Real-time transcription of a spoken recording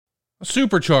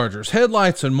Superchargers,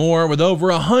 headlights, and more. With over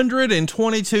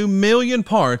 122 million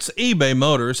parts, eBay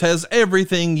Motors has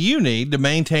everything you need to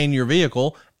maintain your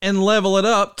vehicle and level it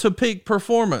up to peak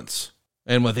performance.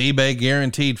 And with eBay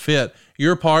Guaranteed Fit,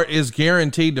 your part is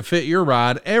guaranteed to fit your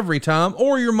ride every time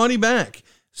or your money back.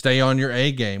 Stay on your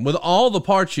A game with all the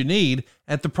parts you need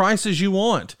at the prices you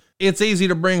want. It's easy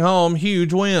to bring home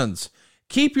huge wins.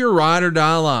 Keep your ride or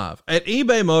die alive at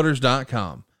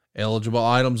ebaymotors.com. Eligible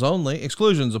items only.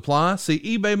 Exclusions apply. See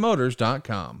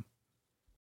ebaymotors.com.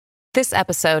 This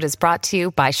episode is brought to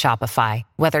you by Shopify.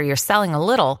 Whether you're selling a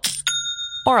little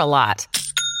or a lot,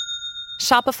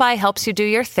 Shopify helps you do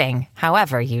your thing,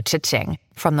 however you cha-ching.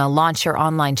 From the launch your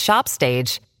online shop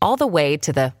stage, all the way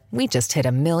to the we just hit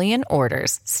 1 million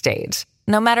orders stage.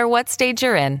 No matter what stage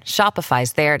you're in,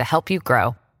 Shopify's there to help you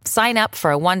grow. Sign up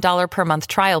for a $1 per month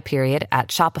trial period at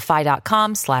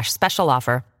shopify.com/special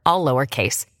offer, all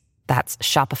lowercase. That's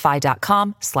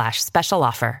shopify.com/special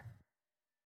offer.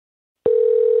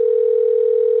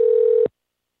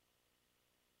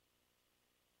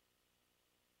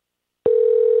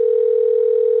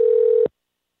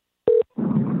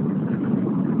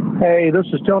 Hey, this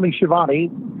is Tony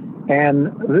Schiavone, and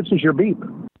this is your beep.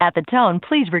 At the tone,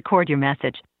 please record your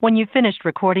message. When you've finished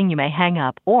recording, you may hang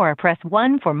up or press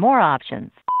 1 for more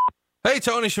options. Hey,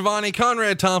 Tony Schiavone,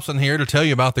 Conrad Thompson here to tell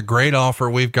you about the great offer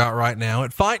we've got right now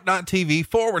at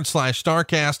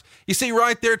fight.tv/StarCast. You see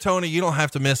right there, Tony, you don't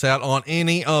have to miss out on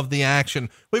any of the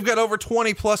action. We've got over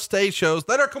 20 plus stage shows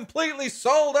that are completely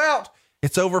sold out.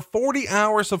 It's over 40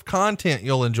 hours of content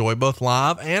you'll enjoy both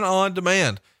live and on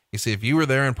demand. You see, if you were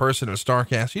there in person at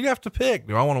StarCast, you'd have to pick,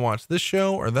 do I want to watch this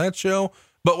show or that show?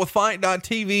 But with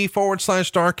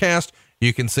fight.tv/StarCast,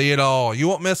 you can see it all. You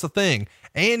won't miss a thing.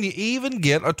 And you even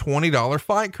get a $20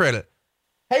 fight credit.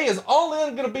 Hey, is All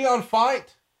In going to be on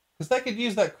Fight? Because they could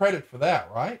use that credit for that,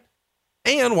 right?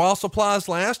 And while supplies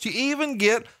last, you even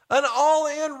get an All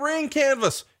In ring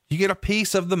canvas. You get a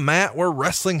piece of the mat where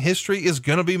wrestling history is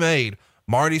going to be made.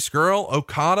 Marty Scurll,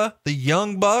 Okada, the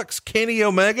Young Bucks, Kenny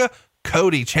Omega,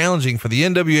 Cody challenging for the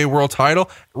NWA World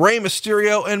Title, Rey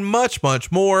Mysterio, and much,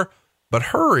 much more. But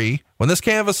hurry, when this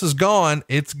canvas is gone,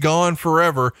 it's gone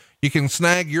forever. You can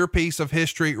snag your piece of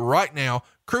history right now.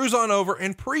 Cruise on over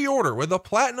and pre-order with a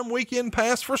platinum weekend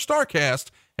pass for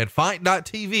StarCast at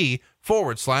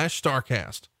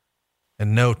fight.tv/StarCast.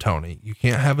 And no, Tony, you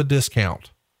can't have a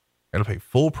discount. You gotta pay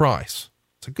full price.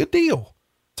 It's a good deal.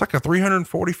 It's like a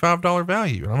 $345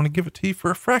 value, and I'm going to give it to you for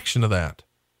a fraction of that.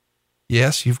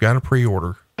 Yes, you've got to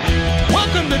pre-order.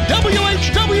 Welcome to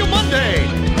WHW Monday.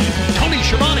 Tony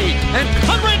Schiavone and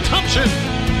Conrad Thompson.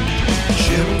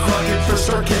 Jim Crockett First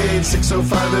Arcade,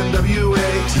 605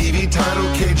 NWA, TV title,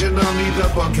 Cajun Omni, the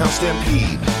Bunkhouse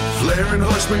Stampede. Flair and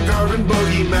Horseman, Garvin,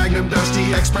 Bogey, Magnum,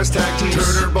 Dusty, Express Tag Team,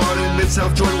 Turner, Bodden,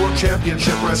 Mid-South Joint World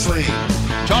Championship Wrestling.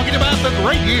 Talking about the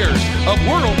great years of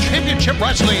World Championship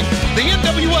Wrestling, the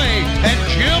NWA, and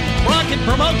Jim Crockett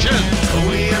Promotions.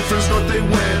 Tony and Friends North they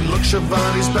win, look,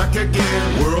 Schiavone's back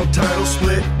again. World title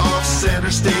split off, center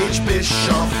stage,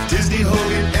 Bischoff, Disney,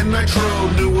 Hogan, and Nitro,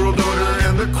 New World Order,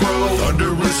 and The Crow.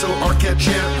 Thunder, Russo, Arquette,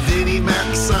 Champ, Vinnie, Mac,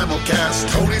 simulcast.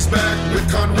 Tony's back with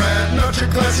Conrad, not your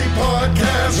classy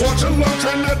podcast. Watch along,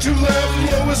 try not to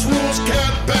laugh, lowest rules,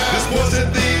 cat back. This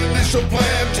wasn't the initial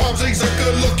plan, Tom Zigg's a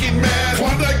good-looking man.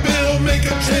 Klondike Bill, make a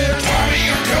chant, Tommy,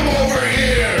 you come over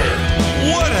here.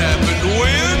 What happened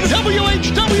when?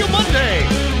 WHW Monday.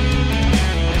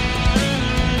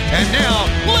 And now,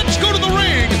 let's go to the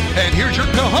ring. And here's your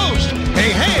co-host.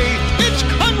 Hey, it's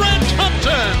Conrad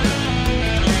Thompson.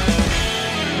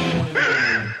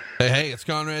 Hey, it's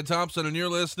Conrad Thompson, and you're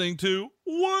listening to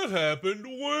What Happened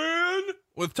When?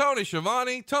 With Tony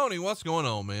Schiavone. Tony, what's going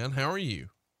on, man? How are you?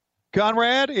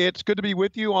 Conrad, it's good to be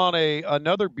with you on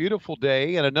another beautiful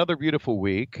day and another beautiful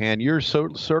week, and you're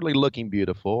certainly looking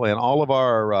beautiful, and all of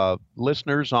our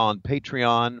listeners on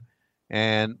Patreon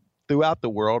and throughout the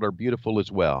world are beautiful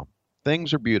as well.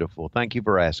 Things are beautiful. Thank you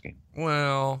for asking.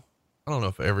 Well, I don't know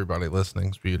if everybody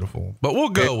listening's beautiful, but we'll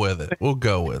go with it. We'll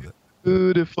go with it.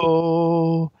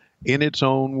 Beautiful in its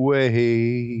own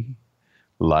way,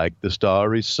 like the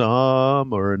starry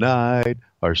summer night,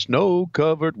 our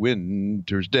snow-covered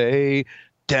winter's day.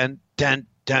 Dun, dun,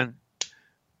 dun.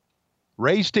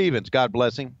 Ray Stevens, God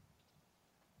bless him.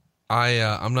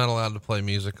 I'm not allowed to play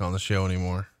music on the show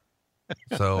anymore.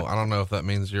 So I don't know if that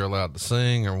means you're allowed to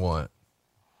sing or what.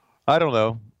 I don't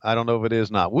know. I don't know if it is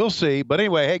not. We'll see. But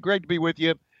anyway, hey, great to be with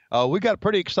you. We got a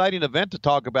pretty exciting event to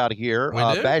talk about here.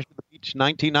 Bash at the Beach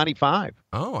 1995.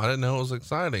 Oh, I didn't know it was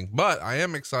exciting, but I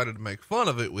am excited to make fun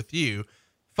of it with you.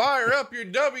 Fire up your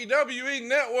WWE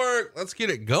network. Let's get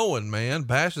it going, man.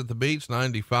 Bash at the Beach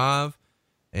 95.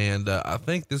 And I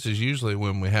think this is usually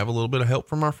when we have a little bit of help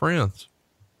from our friends.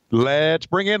 Let's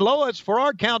bring in Lois for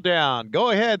our countdown. Go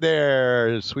ahead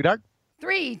there, sweetheart.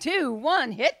 3, 2,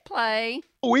 1, hit play.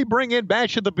 We bring in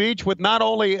Bash at the Beach with not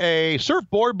only a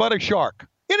surfboard, but a shark.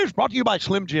 It is brought to you by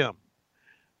Slim Jim.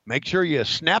 Make sure you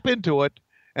snap into it.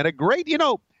 And a great,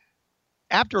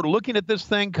 after looking at this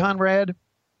thing, Conrad,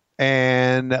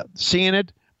 and seeing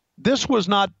it, this was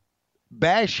not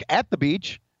Bash at the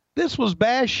beach. This was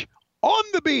Bash on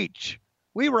the beach.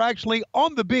 We were actually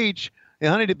on the beach in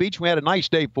Huntington Beach. We had a nice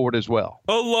day for it as well.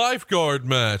 A lifeguard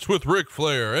match with Ric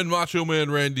Flair and Macho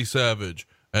Man Randy Savage.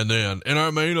 And then in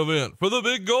our main event for the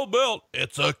big gold belt,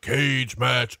 it's a cage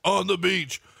match on the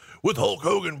beach with Hulk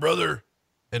Hogan, brother,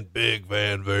 and Big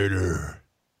Van Vader.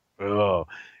 Oh,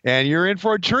 and you're in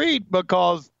for a treat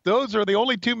because those are the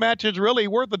only two matches really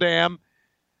worth a damn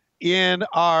in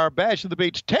our Bash of the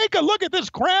Beach. Take a look at this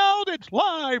crowd. It's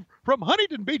live from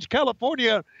Huntington Beach,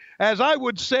 California. As I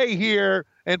would say here,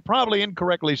 and probably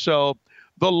incorrectly so,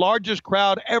 the largest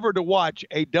crowd ever to watch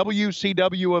a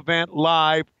WCW event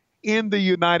live in the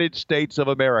United States of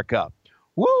America.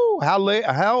 Woo!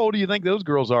 How old do you think those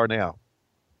girls are now?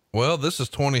 Well, this is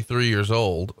 23 years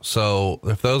old. So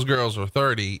if those girls are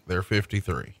 30, they're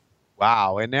 53.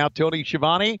 Wow. And now Tony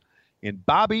Schiavone and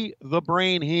Bobby the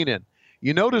Brain Heenan.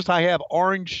 You notice I have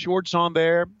orange shorts on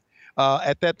there.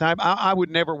 At that time, I would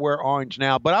never wear orange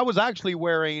now, but I was actually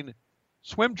wearing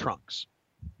swim trunks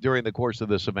during the course of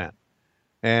this event.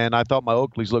 And I thought my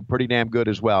Oakleys looked pretty damn good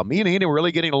as well. Me and Heenan were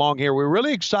really getting along here. We were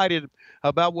really excited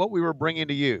about what we were bringing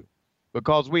to you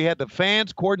because we had the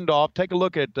fans cordoned off. Take a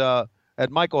look at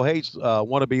Michael Hayes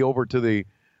wannabe over to the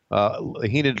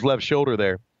Heenan's left shoulder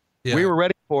there. Yeah. We were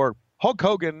ready for Hulk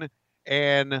Hogan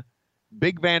and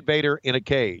Big Van Vader in a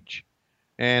cage.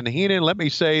 And Heenan, let me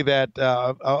say that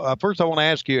first I want to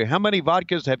ask you, how many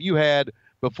vodkas have you had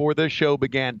before this show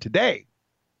began today?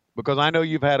 Because I know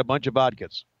you've had a bunch of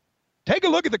vodkas. Take a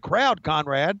look at the crowd,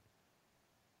 Conrad.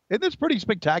 Isn't this pretty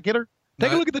spectacular?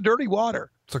 Take a look at the dirty water.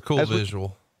 It's a cool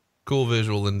visual. Cool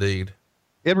visual indeed.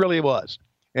 It really was.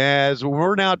 As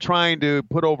we're now trying to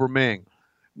put over Ming.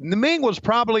 Ming was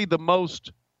probably the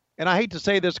most, and I hate to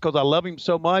say this because I love him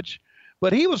so much,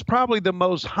 but he was probably the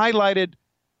most highlighted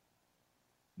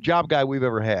job guy we've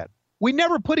ever had. We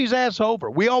never put his ass over.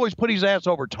 We always put his ass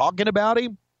over talking about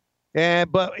him.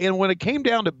 But when it came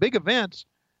down to big events,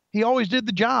 he always did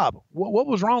the job. What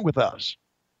was wrong with us?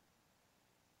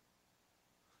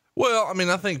 Well, I mean,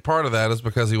 I think part of that is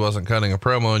because he wasn't cutting a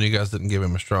promo and you guys didn't give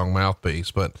him a strong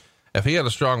mouthpiece. But if he had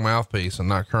a strong mouthpiece and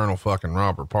not Colonel fucking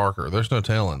Robert Parker, there's no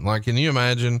telling. Like, can you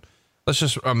imagine? Let's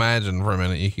just imagine for a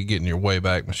minute you could get in your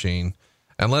Wayback Machine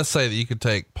and let's say that you could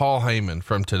take Paul Heyman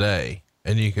from today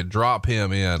and you could drop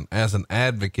him in as an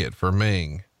advocate for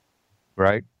Ming.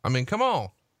 Right. I mean, come on.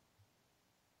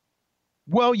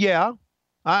 Well, yeah,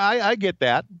 I get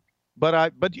that.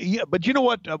 But you know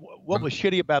what was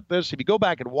shitty about this? If you go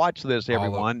back and watch this,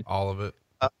 everyone, all of it.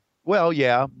 Well,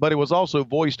 yeah, but it was also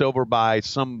voiced over by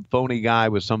some phony guy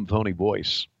with some phony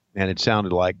voice. And it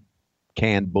sounded like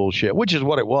canned bullshit, which is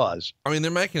what it was. I mean,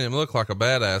 they're making him look like a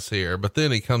badass here, but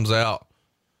then he comes out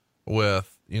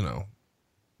with,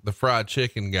 the fried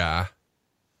chicken guy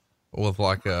with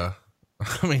like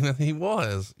he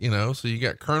was, so you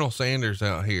got Colonel Sanders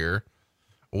out here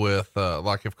with,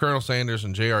 like if Colonel Sanders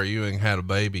and J.R. Ewing had a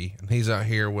baby and he's out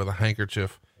here with a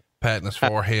handkerchief patting his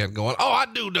forehead going, "Oh, I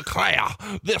do declare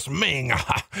this Ming,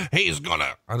 he's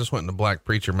gonna," I just went into black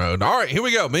preacher mode. All right, here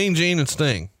we go. Mean Gene and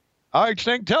Sting. All right,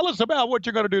 Sting, tell us about what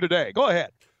you're going to do today. Go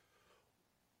ahead.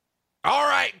 All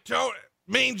right,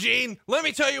 Mean Gene, let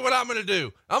me tell you what I'm going to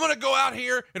do. I'm going to go out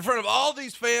here in front of all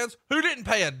these fans who didn't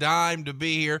pay a dime to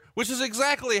be here, which is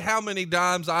exactly how many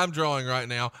dimes I'm drawing right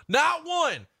now. Not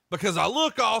one, because I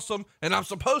look awesome and I'm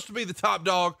supposed to be the top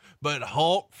dog, but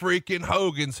Hulk freaking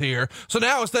Hogan's here. So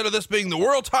now instead of this being the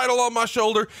world title on my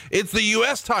shoulder, it's the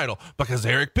U.S. title because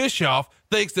Eric Bischoff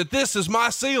thinks that this is my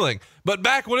ceiling. But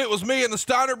back when it was me and the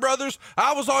Steiner brothers,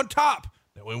 I was on top.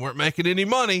 Now, we weren't making any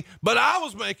money, but I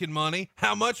was making money.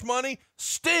 How much money?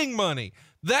 Sting money.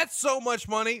 That's so much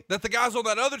money that the guys on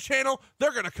that other channel,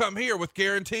 they're going to come here with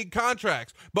guaranteed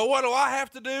contracts. But what do I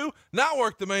have to do? Not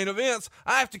work the main events.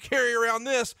 I have to carry around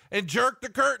this and jerk the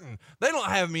curtain. They don't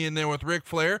have me in there with Ric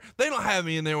Flair. They don't have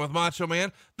me in there with Macho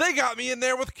Man. They got me in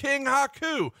there with King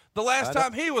Haku. The last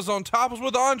time he was on top was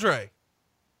with Andre.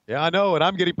 Yeah, I know. And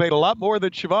I'm getting paid a lot more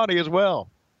than Schiavone as well.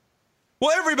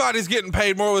 Well, everybody's getting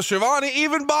paid more with Schiavone.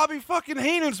 Even Bobby fucking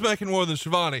Heenan's making more than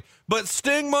Schiavone. But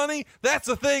Sting money, that's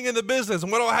a thing in the business.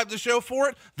 And what do I have to show for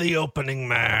it? The opening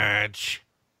match.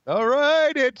 All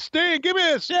right, it's Sting. Give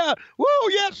me a shout. Woo,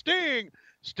 yeah, Sting.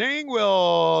 Sting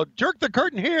will jerk the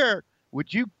curtain here.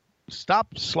 Would you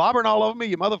stop slobbering all over me,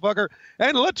 you motherfucker?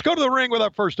 And let's go to the ring with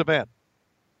our first event.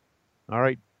 All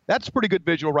right. That's a pretty good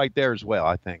visual right there as well,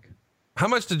 I think. How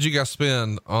much did you guys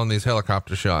spend on these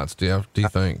helicopter shots, do you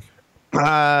think?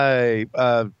 Every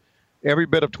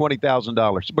bit of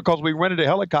 $20,000 because we rented a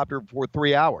helicopter for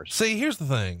 3 hours. See, here's the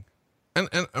thing. And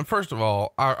first of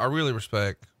all, I really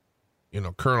respect,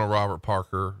 Colonel Robert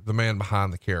Parker, the man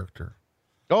behind the character.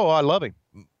 Oh, I love him.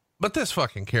 But this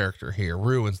fucking character here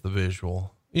ruins the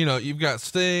visual. You've got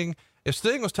Sting. If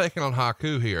Sting was taking on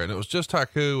Haku here and it was just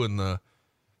Haku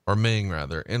or Ming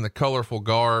rather, in the colorful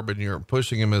garb and you're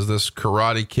pushing him as this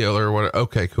karate killer or whatever,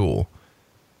 okay, cool.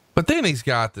 But then he's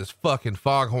got this fucking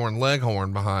foghorn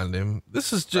leghorn behind him.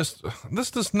 This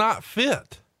does not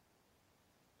fit.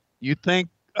 You think,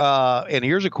 and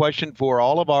here's a question for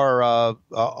all of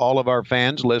our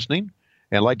fans listening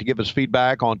and like to give us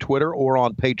feedback on Twitter or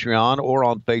on Patreon or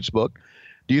on Facebook.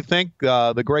 Do you think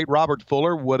the great Robert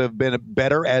Fuller would have been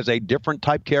better as a different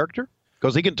type character?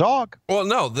 Because he can talk. Well,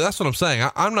 no, that's what I'm saying.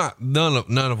 I'm not, none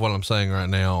of what I'm saying right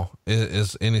now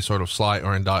is any sort of slight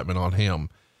or indictment on him.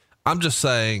 I'm just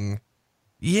saying,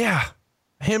 yeah,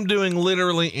 him doing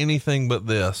literally anything but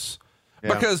this.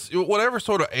 Yeah. Because whatever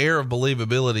sort of air of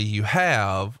believability you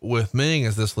have with Ming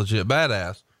as this legit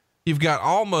badass, you've got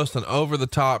almost an over the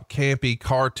top campy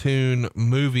cartoon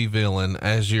movie villain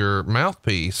as your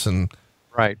mouthpiece. And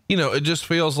right. It just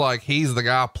feels like he's the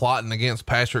guy plotting against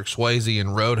Patrick Swayze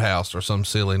in Roadhouse or some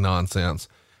silly nonsense.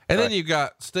 And then you've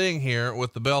got Sting here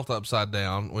with the belt upside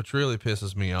down, which really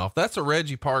pisses me off. That's a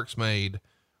Reggie Parks made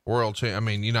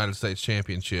United States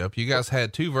Championship. You guys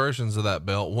had two versions of that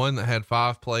belt, one that had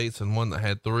 5 plates and one that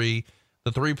had 3.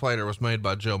 The 3-plater was made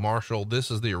by Joe Marshall. This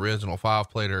is the original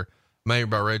 5-plater made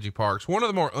by Reggie Parks. One of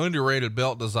the more underrated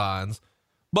belt designs,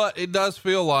 but it does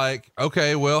feel like,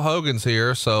 okay, well, Hogan's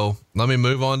here, so let me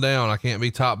move on down. I can't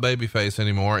be top babyface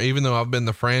anymore. Even though I've been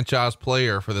the franchise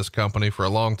player for this company for a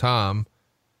long time,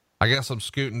 I guess I'm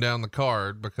scooting down the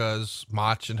card because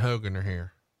Mach and Hogan are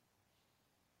here.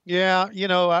 Yeah,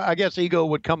 I guess ego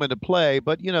would come into play,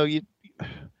 but the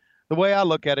way I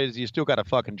look at it is you still got a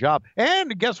fucking job.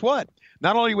 And guess what?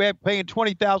 Not only we have paying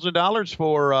 $20,000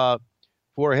 for a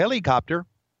helicopter,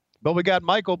 but we got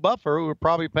Michael Buffer, who we're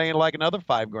probably paying like another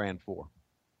 $5,000 for.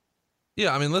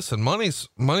 Yeah, I mean, listen, money's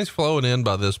flowing in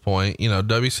by this point.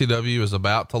 WCW is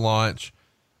about to launch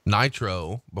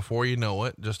Nitro before you know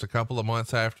it, just a couple of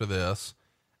months after this.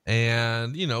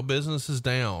 And, business is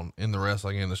down in the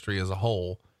wrestling industry as a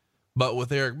whole. But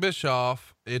with Eric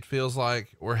Bischoff, it feels like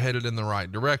we're headed in the right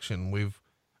direction. We've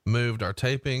moved our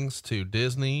tapings to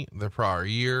Disney the prior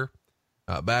year.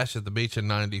 Bash at the Beach in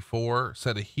 94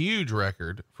 set a huge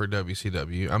record for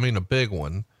WCW. I mean, a big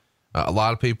one. A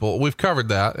lot of people, we've covered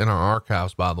that in our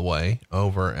archives, by the way,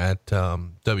 over at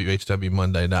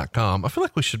WHWMonday.com. I feel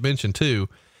like we should mention too,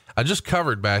 I just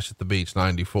covered Bash at the Beach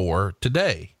 94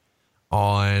 today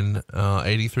on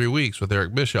 83 Weeks with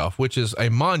Eric Bischoff, which is a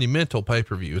monumental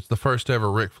pay-per-view. It's the first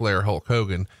ever Ric Flair Hulk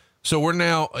Hogan. So we're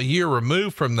now a year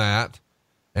removed from that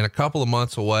and a couple of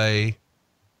months away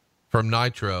from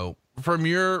Nitro. From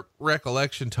your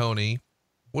recollection, Tony,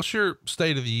 what's your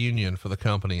state of the union for the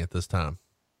company at this time?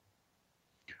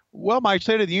 Well, my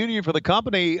state of the union for the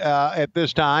company at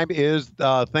this time is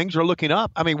things are looking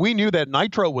up. I mean, we knew that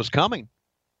Nitro was coming,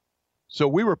 so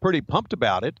we were pretty pumped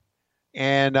about it.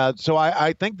 And so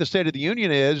I think the state of the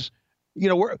union is,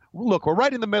 we're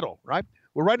right in the middle, right?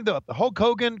 We're right in the Hulk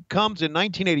Hogan comes in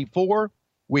 1984.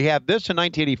 We have this in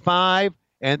 1985,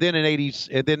 and then in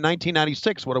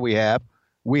 1996. What do we have?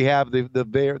 We have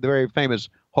the very famous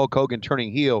Hulk Hogan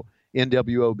turning heel,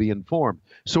 NWO being formed.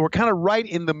 So we're kind of right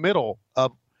in the middle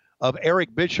of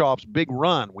Eric Bischoff's big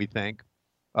run, we think.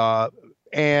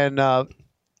 And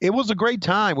it was a great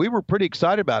time. We were pretty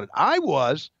excited about it. I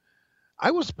was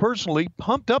personally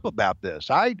pumped up about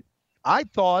this. I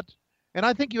thought, and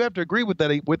I think you have to agree with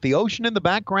that, with the ocean in the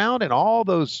background and all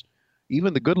those,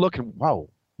 even the good looking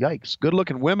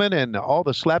women and all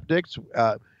the slapdicks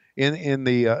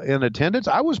in attendance.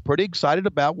 I was pretty excited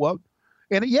about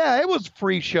and it was a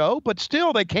free show, but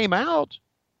still they came out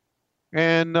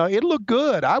and it looked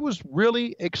good. I was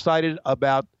really excited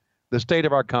about the state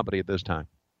of our company at this time.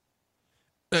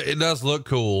 It does look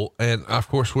cool. And of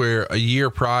course we're a year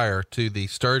prior to the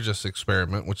Sturgis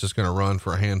experiment, which is going to run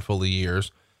for a handful of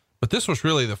years, but this was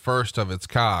really the first of its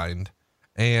kind.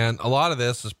 And a lot of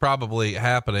this is probably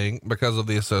happening because of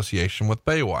the association with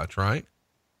Baywatch, right?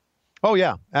 Oh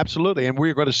yeah, absolutely. And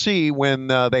we're going to see when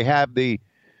they have the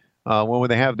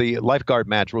lifeguard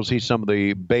match, we'll see some of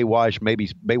the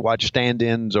Baywatch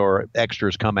stand-ins or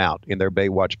extras come out in their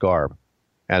Baywatch garb.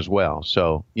 as well.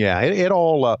 So yeah, it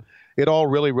all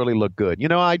really, really looked good. You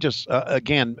know, I just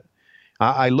again,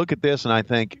 I look at this and I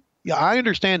think, yeah, I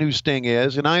understand who Sting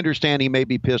is, and I understand he may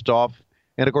be pissed off.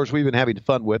 And of course, we've been having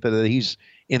fun with it that he's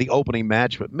in the opening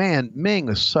match. But man, Ming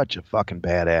is such a fucking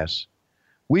badass.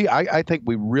 I think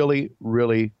we really,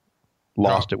 really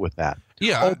lost it with that.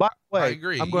 Yeah. Oh, by the way, I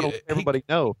agree. I'm going to let everybody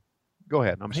know. Go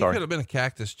ahead. I'm sorry. He could have been a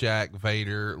Cactus Jack,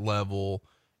 Vader level,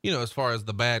 you know, as far as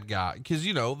the bad guy, because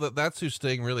you know that's who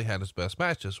Sting really had his best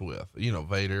matches with. You know,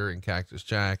 Vader and Cactus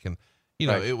Jack, and you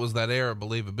know, it was that era of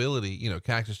believability. You know,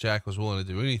 Cactus Jack was willing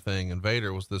to do anything, and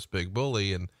Vader was this big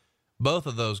bully, and both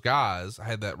of those guys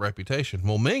had that reputation.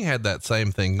 Well, Ming had that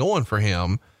same thing going for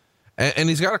him, and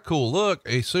he's got a cool look.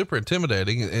 He's super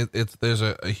intimidating. There's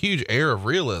a huge air of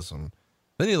realism.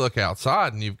 Then you look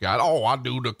outside and you've got, oh, I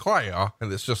do declare.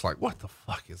 And it's just like, what the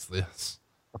fuck is this?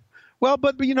 Well,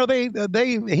 but you know,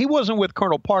 he wasn't with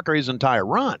Colonel Parker his entire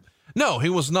run. No, he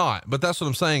was not. But that's what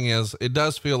I'm saying is it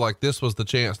does feel like this was the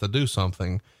chance to do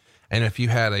something. And if you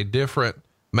had a different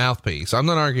mouthpiece, I'm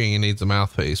not arguing he needs a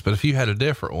mouthpiece, but if you had a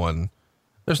different one,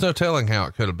 there's no telling how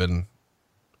it could have been.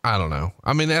 I don't know.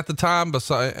 I mean, at the time,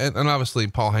 and obviously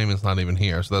Paul Heyman's not even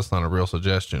here, so that's not a real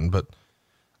suggestion, but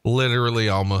literally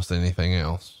almost anything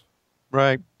else.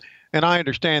 Right. And I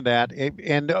understand that.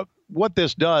 And what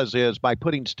this does is by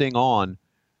putting Sting on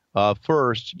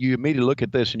first, you immediately look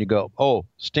at this and you go, oh,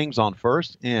 Sting's on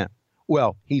first. Yeah.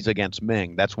 Well, he's against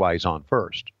Ming. That's why he's on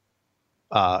first.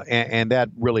 And that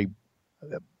really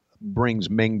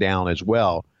brings Ming down as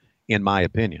well, in my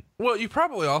opinion. Well, you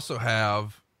probably also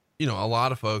have, you know, a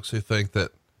lot of folks who think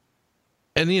that,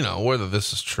 and you know, whether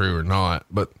this is true or not,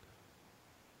 but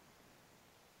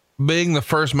being the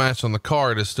first match on the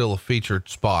card is still a featured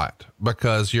spot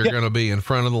because you're going to be in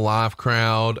front of the live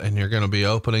crowd and you're going to be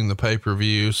opening the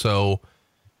pay-per-view. So,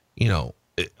 you know,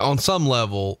 on some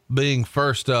level, being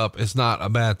first up is not a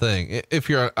bad thing. If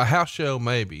you're a house show,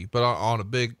 maybe, but on a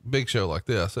big show like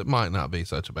this, it might not be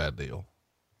such a bad deal.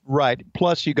 Right.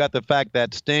 Plus you got the fact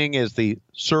that Sting is the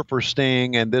Surfer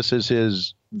Sting and this is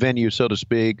his venue, so to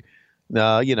speak,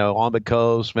 you know, on the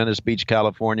coast, Venice Beach,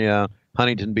 California,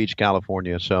 Huntington Beach,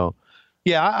 California. So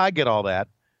yeah, I get all that.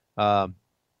 But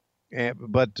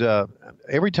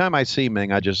every time I see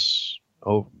Ming, I just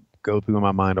go through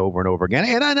my mind over and over again.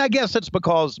 And I guess it's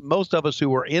because most of us who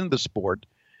were in the sport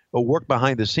or worked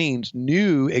behind the scenes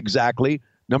knew exactly,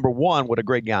 number one, what a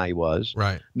great guy he was.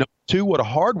 Right. Number two, what a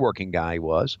hardworking guy he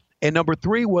was. And number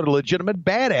three, what a legitimate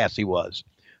badass he was.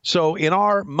 So in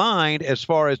our mind, as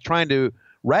far as trying to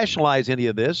rationalize any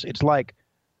of this, it's like,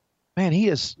 man, he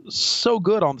is so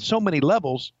good on so many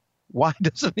levels. Why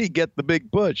doesn't he get the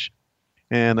big push?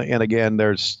 And again,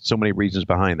 there's so many reasons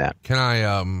behind that. Can I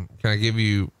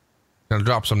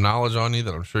drop some knowledge on you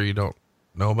that I'm sure you don't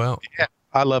know about? Yeah,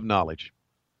 I love knowledge.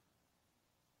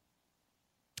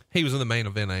 He was in the main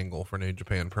event angle for New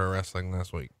Japan Pro Wrestling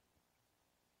last week.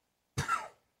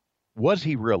 Was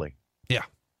he really? Yeah.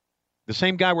 The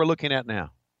same guy we're looking at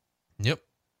now. Yep.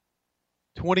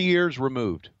 20 years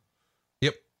removed.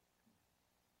 Yep.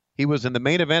 He was in the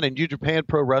main event in New Japan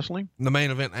Pro Wrestling? The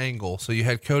main event angle. So you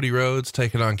had Cody Rhodes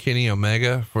taking on Kenny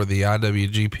Omega for the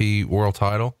IWGP World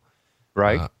title.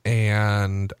 Right.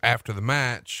 And after the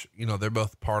match, you know, they're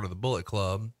both part of the Bullet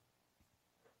Club.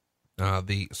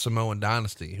 The Samoan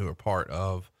Dynasty, who are part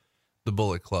of the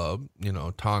Bullet Club, you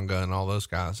know, Tonga and all those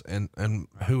guys. And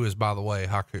who is, by the way,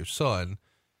 Haku's son,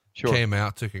 came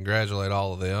out to congratulate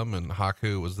all of them. And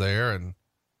Haku was there.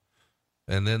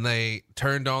 And then they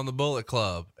turned on the Bullet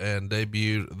Club and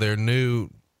debuted their new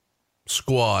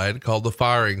squad called the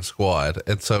Firing Squad.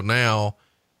 And so now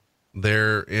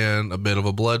they're in a bit of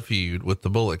a blood feud with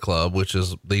the Bullet Club, which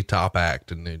is the top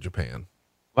act in New Japan.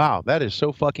 Wow. That is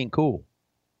so fucking cool.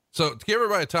 So to give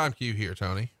everybody a time cue here,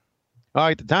 Tony. All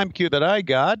right. The time cue that I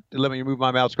got, let me move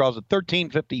my mouse scrolls at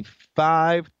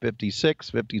 13:55, 56,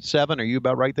 57. Are you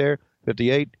about right there?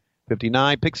 58,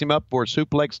 59, picks him up for a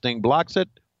suplex. Sting blocks it.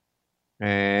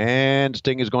 And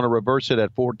Sting is going to reverse it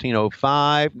at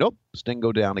 14:05. Nope. Sting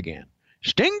go down again.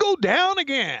 Sting go down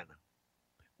again.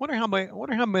 Wonder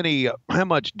how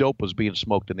much dope was being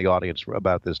smoked in the audience for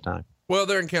about this time. Well,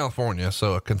 they're in California,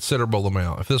 so a considerable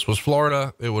amount. If this was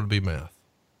Florida, it would be meth.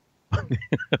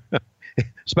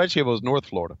 Especially if it was North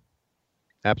Florida.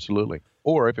 Absolutely.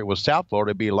 Or if it was South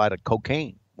Florida, it'd be a lot of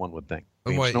cocaine, one would think.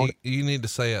 Wait, you need to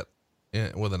say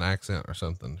it with an accent or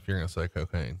something if you're going to say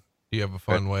cocaine. Do you have a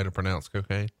fun way to pronounce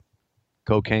cocaine?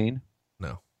 Cocaine?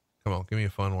 No. Come on, give me a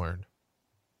fun word.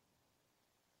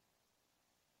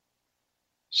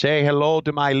 Say hello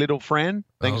to my little friend.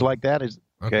 Things like that is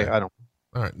okay. I don't.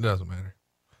 All right. It doesn't matter.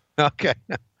 Okay.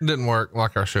 Didn't work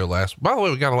like our show last. By the way,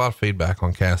 we got a lot of feedback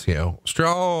on Casio.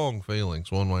 Strong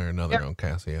feelings one way or another on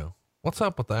Casio. What's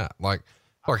up with that? Like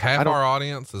half our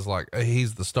audience is like, hey,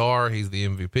 he's the star, he's the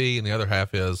MVP. And the other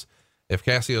half is, if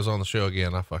Casio's on the show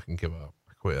again, I fucking give up.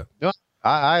 I quit.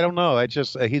 I don't know. It's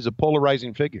just, he's a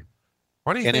polarizing figure.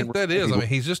 Why do you think that is? I mean,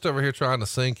 he's just over here trying to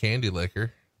sing Candy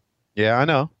Liquor. Yeah, I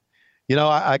know. You know,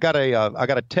 I got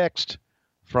a text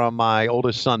from my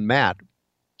oldest son, Matt,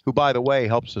 who, by the way,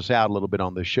 helps us out a little bit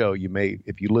on the show. You may,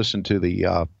 if you listen to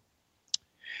the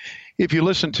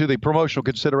promotional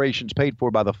considerations paid for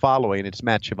by the following, it's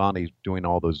Matt Schiavone doing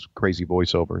all those crazy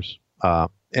voiceovers.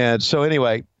 And so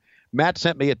anyway, Matt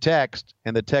sent me a text,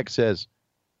 and the text says,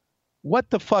 "What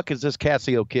the fuck is this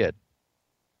Casio kid?"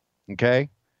 Okay.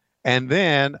 And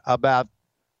then about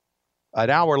an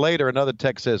hour later, another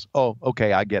text says, "Oh,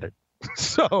 okay, I get it."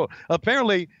 So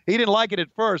apparently he didn't like it at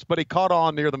first, but he caught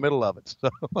on near the middle of it. So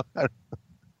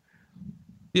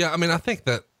yeah, I mean, I think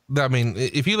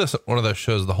if you listen to one of those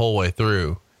shows the whole way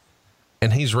through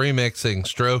and he's remixing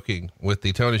Stroking with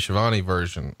the Tony Schiavone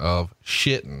version of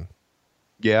Shittin'.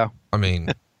 Yeah. I mean,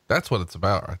 that's what it's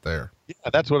about right there. Yeah,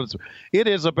 that's what it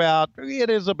is about. It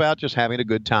is about just having a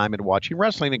good time and watching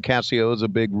wrestling. And Casio is a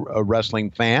big wrestling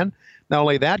fan. Not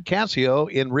only that, Casio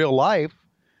in real life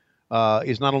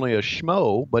is not only a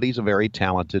schmo, but he's a very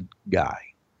talented guy.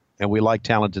 And we like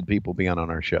talented people being on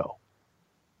our show.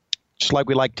 Just like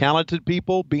we like talented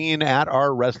people being at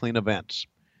our wrestling events.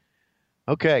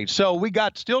 Okay, so we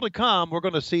got still to come. We're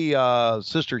going to see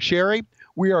Sister Sherry.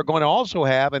 We are going to also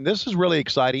have, and this is really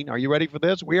exciting. Are you ready for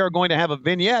this? We are going to have a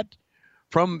vignette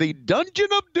from the Dungeon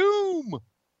of Doom.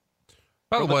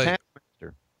 By the way,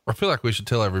 I feel like we should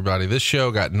tell everybody this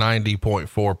show got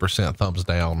 90.4% thumbs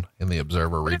down in the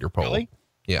Observer Reader poll. Really?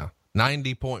 Yeah.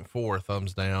 90.4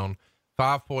 thumbs down,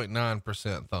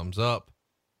 5.9% thumbs up,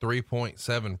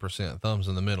 3.7% thumbs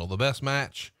in the middle. The best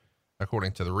match,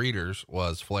 according to the readers,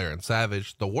 was Flair and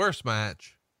Savage. The worst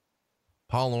match,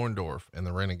 Paul Orndorff and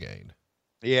the Renegade.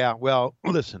 Yeah. Well,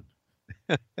 listen,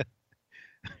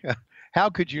 how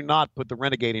could you not put the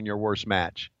Renegade in your worst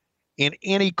match in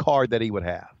any card that he would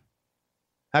have?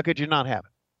 How could you not have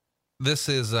it? This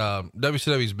is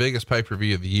WCW's biggest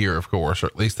pay-per-view of the year, of course, or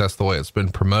at least that's the way it's been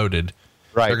promoted.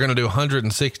 Right. They're going to do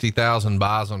 160,000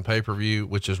 buys on pay-per-view,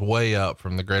 which is way up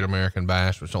from the Great American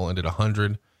Bash, which only did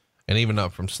 100, and even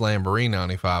up from Slamboree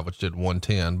 95, which did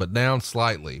 110, but down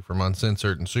slightly from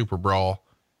Uncensored and Super Brawl.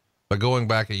 But going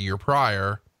back a year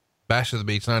prior, Bash of the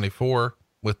Beach 94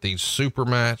 with the super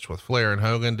match with Flair and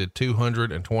Hogan did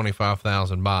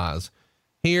 225,000 buys.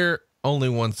 Here, only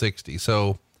 160.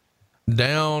 So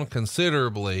down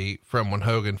considerably from when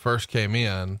Hogan first came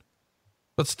in,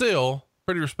 but still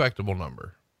pretty respectable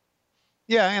number.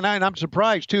 Yeah. And I'm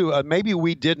surprised too. Maybe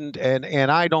we didn't.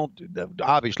 And I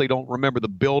obviously don't remember the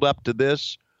build up to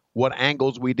this, what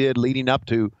angles we did leading up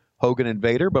to Hogan and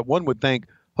Vader, but one would think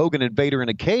Hogan and Vader in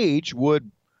a cage would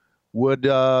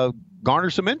garner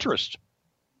some interest.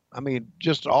 I mean,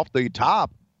 just off the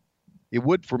top, it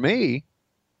would for me.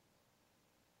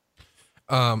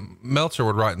 Meltzer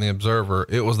would write in the Observer,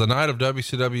 it was the night of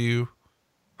WCW.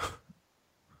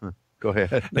 Go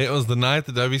ahead. It was the night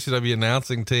the WCW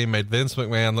announcing team made Vince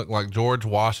McMahon look like George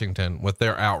Washington with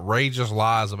their outrageous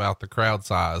lies about the crowd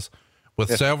size,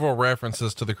 with several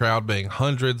references to the crowd being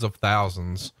hundreds of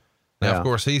thousands. Now, of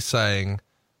course, he's saying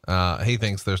he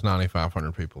thinks there's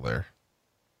 9,500 people there.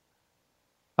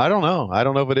 I don't know. I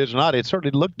don't know if it is or not. It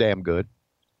certainly looked damn good.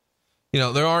 You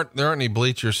know, there aren't any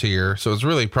bleachers here, so it's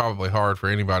really probably hard for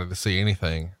anybody to see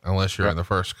anything unless you're in the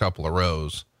first couple of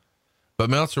rows. But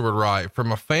Meltzer would write,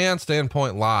 from a fan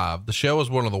standpoint live, the show was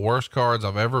one of the worst cards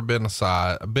I've ever been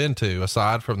to,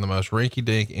 aside from the most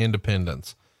rinky-dink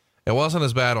independents. It wasn't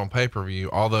as bad on pay-per-view,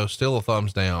 although still a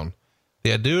thumbs down.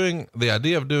 The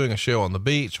idea of doing a show on the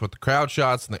beach with the crowd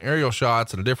shots and the aerial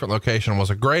shots at a different location was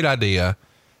a great idea,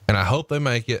 and I hope they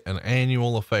make it an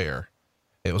annual affair.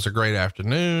 It was a great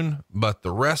afternoon, but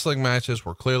the wrestling matches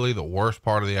were clearly the worst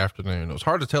part of the afternoon. It was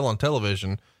hard to tell on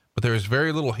television, but there was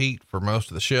very little heat for most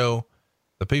of the show.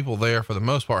 The people there, for the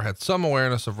most part, had some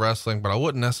awareness of wrestling, but I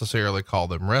wouldn't necessarily call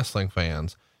them wrestling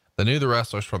fans. They knew the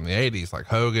wrestlers from the 80s, like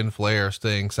Hogan, Flair,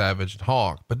 Sting, Savage, and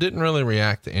Hawk, but didn't really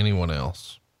react to anyone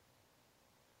else.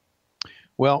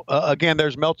 Well, again,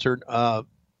 there's Meltzer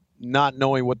not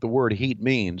knowing what the word heat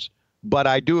means. But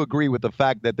I do agree with the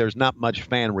fact that there's not much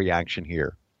fan reaction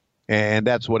here. And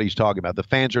that's what he's talking about. The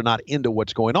fans are not into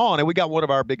what's going on. And we got one of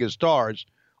our biggest stars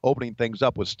opening things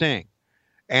up with Sting.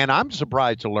 And I'm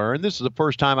surprised to learn, this is the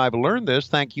first time I've learned this,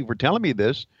 thank you for telling me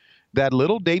this, that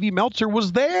little Davey Meltzer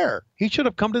was there. He should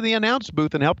have come to the announce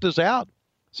booth and helped us out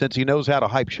since he knows how to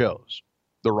hype shows.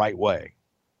 the right way.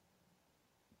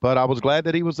 But I was glad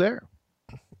that he was there.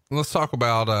 Let's talk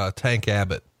about Tank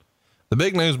Abbott. The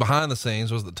big news behind the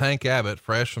scenes was that Tank Abbott,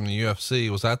 fresh from the UFC,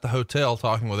 was at the hotel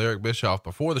talking with Eric Bischoff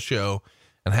before the show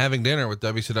and having dinner with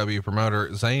WCW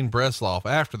promoter Zane Bresloff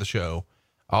after the show.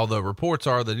 Although reports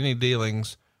are that any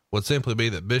dealings would simply be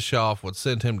that Bischoff would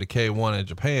send him to K1 in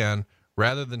Japan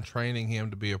rather than training him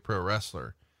to be a pro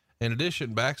wrestler. In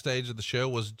addition, backstage at the show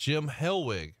was Jim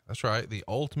Hellwig. That's right. The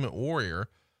Ultimate Warrior,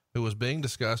 who was being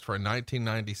discussed for a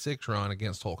 1996 run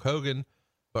against Hulk Hogan.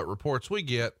 But reports we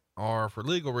get are for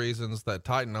legal reasons that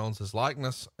Titan owns his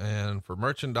likeness, and for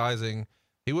merchandising,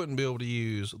 he wouldn't be able to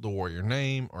use the Warrior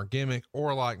name or gimmick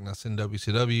or likeness in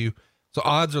WCW. So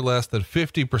odds are less than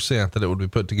 50% that it would be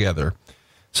put together.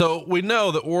 So we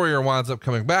know that Warrior winds up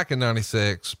coming back in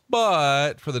 96,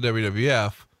 but for the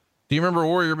WWF, do you remember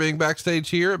Warrior being backstage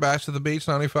here at Bash to the Beach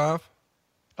 95?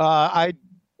 I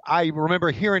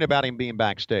remember hearing about him being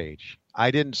backstage.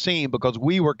 I didn't see him because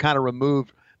we were kind of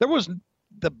removed. There was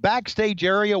the backstage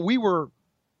area. We were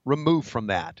removed from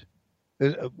that.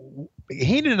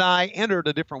 Heenan and I entered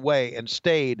a different way and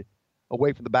stayed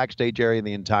away from the backstage area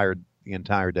the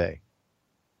entire day.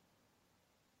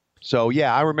 So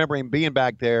yeah, I remember him being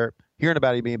back there, hearing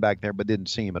about him being back there, but didn't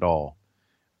see him at all.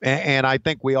 And I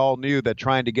think we all knew that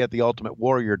trying to get the Ultimate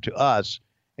Warrior to us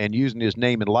and using his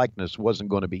name and likeness wasn't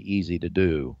going to be easy to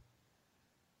do.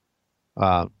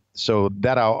 So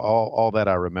that all that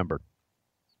I remembered.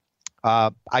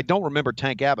 I don't remember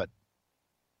Tank Abbott.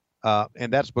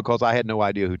 And that's because I had no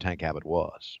idea who Tank Abbott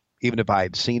was. Even if I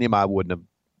had seen him, I wouldn't have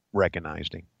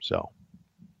recognized him. So,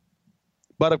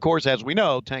 but of course, as we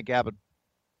know, Tank Abbott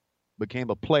became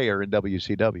a player in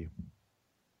WCW.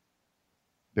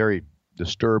 Very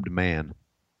disturbed man.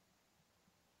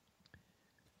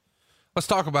 Let's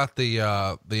talk about the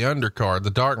undercard,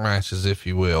 the dark matches, if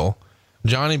you will.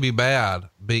 Johnny B. Bad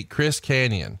beat Chris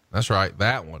Kanyon. That's right.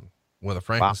 That one with a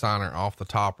Frankensteiner off the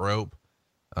top rope.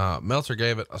 Meltzer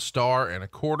gave it a 1.25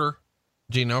 stars.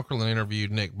 Gene Okerlund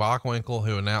interviewed Nick Bockwinkel,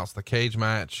 who announced the cage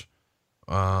match.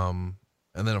 And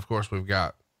then of course we've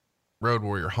got Road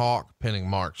Warrior Hawk pinning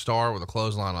Mark Starr with a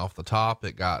clothesline off the top.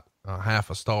 It got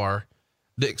 0.5 stars.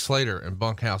 Dick Slater and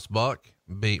Bunkhouse Buck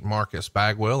beat Marcus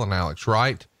Bagwell and Alex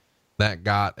Wright. That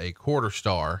got a 1/4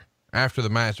 stars. After the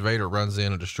match, Vader runs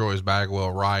in and destroys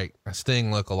Bagwell, Wright, a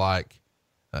Sting lookalike,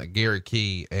 Gary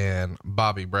Key, and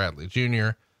Bobby Bradley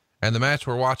Jr. And the match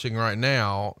we're watching right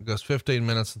now goes 15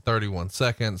 minutes and 31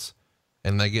 seconds,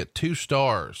 and they get 2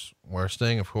 stars, where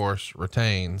Sting, of course,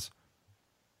 retains.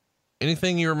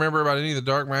 Anything you remember about any of the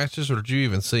dark matches, or did you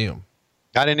even see them?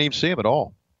 I didn't even see him at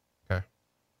all. Okay.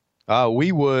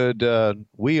 We would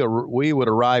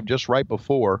arrive just right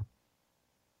before,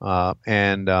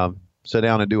 and sit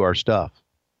down and do our stuff.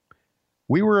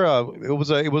 We were, it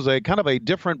was a kind of a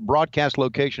different broadcast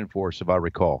location for us, if I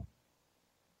recall.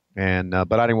 And,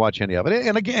 but I didn't watch any of it.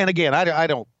 And again,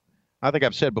 I think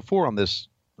I've said before on this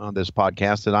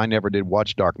podcast that I never did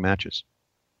watch dark matches.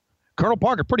 Colonel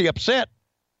Parker pretty upset.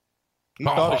 He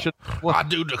thought it should, well, I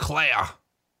do declare.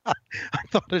 I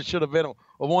thought it should have been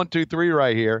a 1, 2, 3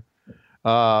 right here.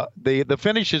 The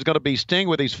finish is going to be Sting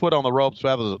with his foot on the ropes.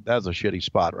 That was a shitty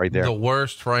spot right there. The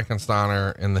worst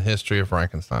Frankensteiner in the history of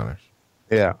Frankensteiners.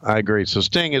 Yeah, I agree. So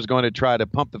Sting is going to try to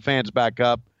pump the fans back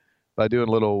up by doing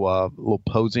a little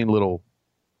posing, little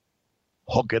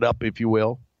hook it up, if you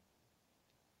will.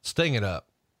 Sting it up.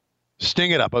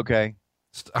 Sting it up. Okay.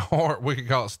 Or we could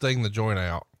call it Sting the joint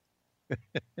out.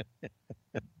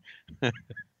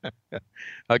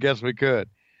 I guess we could.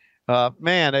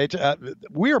 Man,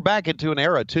 we are back into an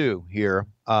era too here.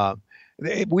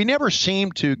 We never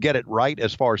seem to get it right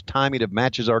as far as timing of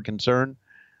matches are concerned.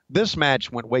 This match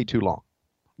went way too long.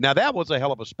 Now that was a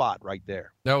hell of a spot right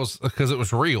there. That was because it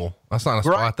was real. That's not a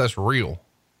spot. Right. That's real.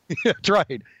 That's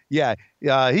right. Yeah.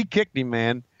 He kicked him,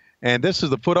 man. And this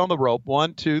is the foot on the rope.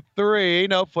 1, 2, 3.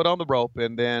 No, foot on the rope.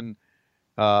 And then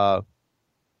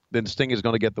Sting is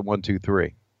going to get the 1, 2,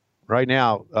 3 right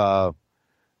now.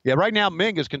 Right now,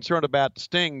 Ming is concerned about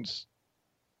Sting's,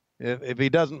 if he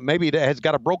doesn't, maybe he has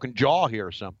got a broken jaw here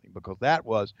or something, because that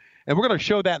was, and we're going to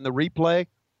show that in the replay.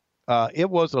 It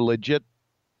was a legit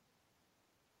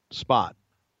spot.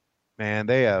 Man,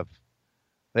 they have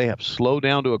slowed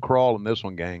down to a crawl in this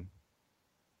one, gang.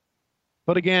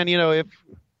 But again, if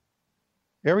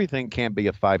everything can't be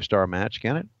a 5-star match,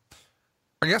 can it?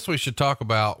 I guess we should talk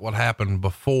about what happened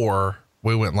before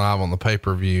we went live on the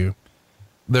pay-per-view.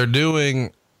 They're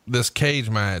doing this cage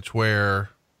match where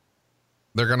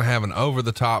they're going to have an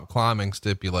over-the-top climbing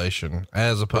stipulation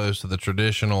as opposed to the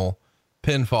traditional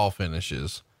pinfall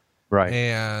finishes. Right.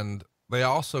 And they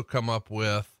also come up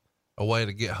with a way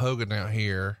to get Hogan out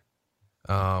here.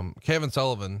 Kevin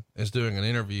Sullivan is doing an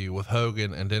interview with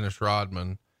Hogan and Dennis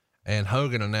Rodman, and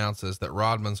Hogan announces that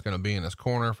Rodman's going to be in his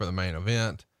corner for the main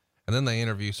event. And then they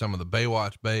interview some of the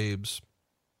Baywatch babes,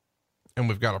 and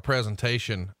we've got a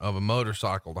presentation of a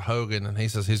motorcycle to Hogan, and he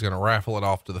says he's going to raffle it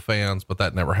off to the fans, but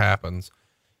that never happens.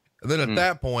 And then at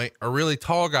that point, a really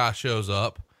tall guy shows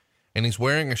up, and he's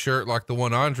wearing a shirt like the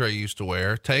one Andre used to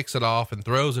wear, takes it off and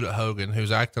throws it at Hogan,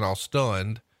 who's acting all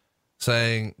stunned,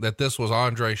 saying that this was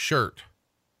Andre's shirt.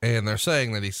 And they're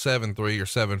saying that he's 7'3" or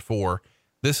 7'4".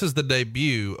 This is the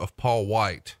debut of Paul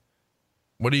White.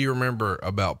 What do you remember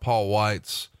about Paul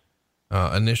White's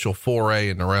initial foray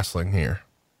into wrestling here?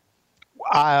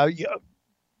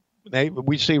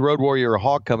 We see Road Warrior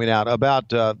Hawk coming out about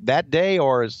that day,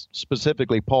 or is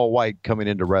specifically Paul White coming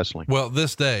into wrestling? Well,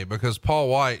 this day, because Paul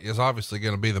White is obviously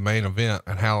going to be the main event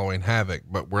at Halloween Havoc,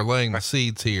 but we're laying the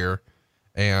seeds here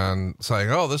and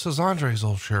saying, oh, this is Andre's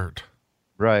old shirt.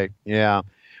 Right. Yeah.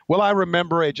 Well, I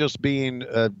remember it just being,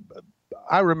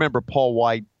 I remember Paul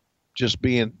White just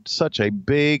being such a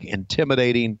big,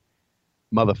 intimidating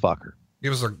motherfucker.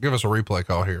 Give us a replay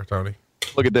call here, Tony.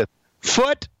 Look at this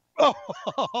foot.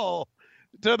 Oh,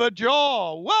 to the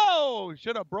jaw. Whoa.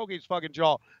 Should have broke his fucking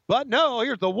jaw, but no,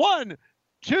 here's the 1,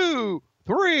 2,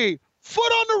 3 foot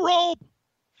on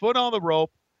the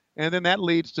rope. And then that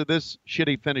leads to this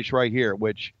shitty finish right here,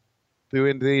 which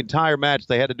through the entire match,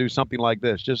 they had to do something like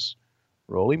this. Just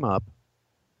roll him up,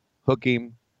 hook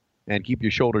him, and keep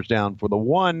your shoulders down for the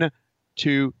 1,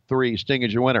 2, 3. Sting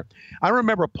is your winner. I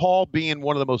remember Paul being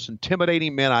one of the most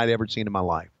intimidating men I'd ever seen in my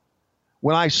life.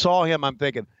 When I saw him, I'm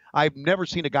thinking, I've never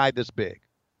seen a guy this big.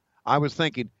 I was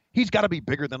thinking, he's got to be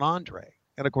bigger than Andre.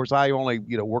 And of course, I only,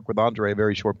 worked with Andre a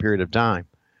very short period of time.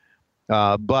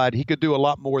 But he could do a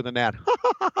lot more than that.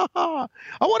 I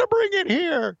want to bring in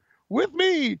here with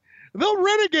me, the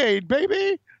Renegade,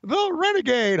 baby. The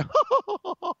Renegade.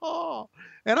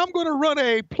 And I'm going to run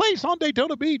a place on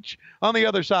Daytona Beach on the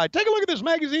other side. Take a look at this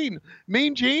magazine,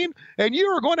 Mean Gene, and you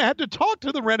are going to have to talk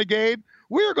to the Renegade.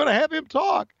 We are going to have him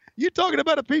talk. You talking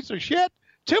about a piece of shit?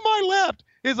 To my left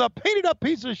is a painted up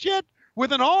piece of shit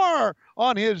with an R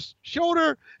on his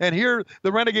shoulder. And here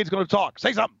the Renegade's going to talk.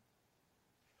 Say something.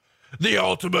 The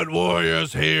Ultimate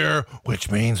Warrior's here,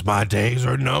 which means my days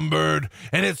are numbered,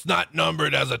 and it's not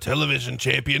numbered as a television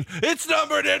champion. It's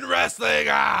numbered in wrestling.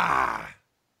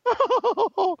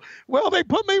 Well, they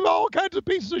put me with all kinds of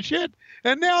pieces of shit,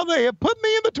 and now they have put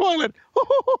me in the toilet.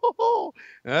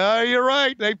 You're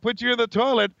right. They put you in the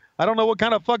toilet. I don't know what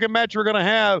kind of fucking match we're going to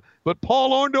have, but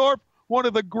Paul Orndorff, one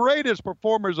of the greatest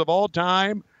performers of all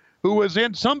time, who was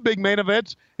in some big main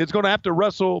events, is going to have to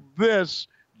wrestle this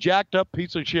jacked up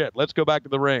piece of shit. Let's go back to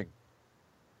the ring.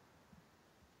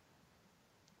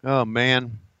 Oh,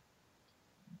 man.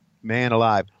 Man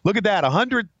alive. Look at that.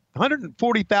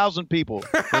 140,000 people.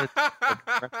 Oh,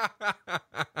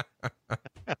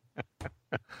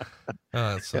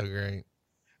 that's so great.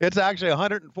 It's actually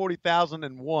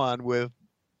 140,001 with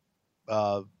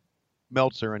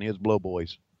Meltzer and his Blow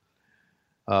Boys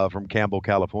from Campbell,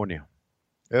 California.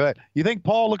 You think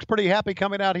Paul looks pretty happy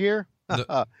coming out here?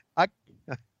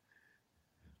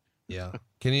 Yeah.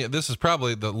 This is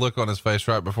probably the look on his face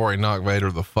right before he knocked Vader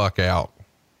the fuck out.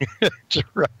 That's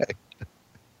right.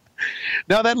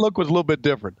 Now that look was a little bit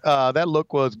different. That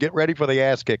look was get ready for the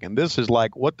ass kicking. This is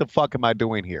like, what the fuck am I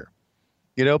doing here?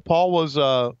 Paul was,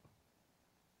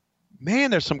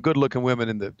 man, there's some good looking women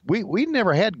in we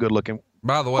never had good looking.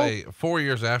 By the way, 4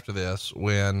 years after this,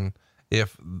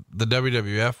 if the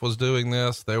WWF was doing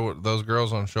this, those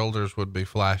girls on shoulders would be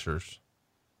flashers.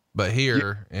 But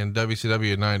here in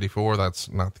WCW 94, that's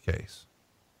not the case.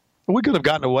 We could have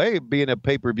gotten away being a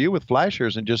pay-per-view with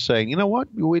flashers and just saying, you know what?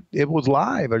 It was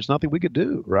live. There's nothing we could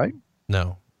do, right?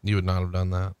 No, you would not have done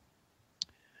that.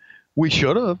 We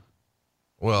should have.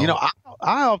 Well,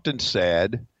 I often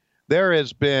said there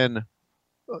has been,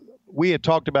 we had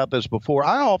talked about this before.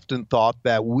 I often thought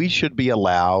that we should be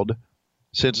allowed,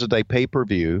 since it's a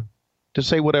pay-per-view, to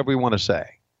say whatever we want to say.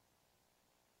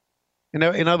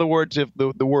 In other words, if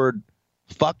the word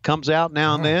fuck comes out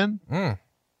now and then,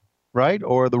 right?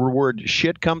 Or the word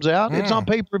shit comes out, it's on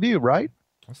pay-per-view, right?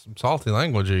 That's some salty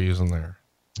language you're using there.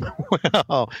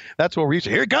 Well, that's what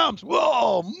here it comes.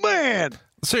 Whoa, man.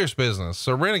 Serious business.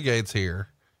 So Renegade's here.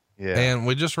 Yeah. And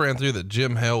we just ran through that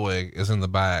Jim Hellwig is in the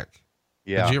back.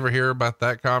 Yeah. Did you ever hear about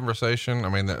that conversation? I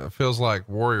mean, it feels like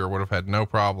Warrior would have had no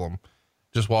problem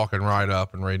just walking right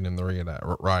up and reading him the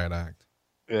riot act.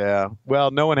 Yeah.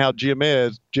 Well, knowing how Jim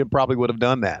is, Jim probably would have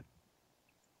done that.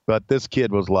 But this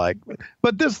kid was like,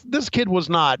 this kid was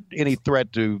not any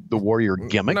threat to the Warrior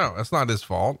gimmick. No, it's not his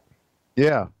fault.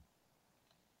 Yeah.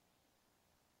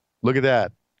 Look at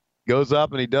that. Goes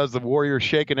up and he does the warrior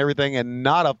shake and everything, and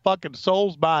not a fucking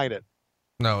soul's buying it.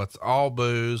 No, it's all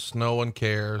booze. No one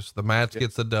cares. The match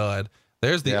gets a dud.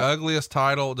 There's the ugliest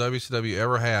title WCW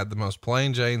ever had. The most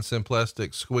plain Jane, simplistic,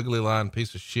 squiggly line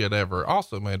piece of shit ever.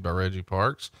 Also made by Reggie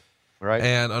Parks. Right.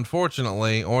 And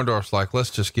unfortunately, Orndorff's like,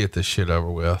 let's just get this shit over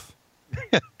with.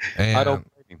 And I don't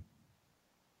blame him.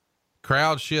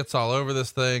 Crowd shits all over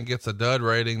this thing, gets a dud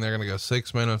rating. They're going to go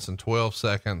 6 minutes and 12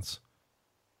 seconds.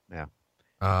 Yeah.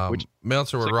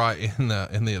 Meltzer were right in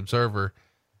the Observer.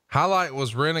 Highlight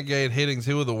was Renegade hitting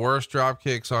two of the worst drop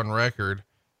kicks on record.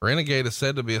 Renegade is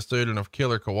said to be a student of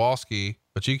Killer Kowalski,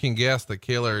 but you can guess that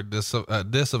Killer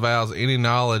disavows any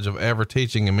knowledge of ever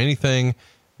teaching him anything.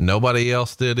 Nobody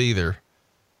else did either.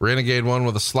 Renegade won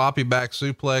with a sloppy back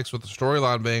suplex, with the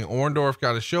storyline being Orndorff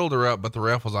got his shoulder up, but the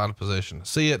ref was out of position to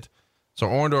see it. So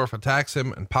Orndorff attacks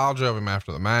him and pile drove him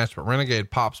after the match, but Renegade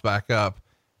pops back up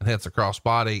and hits a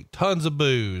crossbody. Tons of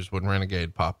boos when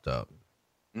Renegade popped up.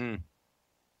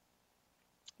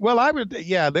 Well,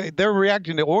 they're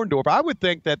reacting to Orndorff. I would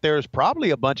think that there's probably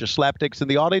a bunch of slapdicks in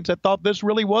the audience that thought this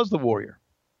really was the Warrior.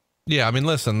 Yeah. I mean,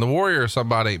 listen, the Warrior is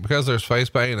somebody, because there's face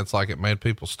paint, it's like it made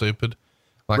people stupid.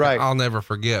 Like, right. I'll never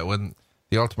forget when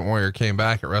the Ultimate Warrior came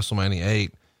back at WrestleMania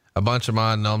 8, a bunch of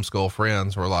my numbskull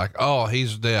friends were like, oh,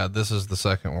 he's dead. This is the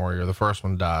second Warrior. The first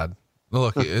one died.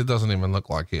 Look, it doesn't even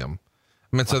look like him.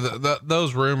 I mean, so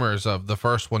those rumors of the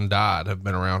first one died have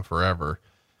been around forever.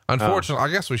 Unfortunately, I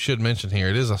guess we should mention here,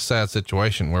 it is a sad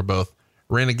situation where both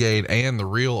Renegade and the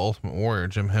real Ultimate Warrior,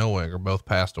 Jim Hellwig, are both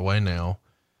passed away now.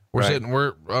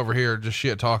 We're over here just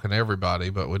shit talking to everybody,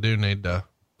 but we do need to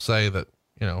say that,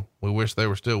 you know, we wish they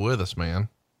were still with us, man.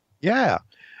 Yeah.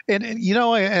 And you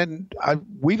know,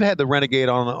 we've had the Renegade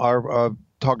on our,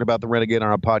 talked about the Renegade on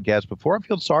our podcast before. I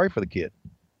feel sorry for the kid.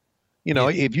 You know,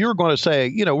 if you're going to say,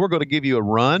 you know, we're going to give you a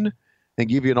run and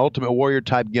give you an Ultimate Warrior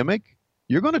type gimmick,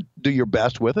 you're going to do your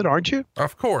best with it, aren't you?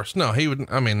 Of course. No, he would.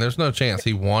 I mean, there's no chance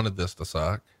he wanted this to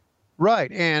suck.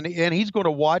 Right. And he's going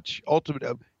to watch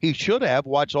he should have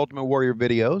watched Ultimate Warrior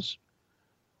videos,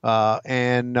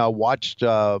 and watched,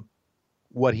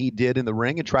 what he did in the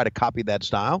ring and try to copy that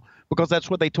style, because that's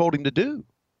what they told him to do.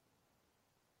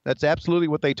 That's absolutely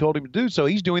what they told him to do. So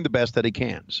he's doing the best that he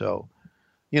can. So,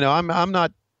 you know, I'm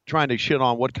not trying to shit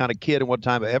on what kind of kid and what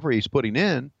time of effort he's putting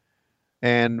in,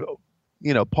 and,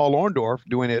 you know, Paul Orndorff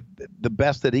doing it the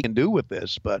best that he can do with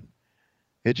this, but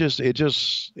it just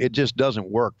doesn't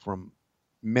work from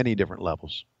many different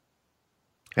levels.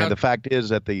 And the fact is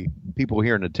that the people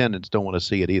here in attendance don't want to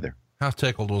see it either. How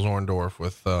tickled was Orndorff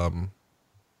with,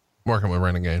 working with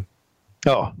Renegade?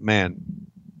 Oh man.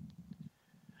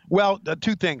 Well,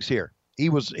 two things here. He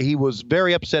was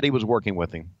very upset he was working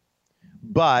with him,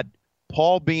 but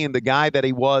Paul, being the guy that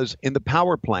he was in the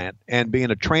power plant and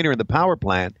being a trainer in the power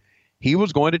plant, he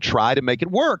was going to try to make it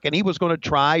work, and he was going to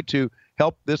try to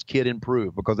help this kid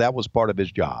improve, because that was part of his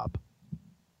job.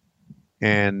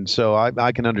 And so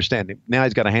I can understand him. Now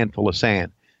he's got a handful of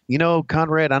sand. You know,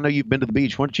 Conrad, I know you've been to the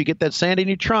beach. Why don't you get that sand in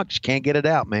your trunk? You can't get it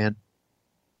out, man.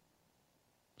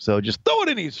 So just throw it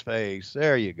in his face.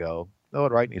 There you go. Throw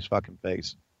it right in his fucking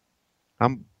face.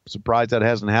 I'm surprised that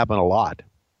hasn't happened a lot.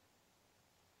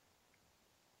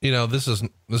 You know, this is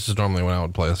normally when I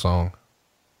would play a song.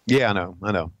 Yeah,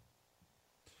 I know.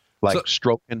 Like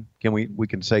stroking. We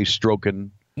can say stroking.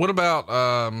 What about,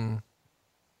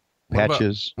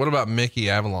 Patches. What about Mickey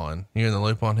Avalon? You in the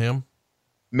loop on him?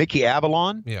 Mickey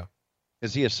Avalon? Yeah.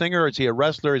 Is he a singer? Is he a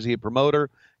wrestler? Is he a promoter?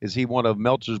 Is he one of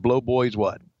Meltzer's blow boys?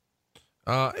 What?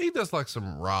 He does like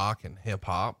some rock and hip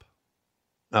hop.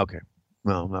 Okay.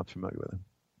 No, I'm not familiar with him.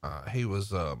 He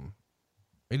was,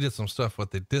 he did some stuff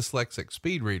with the Dyslexic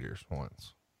Speed Readers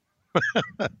once.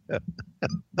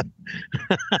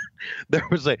 There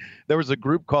was a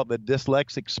group called the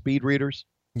Dyslexic Speed Readers.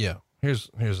 Yeah. Here's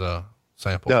a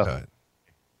sample cut.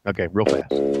 Okay. Real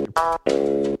fast.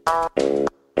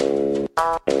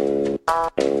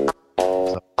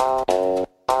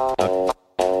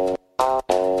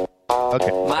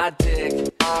 Okay. My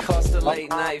dick cost a late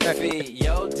night fee.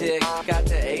 Yo dick got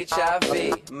the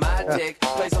HIV. My dick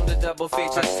plays on the double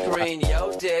feature screen.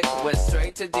 Yo dick went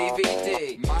straight to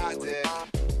DVD. My dick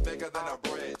bigger than a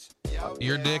bridge.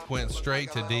 Your dick went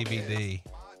straight to DVD.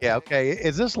 Yeah. Okay.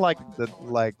 Is this like,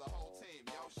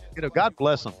 you know, God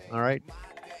bless him. All right.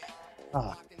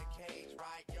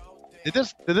 Did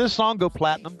this song go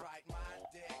platinum?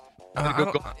 I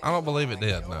don't believe it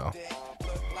did. No.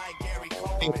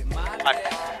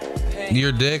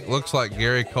 Your dick looks like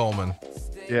Gary Coleman.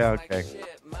 Yeah. Okay.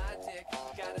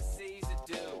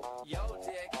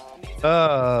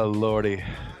 Oh, Lordy.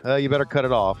 You better cut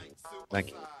it off.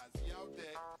 Thank you.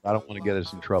 I don't want to get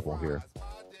us in trouble here.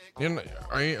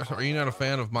 Are you not a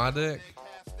fan of My Dick?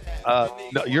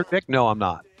 No, your dick? No, I'm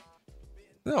not.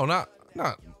 No, not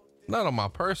on my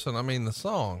person. I mean the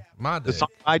song, My Dick. The song,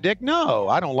 My Dick? No,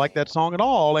 I don't like that song at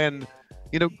all. And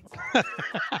you know,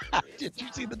 did you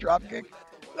see the drop kick?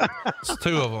 It's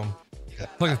two of them.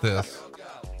 Look at this.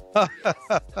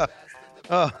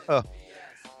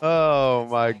 Oh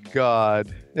my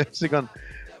God! Is he gonna?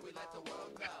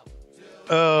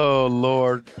 Oh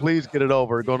Lord, please get it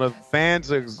over. Going to fans.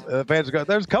 There's a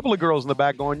couple of girls in the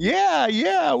back going,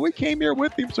 yeah, we came here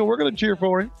with him, so we're going to cheer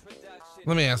for him.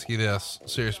 Let me ask you this,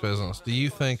 serious business. Do you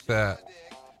think that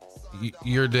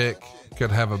your dick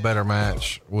could have a better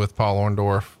match with Paul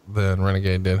Orndorff than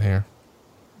Renegade did here?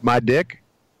 My dick?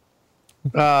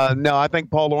 No, I think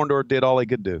Paul Orndorff did all he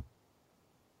could do.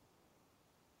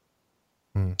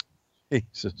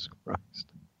 Jesus Christ.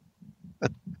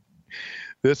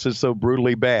 This is so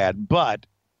brutally bad, but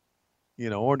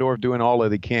Orndorff doing all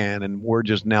that he can, and we're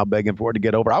just now begging for it to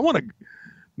get over. I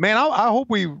hope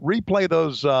we replay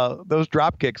those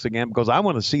drop kicks again, because I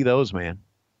want to see those, man.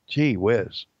 Gee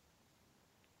whiz.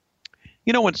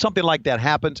 When something like that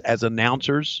happens as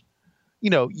announcers,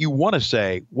 you want to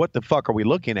say, what the fuck are we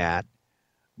looking at?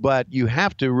 But you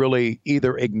have to really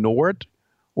either ignore it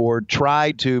or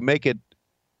try to make it,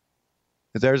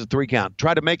 there's a 3 count,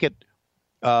 try to make it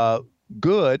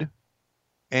good,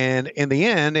 and in the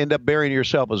end up burying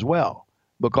yourself as well,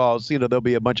 because there'll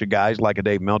be a bunch of guys like a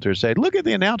Dave Meltzer say, look at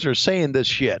the announcer saying this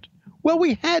shit. Well,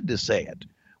 we had to say it.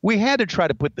 We had to try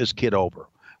to put this kid over.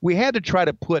 We had to try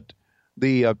to put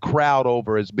the crowd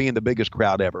over as being the biggest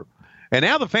crowd ever. And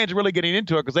now the fans are really getting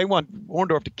into it because they want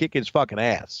Orndorff to kick his fucking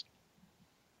ass.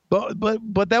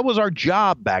 But that was our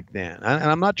job back then. And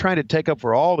I'm not trying to take up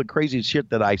for all the crazy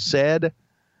shit that I said.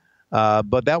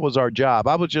 But that was our job.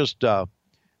 I was just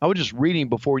reading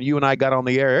before you and I got on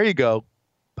the air. There you go.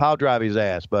 Pile drive his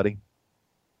ass, buddy.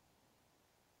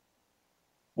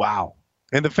 Wow.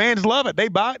 And the fans love it. They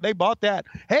bought that.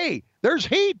 Hey, there's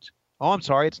heat. Oh, I'm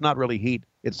sorry. It's not really heat.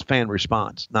 It's fan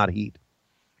response, not heat.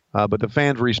 But the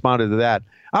fans responded to that.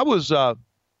 I was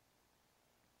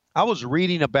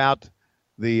reading about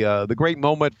the great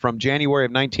moment from January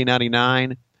of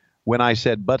 1999 when I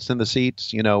said butts in the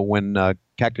seats, when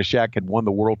Cactus Jack had won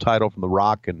the world title from The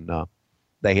Rock, and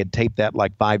they had taped that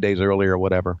like 5 days earlier or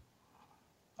whatever.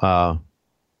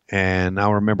 And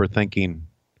I remember thinking,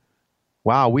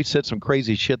 wow, we said some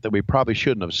crazy shit that we probably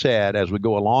shouldn't have said as we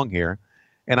go along here.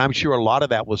 And I'm sure a lot of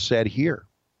that was said here.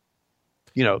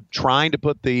 Trying to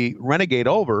put the Renegade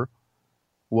over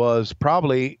was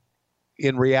probably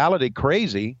in reality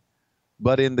crazy,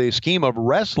 but in the scheme of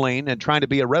wrestling and trying to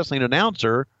be a wrestling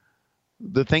announcer,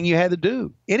 the thing you had to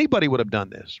do. Anybody would have done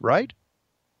this, right?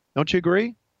 Don't you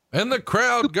agree? And the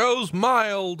crowd goes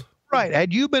mild. Right.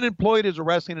 Had you been employed as a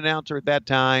wrestling announcer at that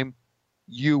time,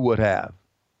 you would have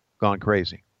gone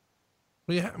crazy.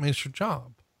 Well, yeah, I mean, it's your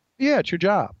job. Yeah, it's your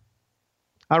job.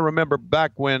 I remember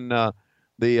back when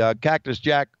the Cactus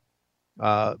Jack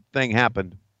thing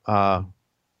happened. I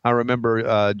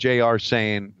remember JR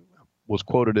was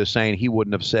quoted as saying he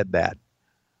wouldn't have said that.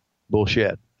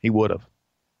 Bullshit. He would have.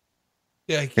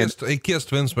 Yeah, he kissed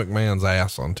Vince McMahon's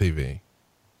ass on TV.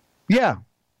 Yeah.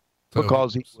 So,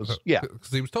 because he was,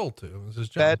 because he was told to. It was his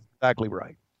job. That's exactly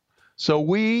right. So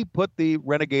we put the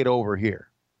Renegade over here.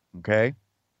 Okay.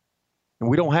 And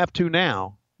we don't have to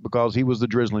now because he was the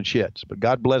drizzling shits, but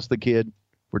God bless the kid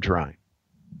for trying.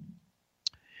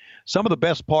 Some of the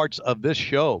best parts of this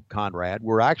show, Conrad,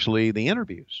 were actually the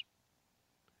interviews.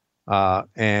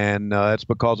 And it's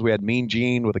because we had Mean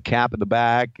Gene with a cap in the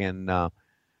back, and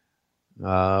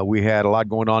we had a lot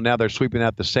going on. Now they're sweeping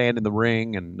out the sand in the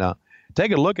ring, and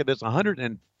take a look at this,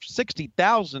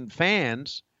 160,000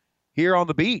 fans here on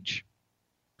the beach.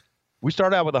 We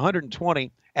started out with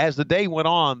 120. As the day went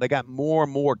on, they got more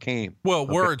and more came. Well,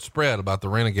 word spread about the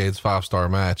Renegades 5-star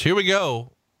match. Here we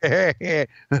go.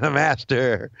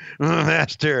 Master,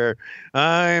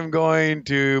 I'm going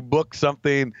to book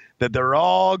something that they're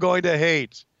all going to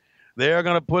hate. They're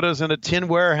going to put us in a tin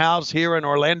warehouse here in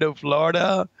Orlando,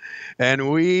 Florida,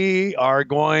 and we are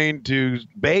going to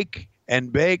bake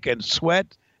and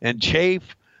sweat and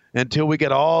chafe until we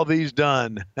get all these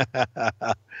done.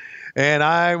 And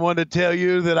I want to tell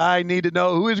you that I need to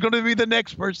know who is going to be the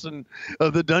next person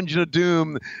of the Dungeon of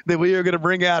Doom that we are going to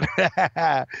bring out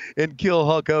and kill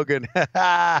Hulk Hogan.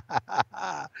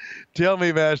 Tell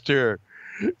me, Master.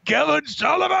 Kevin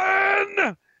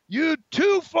Sullivan, you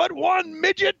 2'1"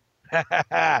 midget.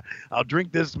 I'll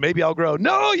drink this. Maybe I'll grow.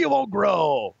 No, you won't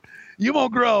grow. You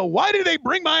won't grow. Why did they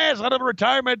bring my ass out of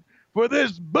retirement for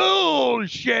this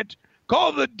bullshit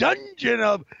called the Dungeon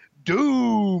of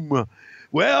Doom.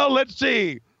 Well, let's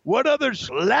see. What other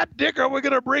slapdick are we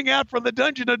going to bring out from the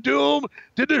Dungeon of Doom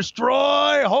to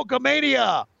destroy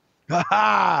Hulkamania? Ha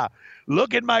ha!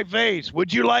 Look at my face.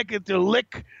 Would you like it to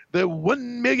lick the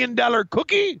 $1 million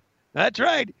cookie? That's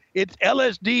right. It's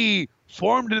LSD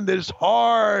formed in this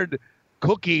hard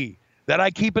cookie that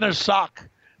I keep in a sock,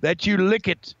 that you lick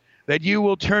it, that you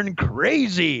will turn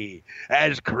crazy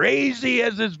as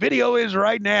this video is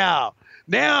right now.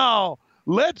 Now,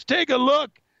 let's take a look.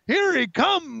 Here he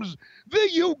comes, the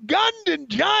Ugandan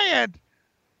giant,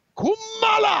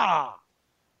 Kumala.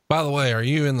 By the way, are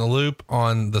you in the loop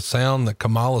on the sound that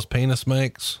Kamala's penis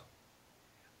makes?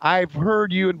 I've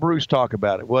heard you and Bruce talk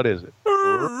about it. What is it?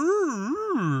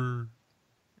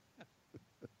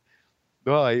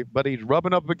 But he's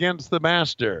rubbing up against the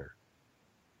master.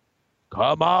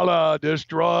 Kamala,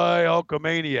 destroy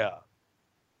Hulkamania.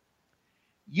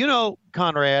 You know,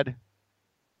 Conrad,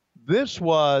 this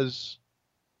was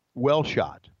well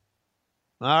shot.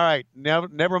 All right,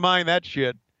 never mind that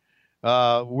shit.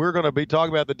 We're going to be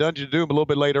talking about the Dungeon of Doom a little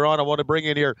bit later on. I want to bring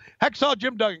in here Hacksaw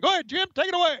Jim Duggan. Go ahead, Jim. Take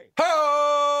it away.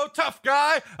 Ho, tough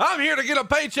guy. I'm here to get a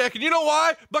paycheck, and you know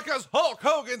why? Because Hulk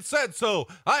Hogan said so.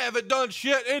 I haven't done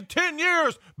shit in 10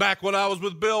 years. Back when I was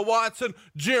with Bill Watson,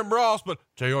 Jim Ross, but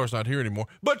JR's not here anymore.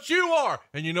 But you are.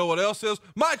 And you know what else is?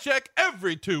 My check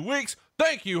every 2 weeks.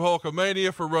 Thank you,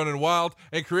 Hulkamania, for running wild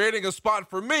and creating a spot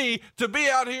for me to be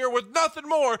out here with nothing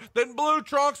more than blue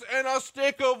trunks and a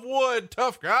stick of wood,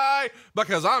 tough guy,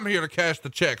 because I'm here to cash the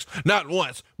checks, not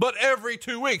once, but every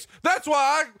 2 weeks. That's why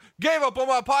I gave up on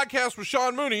my podcast with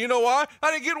Sean Mooney. You know why? I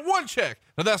didn't get one check.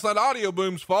 Now, that's not Audio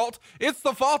Boom's fault. It's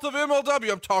the fault of MLW.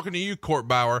 I'm talking to you, Court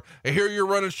Bauer. I hear you're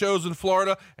running shows in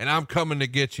Florida, and I'm coming to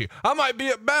get you. I might be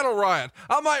at Battle Riot.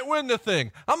 I might win the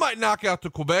thing. I might knock out the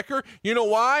Quebecer. You know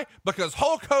why? Because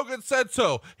Hulk Hogan said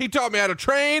so. He taught me how to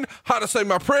train, how to say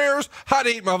my prayers, how to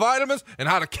eat my vitamins, and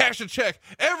how to cash a check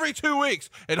every 2 weeks.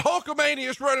 And Hulkamania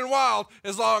is running wild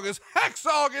as long as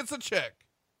Hacksaw gets a check.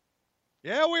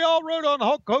 Yeah, we all rode on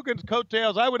Hulk Hogan's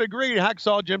coattails. I would agree,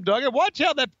 Hacksaw Jim Duggan. Watch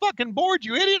out that fucking board,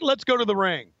 you idiot. Let's go to the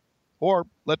ring. Or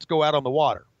let's go out on the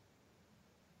water.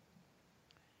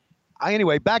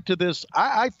 Anyway, back to this.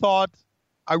 I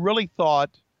really thought,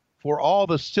 for all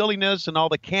the silliness and all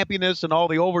the campiness and all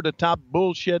the over-the-top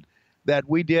bullshit that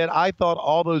we did, I thought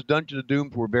all those Dungeon of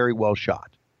Doom were very well shot.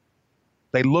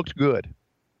 They looked good.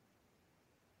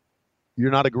 You're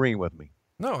not agreeing with me.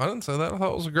 No, I didn't say that. I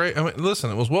thought it was great. I mean,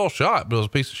 listen, it was well shot, but it was a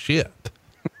piece of shit.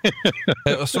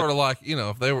 It was sort of like, you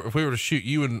know, if we were to shoot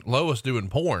you and Lois doing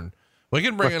porn, we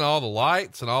can bring in all the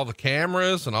lights and all the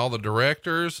cameras and all the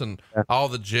directors and all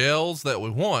the gels that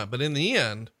we want. But in the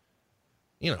end,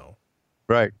 you know.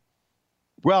 Right.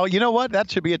 Well, you know what? That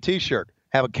should be a t-shirt.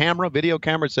 Have a video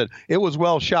camera that said it was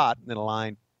well shot in a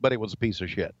line, but it was a piece of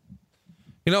shit.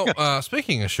 You know,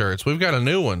 speaking of shirts, we've got a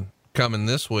new one coming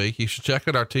this week. You should check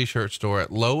out our t-shirt store at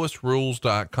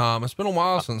loisrules.com. It's been a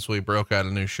while since we broke out a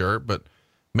new shirt, but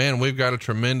man, we've got a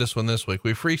tremendous one this week.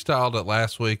 We freestyled it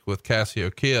last week with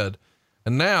Casio Kid,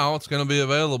 and now it's going to be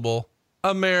available.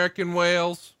 American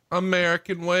Whales,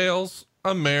 American Whales,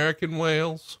 American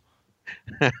Whales.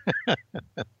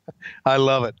 I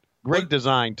love it. Great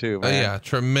design too, man. Yeah,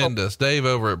 tremendous. Dave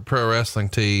over at Pro Wrestling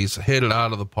Tees hit it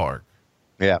out of the park.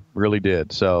 Yeah, really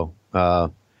did. So,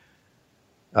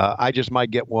 I just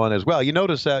might get one as well. You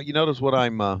notice what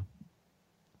I'm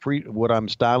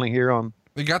styling here on?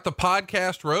 We got the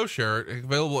podcast row shirt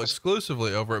available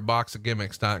exclusively over at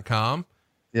boxofgimmicks.com.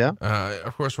 Yeah.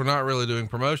 Of course, we're not really doing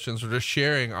promotions. We're just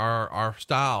sharing our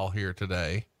style here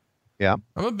today. Yeah.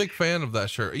 I'm a big fan of that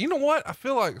shirt. You know what? I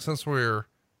feel like since we're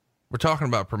talking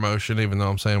about promotion, even though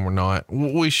I'm saying we're not,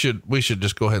 we should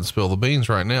just go ahead and spill the beans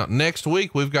right now. Next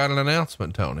week, we've got an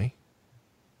announcement, Tony.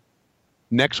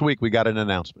 Next week, we got an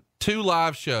announcement. 2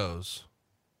 live shows.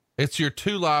 It's your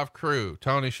 2 live crew,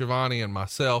 Tony Schiavone and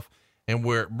myself, and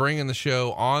we're bringing the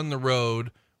show on the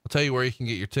road. We'll tell you where you can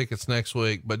get your tickets next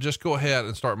week, but just go ahead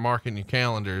and start marking your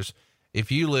calendars.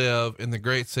 If you live in the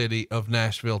great city of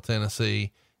Nashville,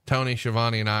 Tennessee, Tony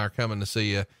Schiavone and I are coming to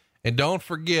see you. And don't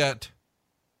forget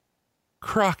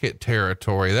Crockett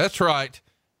territory. That's right.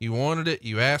 You wanted it.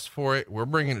 You asked for it. We're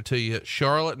bringing it to you.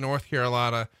 Charlotte, North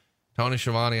Carolina. Tony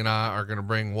Schiavone and I are going to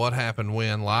bring What Happened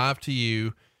When live to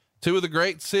you. 2 of the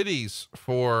great cities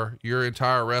for your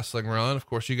entire wrestling run. Of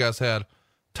course, you guys had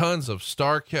tons of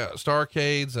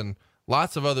Starcades and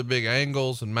lots of other big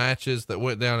angles and matches that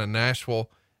went down in Nashville.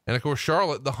 And of course,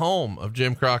 Charlotte, the home of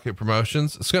Jim Crockett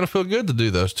Promotions. It's going to feel good to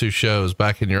do those 2 shows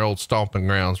back in your old stomping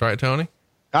grounds. Right, Tony?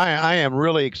 I am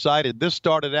really excited. This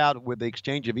started out with the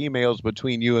exchange of emails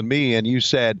between you and me, and you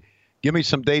said, give me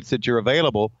some dates that you're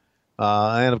available.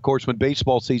 And of course, when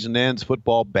baseball season ends,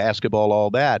 football, basketball,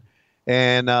 all that.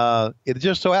 And it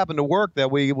just so happened to work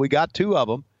that we got 2 of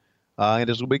them. And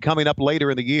this will be coming up later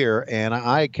in the year. And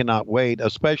I cannot wait,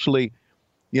 especially,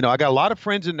 I got a lot of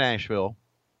friends in Nashville.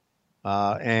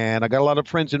 And I got a lot of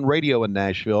friends in radio in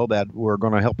Nashville that were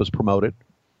going to help us promote it.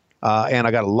 And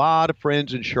I got a lot of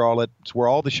friends in Charlotte. It's where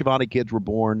all the Shivani kids were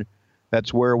born.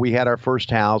 That's where we had our first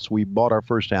house. We bought our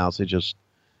first house.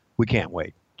 We can't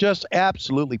wait. Just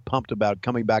absolutely pumped about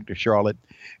coming back to Charlotte.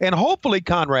 And hopefully,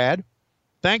 Conrad,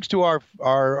 thanks to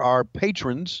our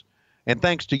patrons and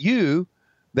thanks to you,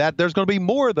 that there's going to be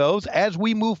more of those as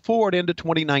we move forward into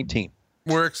 2019.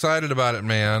 We're excited about it,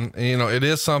 man. It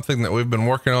is something that we've been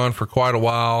working on for quite a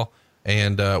while,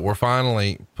 and we're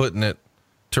finally putting it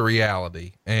to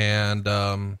reality. And,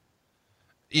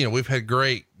 we've had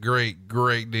great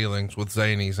dealings with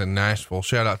Zanies in Nashville.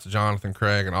 Shout out to Jonathan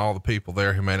Craig and all the people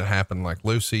there who made it happen, like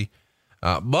Lucy.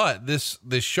 But this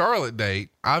Charlotte date,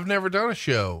 I've never done a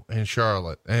show in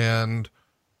Charlotte, and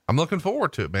I'm looking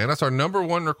forward to it, man. That's our number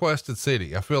 1 requested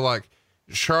city. I feel like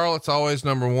Charlotte's always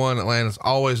number 1. Atlanta's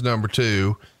always number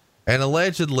 2. And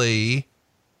allegedly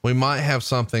we might have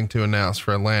something to announce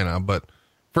for Atlanta, but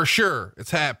for sure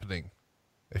it's happening.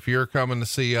 If you're coming to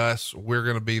see us, we're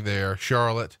going to be there.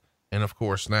 Charlotte and of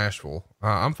course Nashville.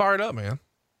 I'm fired up, man.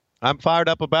 I'm fired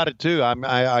up about it too.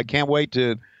 I can't wait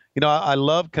to, I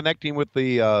love connecting with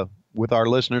with our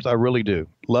listeners. I really do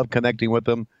love connecting with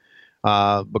them.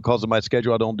 Because of my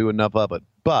schedule, I don't do enough of it.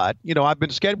 But, I've been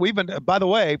scheduled. By the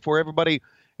way, for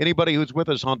anybody who's with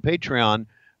us on Patreon,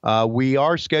 we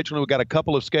are scheduling. We've got a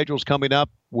couple of schedules coming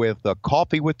up with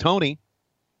Coffee with Tony.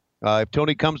 If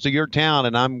Tony comes to your town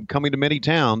and I'm coming to many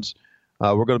towns,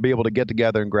 we're going to be able to get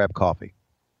together and grab coffee.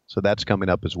 So that's coming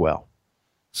up as well.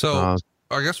 So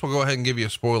I guess we'll go ahead and give you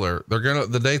a spoiler.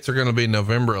 The dates are going to be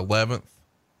November 11th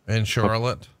in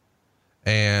Charlotte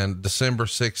and December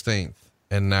 16th.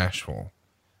 In Nashville.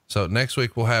 So next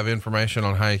week we'll have information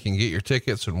on how you can get your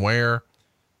tickets and where,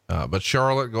 but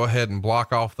Charlotte, go ahead and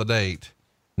block off the date,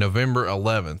 November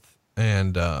 11th.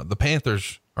 And, the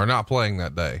Panthers are not playing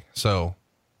that day. So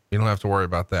you don't have to worry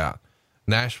about that.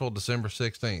 Nashville, December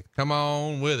 16th. Come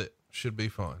on with it. Should be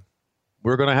fun.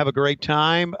 We're going to have a great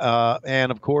time. And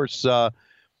of course,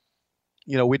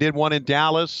 we did one in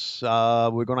Dallas.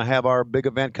 We're going to have our big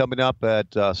event coming up at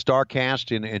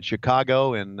StarCast in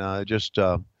Chicago, and I just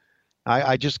got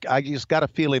a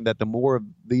feeling that the more of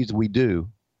these we do,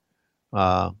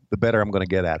 the better I'm going to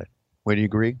get at it. Would you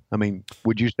agree? I mean,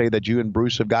 would you say that you and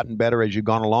Bruce have gotten better as you've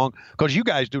gone along? Because you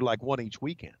guys do like one each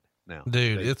weekend now.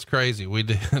 Dude, it's crazy. We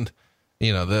did,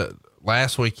 the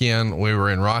last weekend we were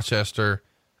in Rochester.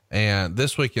 And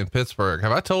this week in Pittsburgh,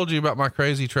 have I told you about my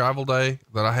crazy travel day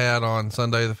that I had on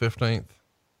Sunday, the 15th?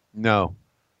 No.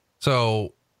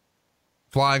 So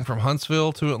flying from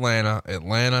Huntsville to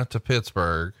Atlanta to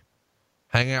Pittsburgh,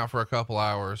 hang out for a couple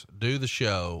hours, do the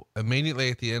show.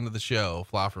 Immediately at the end of the show,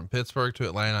 fly from Pittsburgh to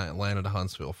Atlanta to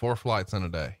Huntsville, 4 flights in a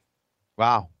day.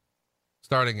 Wow.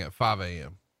 Starting at 5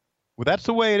 a.m. Well, that's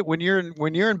the way when you're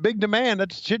in big demand,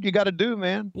 that's shit you got to do,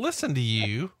 man. Listen to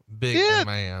you, big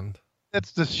demand.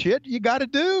 That's the shit you got to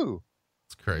do.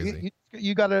 It's crazy.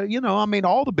 You got to,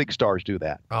 all the big stars do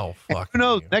that. Oh, fuck. Who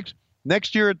knows?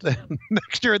 Next year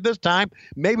at this time,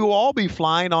 maybe we'll all be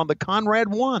flying on the Conrad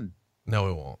 1. No,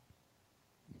 we won't.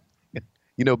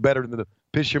 Better than to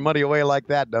piss your money away like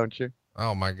that, don't you?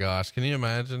 Oh my gosh. Can you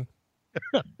imagine?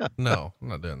 No, I'm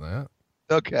not doing that.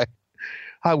 Okay.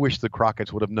 I wish the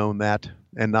Crockett's would have known that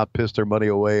and not pissed their money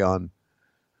away on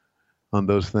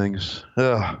those things.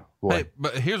 Ugh. Boy. Hey,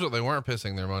 but here's what they weren't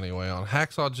pissing their money away on.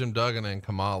 Hacksaw Jim Duggan and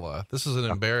Kamala. This is an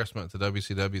embarrassment to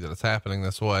WCW that it's happening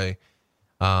this way.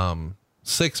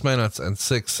 6 minutes and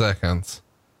 6 seconds.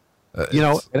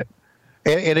 And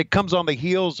it comes on the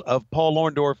heels of Paul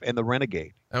Orndorff and the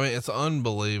Renegade. I mean, it's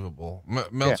unbelievable.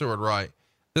 Meltzer would write,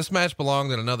 this match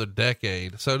belonged in another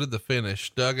decade. So did the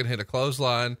finish. Duggan hit a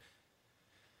clothesline.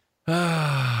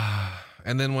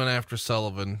 And then went after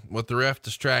Sullivan. With the ref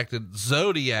distracted,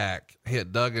 Zodiac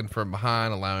hit Duggan from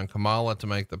behind, allowing Kamala to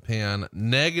make the pin.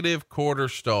 -quarter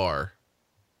star.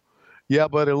 Yeah,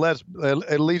 but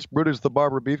at least Brutus the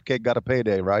Barber Beefcake got a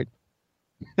payday, right?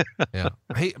 Yeah.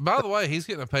 By the way, he's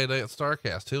getting a payday at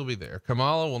StarCast. He'll be there.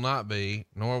 Kamala will not be,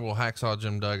 nor will Hacksaw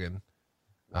Jim Duggan.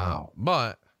 Wow.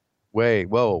 But wait,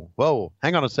 whoa.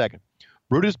 Hang on a second.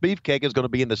 Brutus Beefcake is going to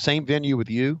be in the same venue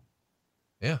with you.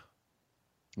 Yeah.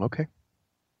 Okay.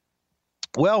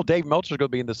 Well, Dave Meltzer's going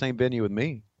to be in the same venue with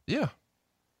me. Yeah.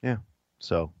 Yeah.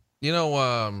 So, there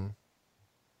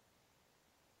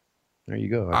you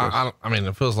go. I mean,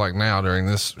 it feels like now during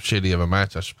this shitty of a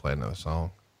match, I should play another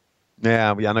song.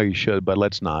 Yeah, I know you should, but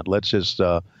let's not. Let's just,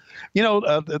 the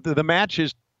match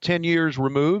is 10 years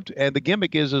removed, and the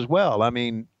gimmick is as well. I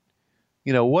mean,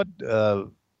 what, a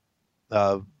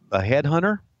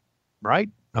headhunter, right?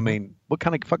 I mean, what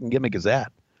kind of fucking gimmick is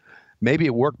that? Maybe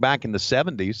it worked back in the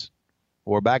 70s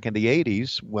or back in the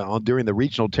 80s, well, during the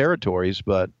regional territories,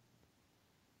 but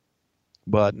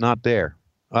not there.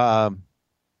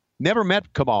 Never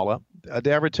met Kamala. Did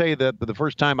I ever tell you that the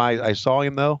first time I saw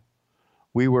him, though?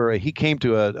 He came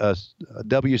to a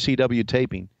WCW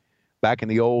taping back in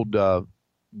the old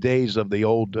days of the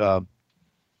old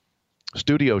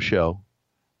studio show.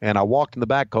 And I walked in the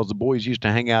back because the boys used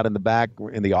to hang out in the back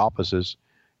in the offices.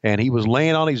 And he was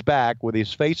laying on his back with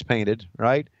his face painted,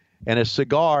 right? And a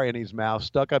cigar in his mouth,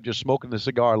 stuck up, just smoking the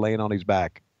cigar, laying on his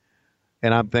back.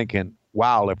 And I'm thinking,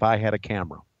 wow, if I had a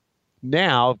camera.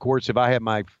 Now, of course, if I had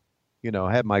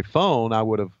had my phone, I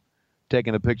would have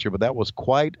taken a picture, but that was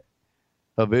quite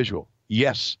a visual.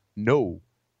 Yes, no,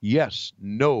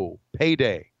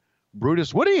 payday.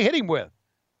 Brutus, what are you hitting with?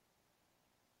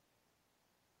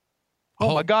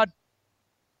 Oh my God.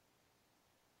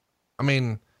 I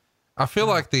mean, I feel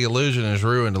like the illusion is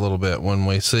ruined a little bit when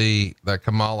we see that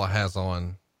Kamala has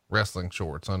on wrestling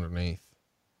shorts underneath.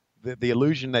 The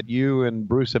illusion that you and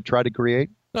Bruce have tried to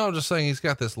create? No, I'm just saying he's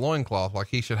got this loincloth, like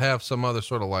he should have some other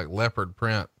sort of like leopard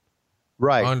print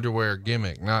right underwear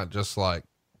gimmick, not just like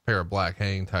a pair of black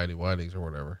hang tighty whities or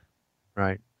whatever.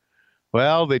 Right.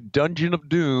 Well, the Dungeon of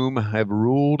Doom have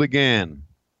ruled again.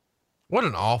 What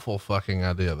an awful fucking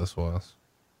idea this was.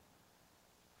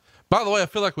 By the way, I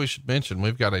feel like we should mention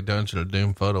we've got a Dungeon of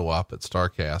Doom photo op at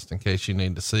StarCast in case you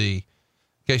need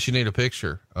a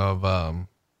picture of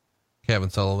Kevin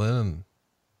Sullivan and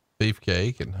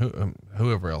Beefcake and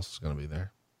whoever else is going to be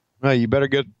there. Well, you better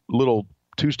get a little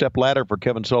 2-step ladder for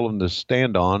Kevin Sullivan to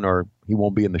stand on, or he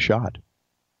won't be in the shot.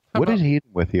 What is he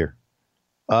hitting with here?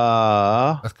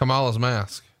 That's Kamala's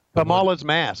mask. Kamala's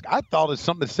mask. I thought it was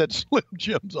something that said Slim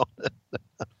Jims on it.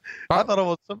 I thought it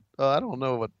was some, I don't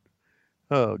know what.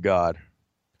 Oh God.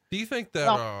 Do you think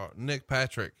that, Nick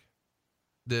Patrick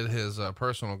did his,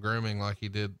 personal grooming like he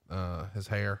did, his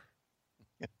hair?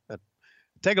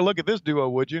 Take a look at this duo,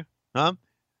 would you? Huh?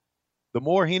 The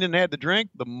more Heenan had to drink,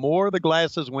 the more the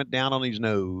glasses went down on his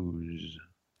nose.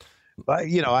 But,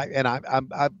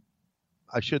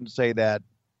 I shouldn't say that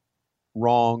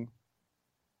wrong.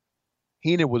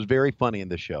 Heenan was very funny in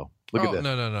this show. Look at this.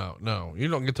 No. You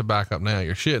don't get to back up now.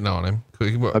 You're shitting on him.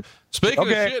 Speaking of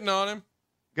shitting on him.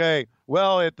 Okay.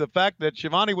 Well, the fact that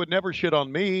Shivani would never shit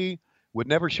on me, would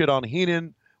never shit on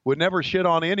Heenan, would never shit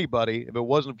on anybody if it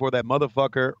wasn't for that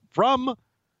motherfucker from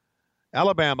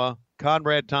Alabama,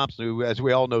 Conrad Thompson, who, as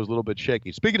we all know, is a little bit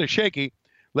shaky. Speaking of shaky,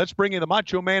 let's bring in the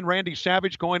Macho Man Randy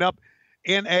Savage going up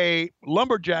in a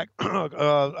lumberjack,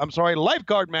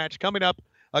 lifeguard match coming up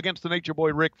against the Nature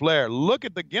Boy Ric Flair. Look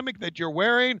at the gimmick that you're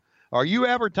wearing. Are you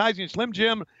advertising Slim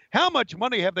Jim? How much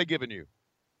money have they given you?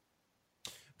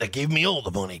 They gave me all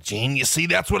the money, Gene. You see,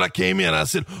 that's what I came in. I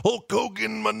said, Hulk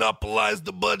Hogan monopolized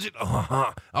the budget.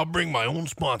 I'll bring my own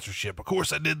sponsorship. Of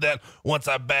course, I did that once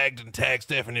I bagged and tagged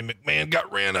Stephanie McMahon,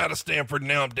 got ran out of Stamford.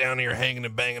 Now I'm down here hanging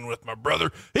and banging with my brother.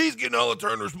 He's getting all the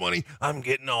Turner's money. I'm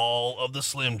getting all of the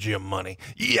Slim Jim money.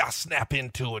 Yeah, snap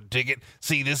into it, dig it.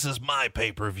 See, this is my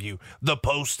pay-per-view. The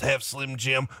posts have Slim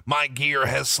Jim. My gear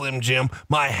has Slim Jim.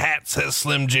 My hat says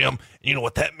Slim Jim. You know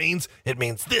what that means? It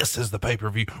means this is the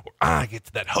pay-per-view where I get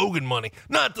to that Hogan money,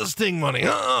 not the Sting money.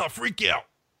 Freak out.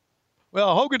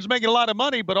 Well, Hogan's making a lot of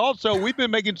money, but also we've been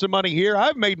making some money here.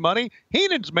 I've made money.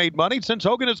 Heenan's made money since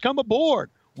Hogan has come aboard.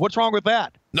 What's wrong with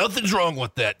that? Nothing's wrong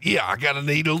with that. Yeah, I gotta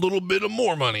need a little bit of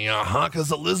more money,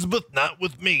 because Elizabeth, not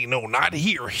with me. No, not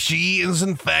here. She is,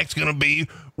 in fact, gonna be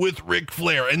with Ric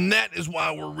Flair, and that is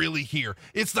why we're really here.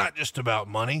 It's not just about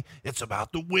money. It's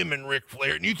about the women, Ric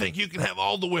Flair, and you think you can have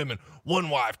all the women. 1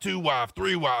 wife, 2 wife,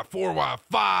 3 wife, 4 wife,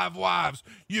 5 wives.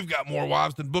 You've got more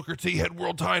wives than Booker T had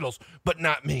world titles, but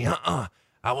not me.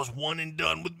 I was one and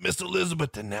done with Miss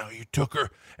Elizabeth, and now you took her.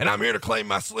 And I'm here to claim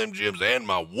my Slim Jims and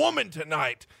my woman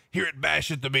tonight here at Bash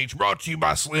at the Beach, brought to you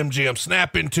by Slim Jim.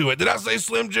 Snap into it. Did I say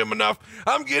Slim Jim enough?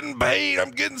 I'm getting paid.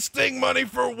 I'm getting Sting money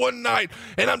for one night,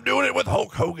 and I'm doing it with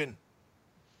Hulk Hogan.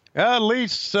 At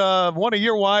least one of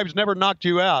your wives never knocked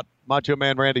you out, Macho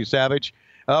Man Randy Savage.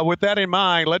 With that in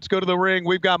mind, let's go to the ring.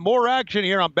 We've got more action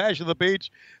here on Bash at the Beach.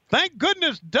 Thank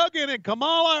goodness Duggan and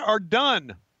Kamala are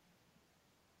done.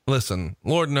 Listen,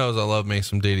 Lord knows I love me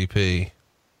some DDP,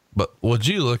 but would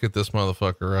you look at this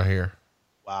motherfucker right here?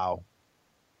 Wow.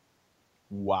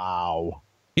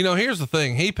 You know, here's the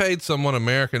thing. He paid someone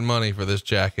American money for this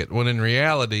jacket when in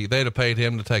reality, they'd have paid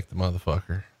him to take the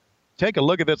motherfucker. take a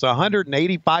look at this.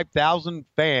 185,000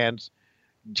 fans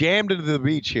jammed into the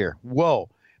beach here. Whoa.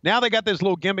 Now they got this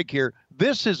little gimmick here.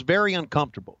 This is very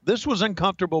uncomfortable. This was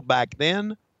uncomfortable back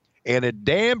then, and it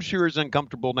damn sure is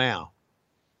uncomfortable now.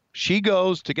 She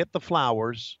goes to get the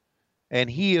flowers, and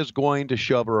he is going to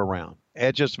shove her around.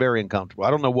 It's just very uncomfortable. I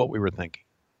don't know what we were thinking.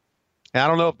 And I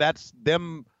don't know if that's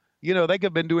them. You know, they could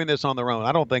have been doing this on their own.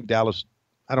 I don't think Dallas,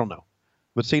 I don't know.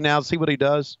 But see what he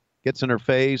does? Gets in her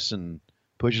face and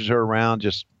pushes her around.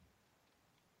 Just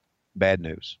bad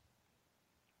news.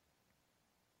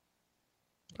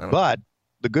 But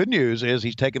the good news is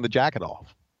he's taking the jacket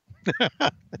off.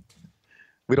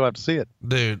 We don't have to see it.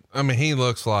 Dude, I mean, he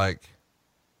looks like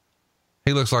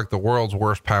the world's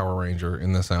worst Power Ranger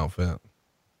in this outfit.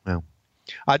 Well,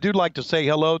 I do like to say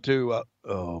hello to,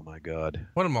 oh my God.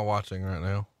 What am I watching right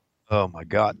now? Oh my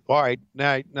God. All right.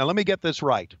 Now let me get this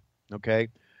right. Okay.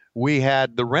 We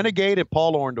had the Renegade and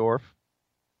Paul Orndorff.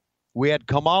 We had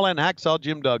Kamala and Hacksaw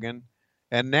Jim Duggan.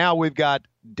 And now we've got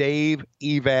Dave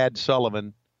Evad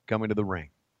Sullivan coming to the ring.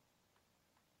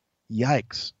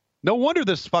 Yikes. No wonder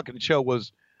this fucking show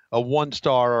was a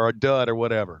 1-star or a dud or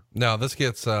whatever. No, this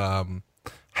gets,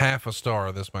 half a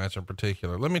star, this match in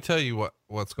particular. Let me tell you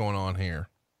what's going on here.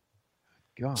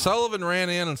 God. Sullivan ran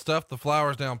in and stuffed the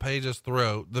flowers down Paige's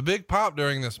throat. The big pop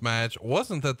during this match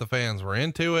wasn't that the fans were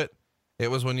into it. It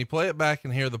was when you play it back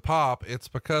and hear the pop, it's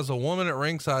because a woman at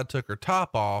ringside took her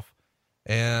top off,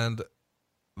 and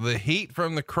the heat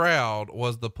from the crowd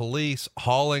was the police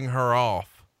hauling her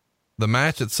off. The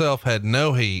match itself had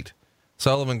no heat.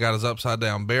 Sullivan got his upside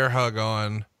down bear hug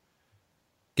on.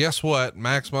 Guess what?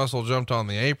 Max Muscle jumped on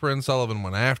the apron. Sullivan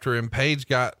went after him. Paige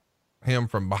got him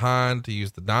from behind to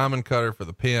use the diamond cutter for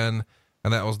the pin.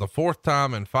 And that was the 4th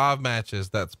time in 5 matches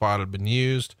that spot had been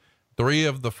used. 3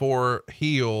 of the 4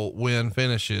 heel win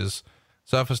finishes.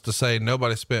 Suffice to say,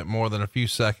 nobody spent more than a few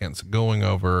seconds going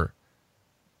over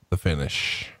the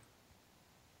finish.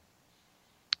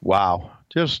 Wow.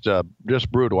 Just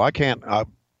brutal. I can't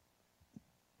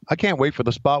wait for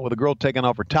the spot with the girl taking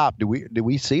off her top. Do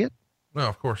we see it? No,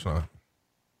 of course not.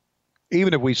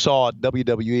 Even if we saw it,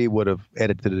 WWE would have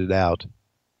edited it out.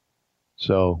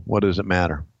 So what does it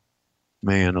matter?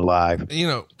 Man alive. You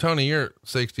know, Tony, you're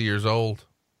 60 years old.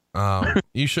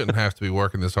 You shouldn't have to be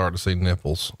working this hard to see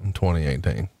nipples in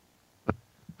 2018.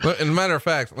 But as a matter of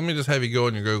fact, let me just have you go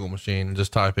in your Google machine and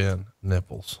just type in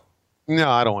nipples. No,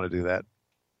 I don't want to do that.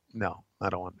 No, I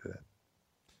don't want to do that.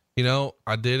 You know,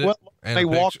 I did it. Well, they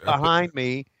walk behind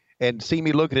me and see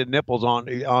me looking at nipples on,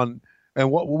 and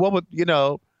what would, you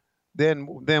know, then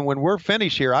when we're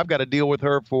finished here, I've got to deal with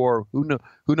her for who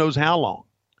knows how long.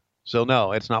 So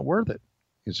no, it's not worth it.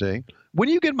 You see, when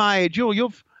you get my age,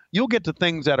 you'll get to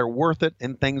things that are worth it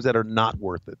and things that are not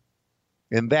worth it.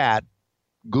 And that,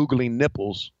 Googling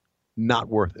nipples, not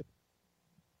worth it.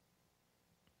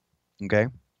 Okay.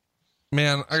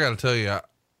 Man, I got to tell you,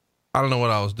 I don't know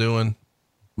what I was doing,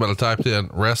 but I typed in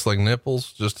wrestling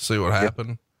nipples just to see what happened.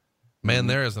 Yep. Man,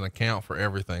 there is an account for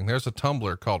everything. There's a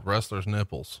Tumblr called Wrestlers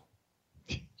Nipples.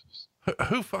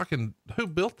 Who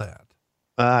built that?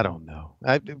 I don't know.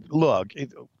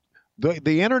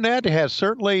 The internet has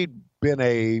certainly been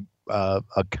a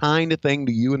kind of thing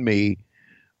to you and me,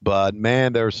 but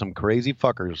man, there are some crazy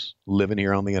fuckers living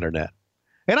here on the internet.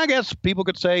 And I guess people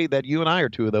could say that you and I are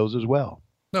 2 of those as well.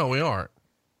 No, we aren't.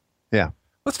 Yeah.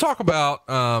 Let's talk about,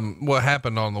 what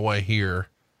happened on the way here.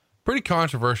 Pretty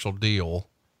controversial deal.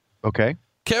 Okay.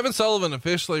 Kevin Sullivan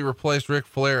officially replaced Ric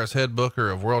Flair as head booker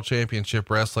of World Championship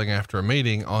Wrestling after a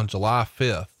meeting on July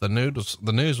 5th.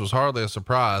 The news was hardly a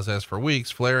surprise, as for weeks,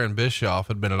 Flair and Bischoff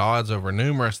had been at odds over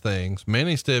numerous things,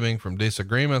 many stemming from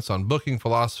disagreements on booking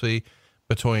philosophy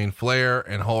between Flair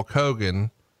and Hulk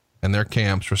Hogan and their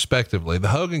camps, respectively. The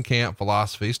Hogan camp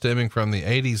philosophy, stemming from the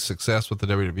 80s success with the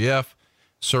WWF,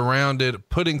 surrounded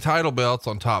putting title belts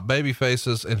on top baby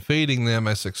faces and feeding them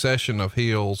a succession of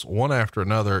heels, one after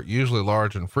another, usually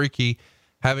large and freaky,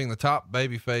 having the top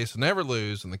baby face never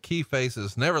lose and the key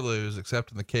faces never lose,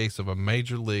 except in the case of a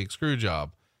major league screw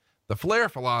job. The Flair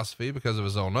philosophy, because of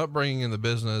his own upbringing in the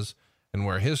business and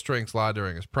where his strengths lie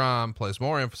during his prime, plays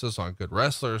more emphasis on good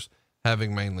wrestlers,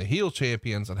 having mainly heel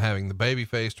champions and having the baby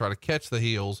face try to catch the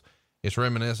heels. It's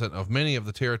reminiscent of many of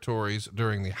the territories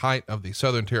during the height of the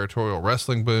Southern Territorial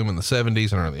Wrestling boom in the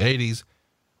 70s and early 80s.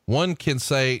 One can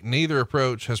say neither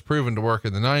approach has proven to work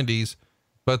in the 90s,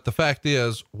 but the fact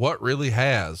is, what really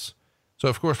has? So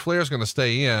of course, Flair's going to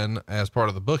stay in as part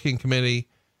of the booking committee.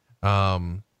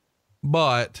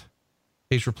 But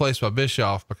he's replaced by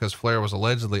Bischoff because Flair was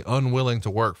allegedly unwilling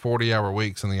to work 40-hour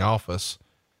weeks in the office,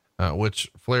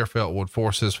 which Flair felt would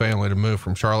force his family to move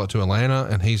from Charlotte to Atlanta.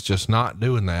 And he's just not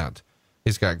doing that.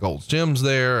 He's got Gold's Gyms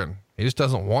there, and he just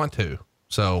doesn't want to.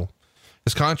 So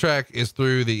his contract is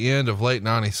through the end of late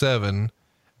 97,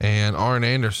 and Arn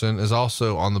Anderson is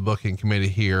also on the booking committee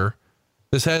here.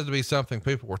 This has to be something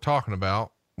people were talking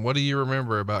about. What do you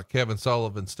remember about Kevin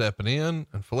Sullivan stepping in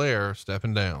and Flair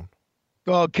stepping down?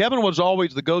 Well, Kevin was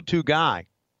always the go-to guy.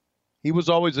 He was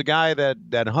always the guy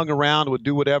that hung around, would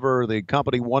do whatever the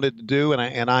company wanted to do.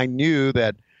 And I knew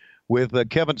that with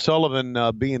Kevin Sullivan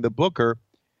being the booker,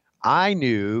 I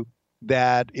knew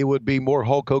that it would be more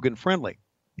Hulk Hogan friendly,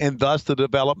 and thus the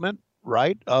development,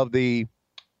 right, of the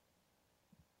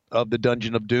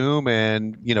Dungeon of Doom.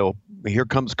 And, you know, here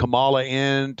comes Kamala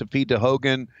in to feed to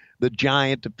Hogan, the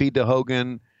Giant to feed to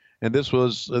Hogan. And this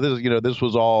was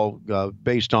all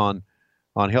based on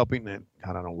helping.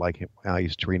 God, I don't like him, how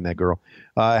he's treating that girl,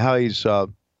 how he's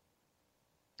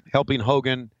helping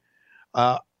Hogan.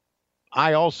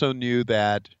 I also knew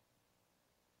that,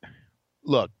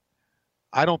 look,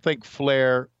 I don't think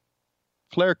Flair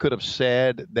could have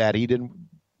said that he didn't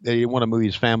want to move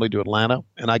his family to Atlanta,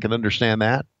 and I can understand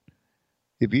that.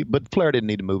 But Flair didn't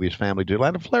need to move his family to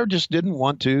Atlanta. Flair just didn't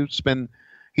want to spend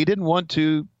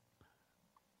the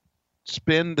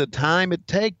time it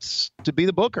takes to be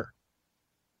the booker.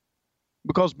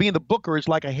 Because being the booker is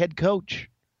like a head coach.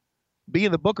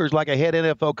 Being the booker is like a head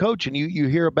NFL coach, and you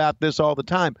hear about this all the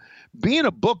time. Being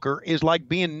a booker is like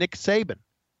being Nick Saban,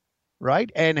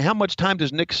 right? And how much time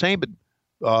does Nick Saban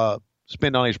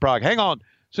spend on his product? Hang on,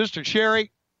 Sister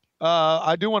Sherry.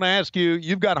 I do want to ask you,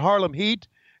 you've got Harlem Heat,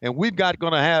 and we've got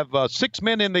going to have 6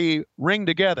 men in the ring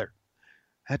together.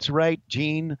 That's right,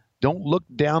 Gene. Don't look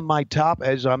down my top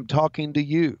as I'm talking to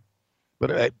you.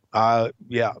 But,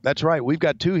 yeah, that's right. We've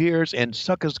got 2 here's, and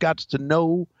suckers got to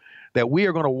know that we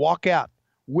are going to walk out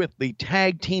with the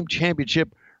tag team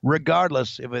championship,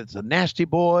 regardless if it's the Nasty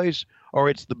Boys or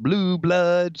it's the Blue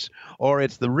Bloods or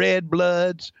it's the Red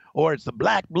Bloods or it's the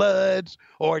Black Bloods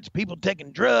or it's people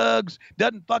taking drugs.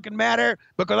 Doesn't fucking matter,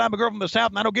 because I'm a girl from the South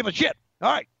and I don't give a shit.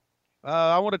 All right.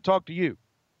 I want to talk to you,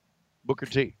 Booker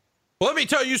T. Well, let me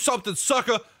tell you something,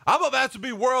 sucker. I'm about to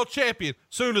be world champion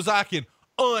soon as I can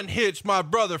unhitch my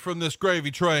brother from this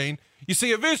gravy train. You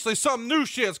see, eventually some new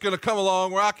shit's going to come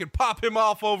along where I can pop him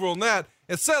off over on that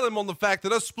and sell him on the fact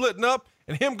that us splitting up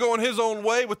and him going his own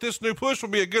way with this new push will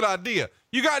be a good idea.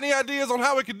 You got any ideas on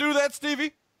how we can do that,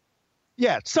 Stevie?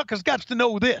 Yeah, suckers got to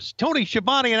know this. Tony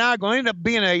Schiavone and I are going to end up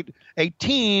being a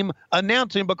team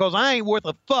announcing, because I ain't worth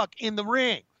a fuck in the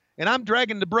ring. And I'm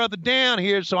dragging the brother down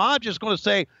here, so I'm just going to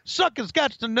say, suckers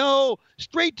got to know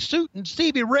Straight Suit and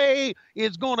Stevie Ray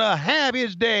is going to have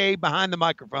his day behind the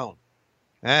microphone.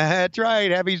 That's right,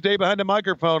 have his day behind the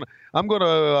microphone. I'm going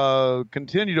to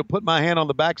continue to put my hand on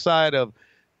the backside of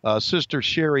Sister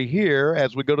Sherry here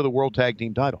as we go to the World Tag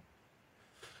Team title.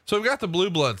 So we've got the Blue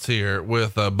Bloods here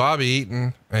with Bobby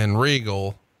Eaton and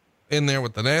Regal in there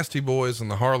with the Nasty Boys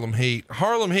and the Harlem Heat.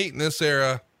 Harlem Heat in this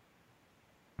era,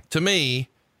 to me,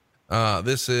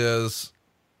 this is,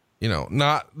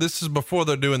 this is before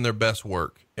they're doing their best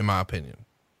work, in my opinion.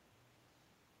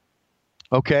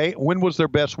 Okay. When was their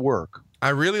best work? I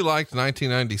really liked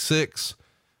 1996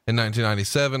 and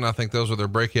 1997. I think those were their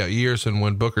breakout years. And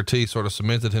when Booker T sort of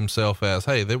cemented himself as,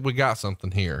 hey, we got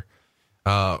something here.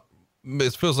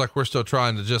 It feels like we're still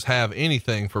trying to just have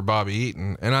anything for Bobby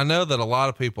Eaton. And I know that a lot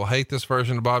of people hate this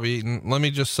version of Bobby Eaton. Let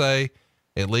me just say,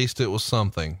 at least it was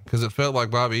something, because it felt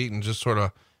like Bobby Eaton just sort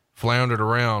of floundered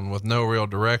around with no real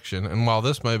direction. And while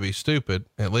this may be stupid,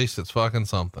 at least it's fucking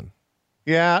something.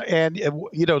 Yeah. And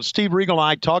Steve Regal and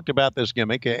I talked about this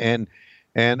gimmick, and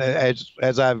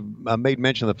as I've made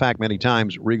mention of the fact many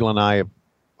times, Regal and I have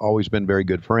always been very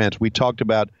good friends. We talked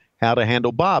about how to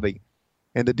handle Bobby,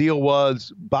 and the deal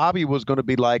was Bobby was going to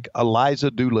be like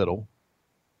Eliza Doolittle,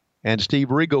 and Steve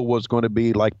Regal was going to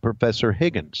be like Professor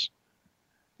Higgins.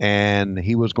 And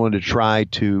he was going to try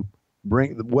to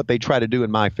bring what they try to do in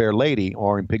My Fair Lady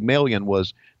or in Pygmalion,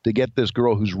 was to get this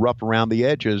girl who's rough around the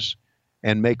edges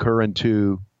and make her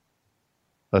into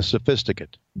a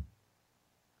sophisticate.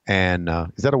 And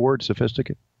is that a word,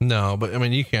 sophisticate? No, but I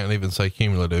mean, you can't even say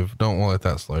cumulative. Don't let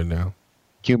that slow down.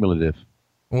 Cumulative.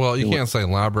 Well, you can't say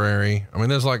library. I mean,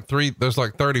 there's like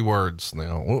 30 words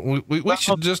now. We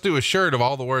should just do a shirt of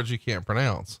all the words you can't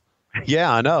pronounce.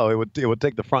 Yeah, I know. It would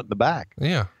take the front and the back.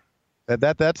 Yeah.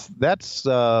 That's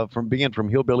from being from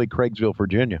hillbilly Craigsville,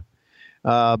 Virginia.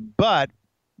 But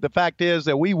the fact is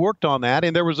that we worked on that,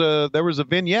 and there was a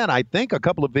vignette, I think a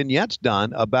couple of vignettes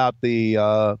done about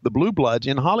the Blue Bloods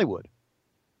in Hollywood.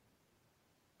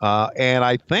 And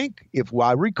I think, if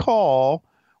I recall,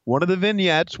 one of the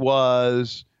vignettes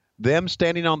was them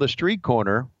standing on the street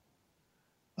corner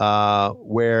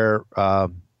where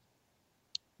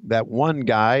that one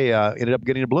guy ended up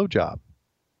getting a blowjob.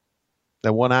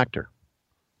 That one actor.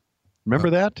 Remember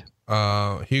that?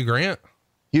 Hugh Grant.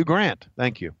 Hugh Grant.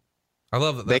 Thank you. I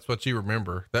love that. That's what you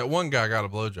remember. That one guy got a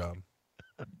blowjob.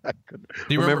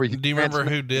 Do you remember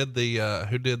who did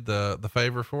the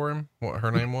favor for him? What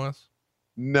her name was?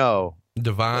 No.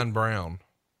 Divine Brown.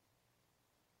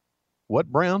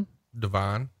 What Brown?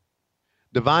 Divine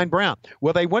Brown.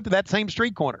 Well, they went to that same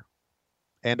street corner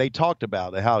and they talked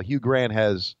about how Hugh Grant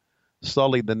has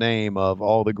sullied the name of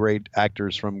all the great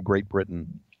actors from Great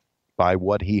Britain by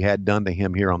what he had done to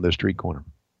him here on this street corner.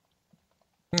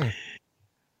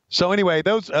 So anyway,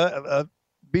 those,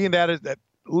 being that,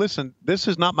 listen, this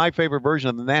is not my favorite version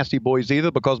of the Nasty Boys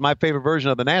either, because my favorite version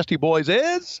of the Nasty Boys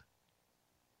is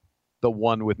the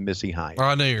one with Missy Hyatt. Oh,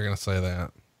 I knew you were going to say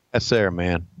that. That's there,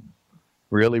 man.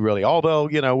 Really, really. Although,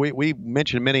 we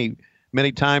mentioned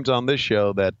many times on this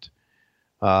show that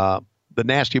the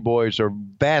Nasty Boys are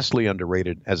vastly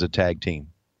underrated as a tag team.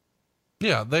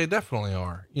 Yeah, they definitely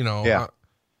are. Yeah.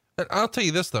 I'll tell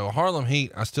you this though, Harlem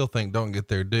Heat, I still think don't get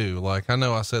their due. Like, I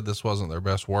know I said this wasn't their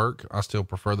best work. I still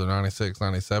prefer the 96,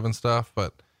 97 stuff,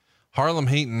 but Harlem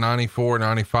Heat in 94,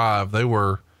 95, they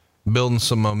were building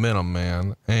some momentum,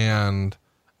 man. And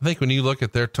I think when you look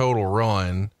at their total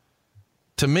run,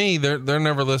 to me, they're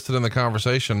never listed in the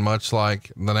conversation, much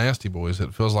like the Nasty Boys.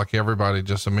 It feels like everybody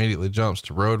just immediately jumps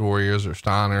to Road Warriors or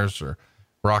Steiners or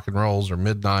Rock and Rolls or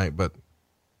Midnight. But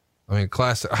I mean,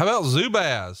 classic. How about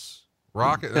Zubaz?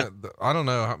 Rocket? I don't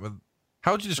know.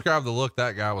 How would you describe the look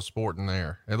that guy was sporting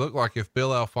there? It looked like if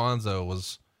Bill Alfonso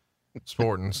was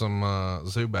sporting some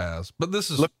Zubaz, but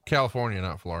this is California,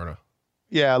 not Florida.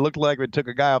 Yeah, it looked like we took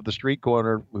a guy off the street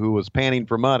corner who was panning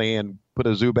for money and put a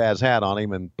Zubaz hat on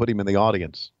him and put him in the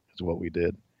audience. Is what we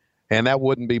did. And that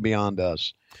wouldn't be beyond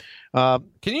us. Can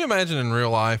you imagine in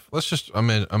real life? Let's just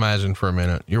imagine for a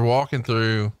minute. You're walking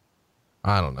through,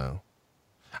 I don't know.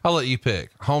 I'll let you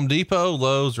pick Home Depot,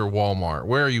 Lowe's, or Walmart.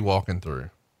 Where are you walking through?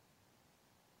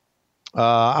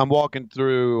 I'm walking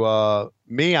through,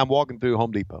 I'm walking through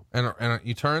Home Depot. And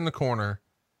you turn the corner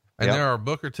and there are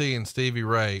Booker T and Stevie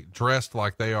Ray dressed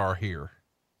like they are here.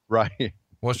 Right.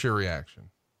 What's your reaction?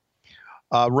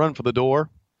 Run for the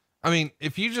door. I mean,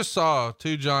 if you just saw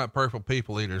two giant purple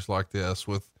people eaters like this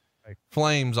with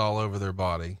flames all over their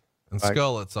body and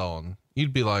skullets on,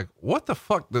 you'd be like, what the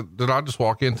fuck did I just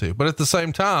walk into? But at the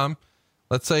same time,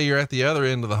 let's say you're at the other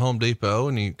end of the Home Depot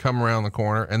and you come around the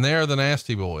corner and they're the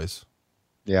Nasty Boys.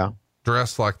 Yeah.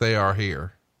 Dressed like they are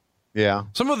here. Yeah.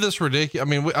 Some of this ridiculous. I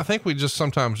mean, I think we just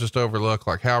sometimes just overlook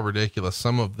like how ridiculous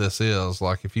some of this is.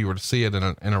 Like if you were to see it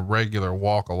in a regular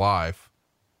walk of life,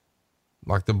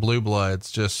 like the Blue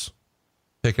Bloods just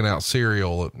picking out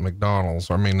cereal at McDonald's.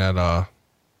 I mean, at a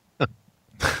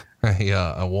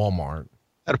Walmart.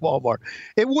 At Walmart.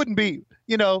 It wouldn't be,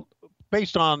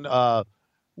 based on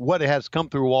what has come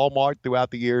through Walmart throughout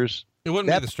the years. It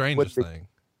wouldn't be the strangest thing.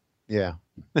 Yeah.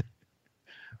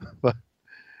 But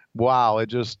wow, it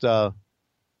just now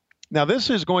this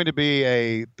is going to be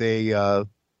a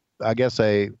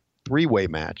three-way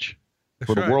match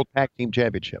for the World Tag Team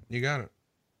Championship. You got it.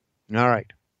 All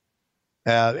right.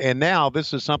 And now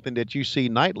this is something that you see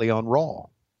nightly on Raw.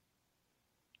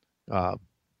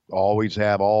 Always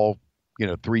have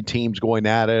three teams going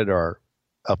at it, or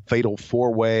a fatal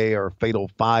four-way or fatal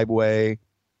five-way.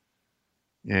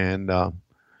 And but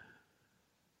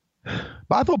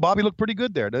I thought Bobby looked pretty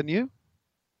good there, doesn't you?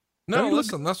 No,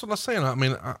 listen, that's what I'm saying. I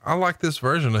mean, I like this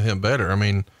version of him better. I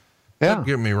mean, don't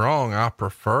get me wrong. I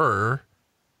prefer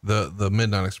the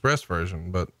Midnight Express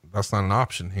version, but that's not an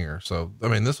option here. So, I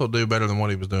mean, this will do better than what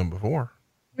he was doing before.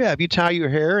 Yeah. If you tie your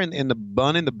hair in the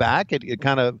bun in the back, it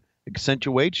kind of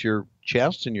accentuates your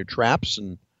chest and your traps.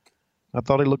 And I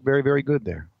thought it looked very, very good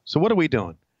there. So what are we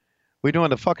doing? We doing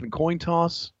the fucking coin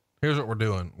toss? Here's what we're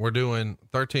doing. We're doing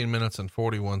 13 minutes and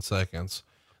 41 seconds.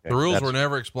 The rules were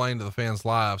never explained to the fans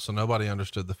live, so nobody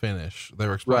understood the finish. They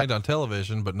were explained on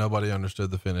television, but nobody understood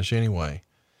the finish anyway.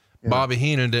 Yeah. Bobby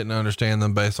Heenan didn't understand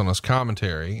them based on his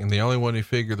commentary, and the only one who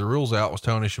figured the rules out was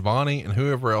Tony Schiavone and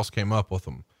whoever else came up with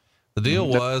them. The deal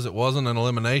was it wasn't an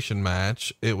elimination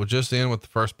match. It would just end with the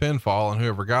first pinfall, and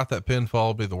whoever got that pinfall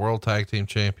would be the World Tag Team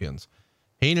Champions.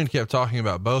 Heenan kept talking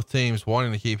about both teams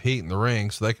wanting to keep Heat in the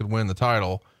ring so they could win the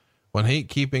title, when Heat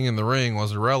keeping in the ring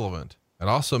was irrelevant. It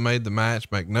also made the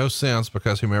match make no sense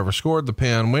because whomever scored the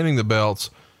pin winning the belts.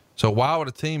 So why would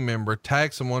a team member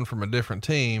tag someone from a different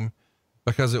team?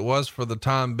 Because it was for the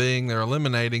time being, they're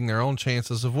eliminating their own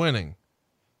chances of winning.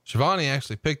 Schiavone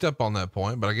actually picked up on that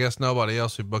point, but I guess nobody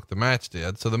else who booked the match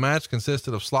did. So the match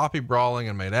consisted of sloppy brawling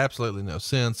and made absolutely no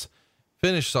sense.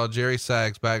 Finish saw Jerry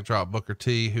Sags backdrop Booker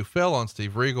T, who fell on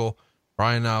Steve Regal.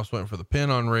 Brian Knobbs went for the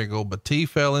pin on Regal, but T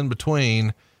fell in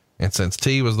between. And since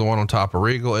T was the one on top of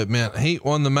Regal, it meant Heat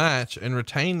won the match and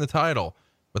retained the title.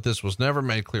 But this was never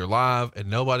made clear live, and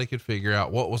nobody could figure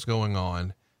out what was going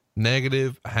on.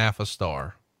 -0.5 a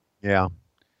star. Yeah.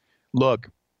 Look,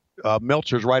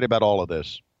 Meltzer's right about all of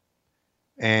this.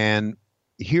 And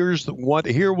here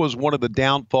was one of the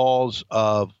downfalls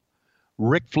of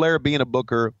Ric Flair being a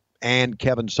booker and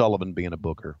Kevin Sullivan being a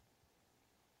booker.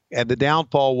 And the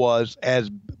downfall was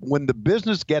when the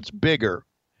business gets bigger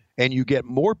and you get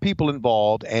more people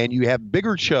involved and you have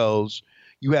bigger shows,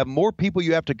 you have more people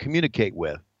you have to communicate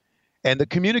with. And the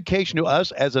communication to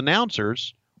us as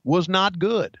announcers was not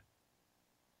good.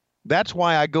 That's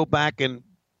why I go back and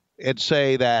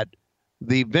say that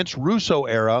the Vince Russo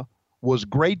era was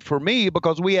great for me,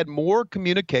 because we had more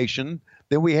communication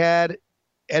than we had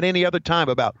at any other time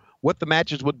about what the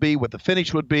matches would be, what the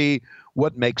finish would be,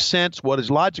 what makes sense, what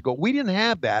is logical. We didn't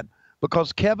have that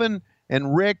because Kevin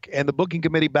and Rick and the booking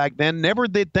committee back then never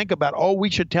did think about, oh,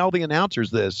 we should tell the announcers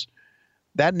this.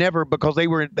 That never, because they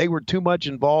were too much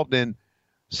involved in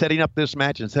setting up this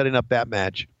match and setting up that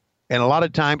match. And a lot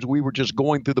of times we were just not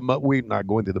going through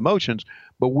the motions,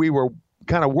 but we were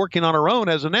kind of working on our own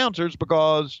as announcers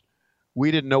because we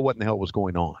didn't know what in the hell was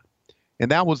going on. And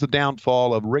that was the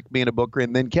downfall of Rick being a booker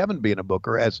and then Kevin being a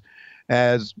booker. As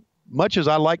much as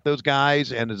I like those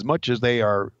guys and as much as they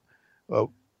are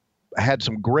had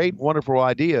some great, wonderful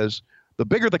ideas, the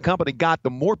bigger the company got, the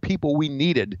more people we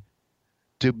needed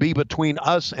to be between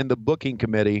us and the booking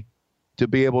committee to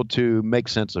be able to make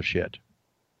sense of shit.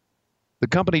 The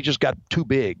company just got too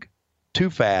big, too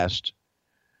fast.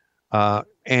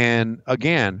 And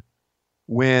again,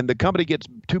 when the company gets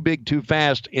too big, too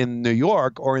fast in New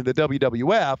York or in the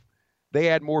WWF, they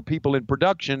add more people in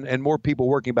production and more people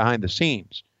working behind the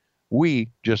scenes. We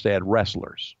just add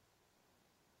wrestlers.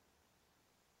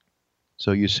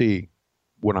 So you see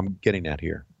what I'm getting at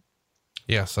here.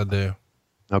 Yes, I do.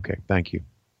 Okay, thank you.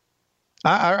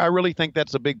 I really think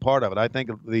that's a big part of it. I think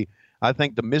the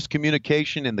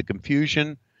miscommunication and the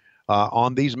confusion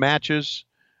on these matches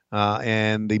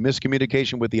and the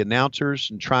miscommunication with the announcers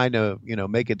and trying to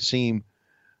make it seem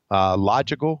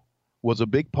logical was a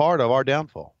big part of our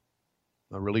downfall.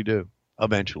 I really do.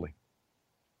 Eventually.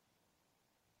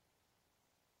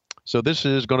 So this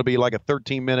is going to be like a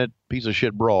 13-minute piece of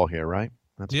shit brawl here, right?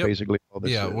 That's basically all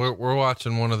this is. Yeah, we're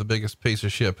watching one of the biggest piece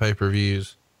of shit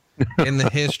pay-per-views in the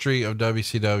history of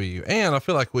WCW. And I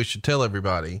feel like we should tell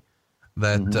everybody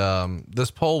that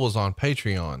this poll was on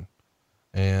Patreon.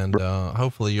 And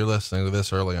hopefully you're listening to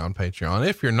this early on Patreon.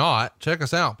 If you're not, check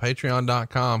us out,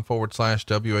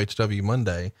 patreon.com/WHW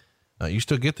Monday. You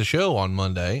still get the show on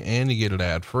Monday and you get it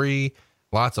ad free,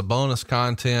 lots of bonus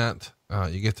content.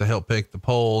 You get to help pick the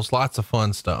polls, lots of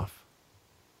fun stuff.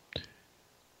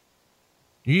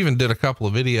 You even did a couple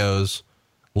of videos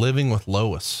living with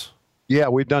Lois. Yeah,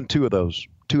 we've done 2 of those,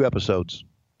 2 episodes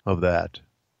of that.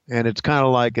 And it's kind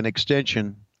of like an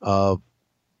extension of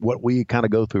what we kind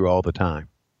of go through all the time,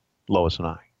 Lois and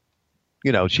I.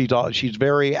 She's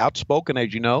very outspoken,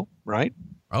 as you know, right?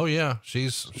 Oh yeah. She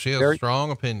has strong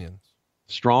opinions.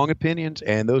 Strong opinions,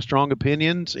 and those strong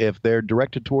opinions, if they're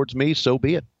directed towards me, so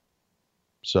be it.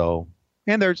 So,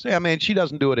 and she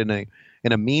doesn't do it in a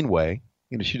mean way.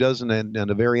 She does it in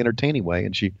a very entertaining way,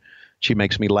 and she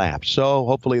makes me laugh. So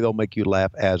hopefully they'll make you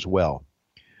laugh as well.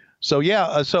 So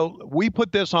yeah, so we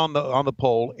put this on the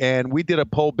poll, and we did a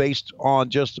poll based on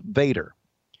just Vader,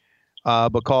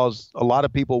 because a lot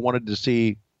of people wanted to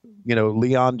see,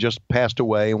 Leon just passed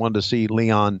away and wanted to see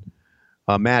Leon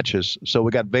matches. So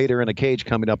we got Vader in a cage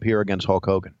coming up here against Hulk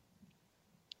Hogan.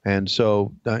 And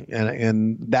so,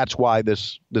 and that's why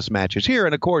this match is here.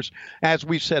 And of course, as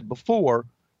we've said before,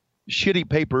 shitty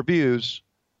pay-per-views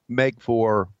make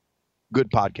for good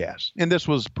podcasts. And this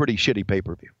was pretty shitty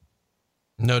pay-per-view.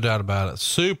 No doubt about it.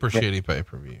 Super shitty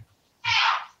pay-per-view.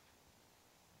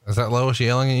 Is that Lois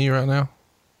yelling at you right now?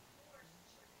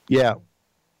 Yeah.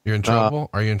 You're in trouble?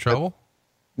 Are you in trouble?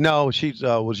 No, she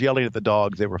was yelling at the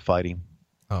dogs. They were fighting.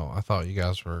 Oh, I thought you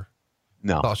guys were.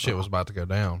 No. I thought shit was about to go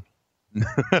down.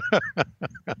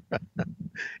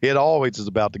 It always is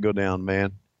about to go down,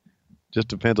 man. Just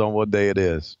depends on what day it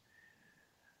is.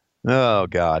 Oh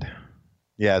God.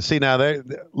 Yeah. See, now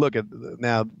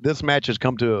now this match has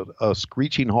come to a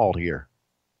screeching halt here.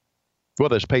 Well,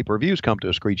 this pay-per-view's come to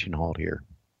a screeching halt here.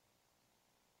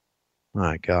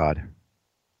 My God.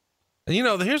 And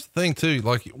here's the thing too.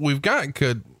 Like, we've got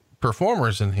good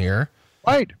performers in here.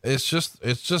 Right. It's just,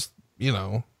 the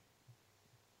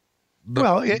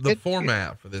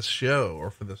format for this show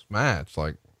or for this match,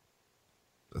 like,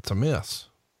 it's a miss.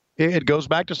 It goes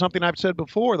back to something I've said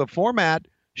before. The format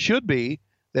should be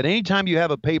that anytime you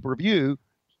have a pay-per-view,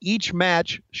 each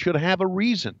match should have a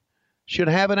reason, should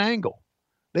have an angle.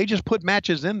 They just put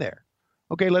matches in there.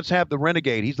 Okay, let's have the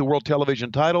Renegade. He's the world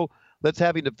television title. Let's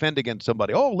have him defend against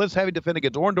somebody. Oh, let's have him defend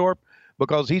against Orndorff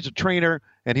because he's a trainer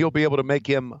and he'll be able to make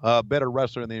him a better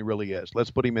wrestler than he really is. Let's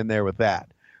put him in there with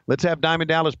that. Let's have Diamond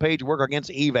Dallas Page work against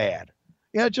Evad.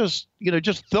 Yeah, just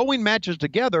throwing matches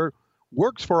together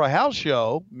works for a house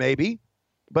show, maybe,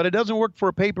 but it doesn't work for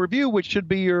a pay-per-view, which should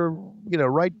be your,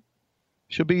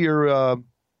 should be your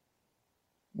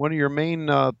one of your main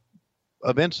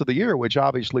events of the year, which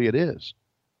obviously it is.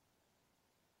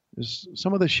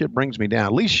 Some of this shit brings me down.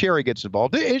 At least Sherry gets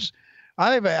involved.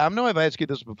 I know I've asked you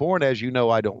this before, and as you know,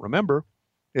 I don't remember.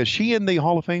 Is she in the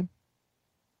Hall of Fame?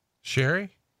 Sherry?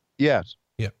 Yes.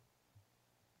 Yep.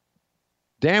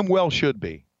 Damn well should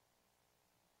be.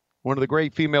 One of the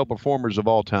great female performers of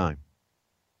all time.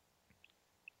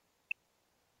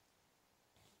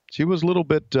 She was a little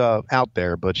bit out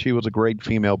there, but she was a great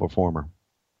female performer.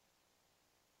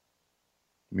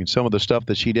 I mean, some of the stuff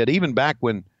that she did, even back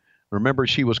when, remember,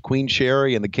 she was Queen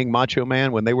Sherry and the King Macho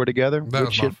Man when they were together?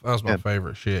 That was my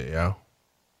favorite shit, yeah.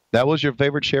 That was your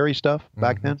favorite Sherry stuff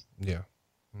back then? Yeah.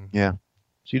 Yeah.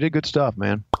 She did good stuff,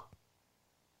 man.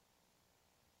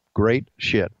 Great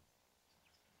shit.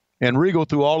 And Regal,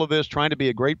 through all of this, trying to be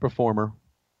a great performer,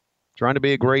 trying to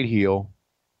be a great heel.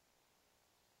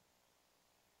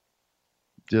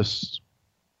 Just,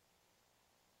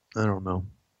 I don't know.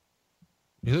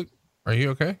 Are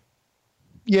you okay?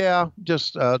 Yeah,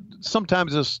 just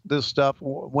sometimes this stuff.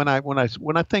 When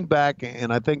I think back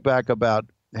and I think back about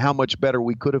how much better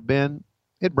we could have been,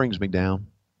 it brings me down.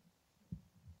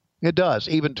 It does.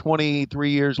 Even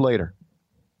 23 years later,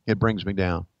 it brings me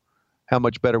down. How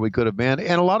much better we could have been,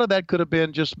 and a lot of that could have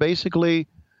been just basically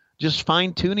just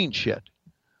fine tuning shit.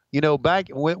 Back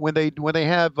when they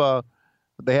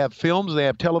have films, they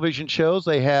have television shows,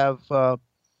 they have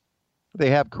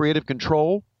creative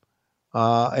control.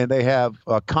 And they have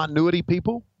continuity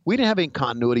people. We didn't have any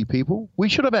continuity people. We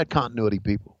should have had continuity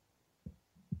people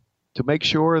to make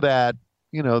sure that,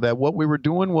 that what we were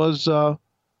doing was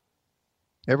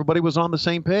everybody was on the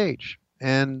same page,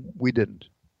 and we didn't.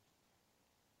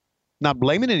 Not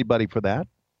blaming anybody for that.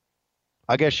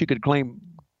 I guess you could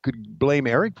blame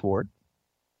Eric for it.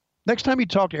 Next time you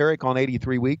talk to Eric on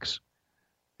 83 Weeks,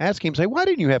 ask him, say, why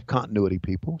didn't you have continuity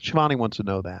people? Shivani wants to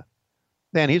know that.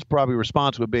 Then his probably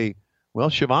response would be,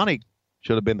 well, Shivani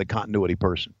should have been the continuity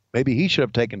person. Maybe he should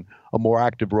have taken a more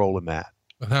active role in that.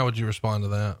 How would you respond to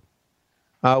that?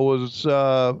 I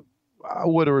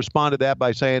would have responded to that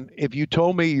by saying, if you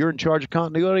told me you're in charge of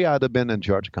continuity, I'd have been in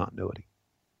charge of continuity.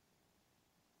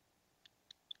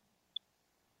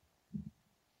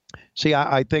 See,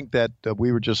 I think that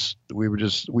we just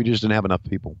didn't have enough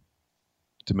people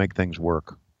to make things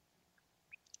work.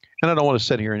 And I don't want to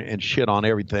sit here and shit on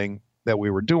everything that we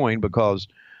were doing because,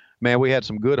 man, we had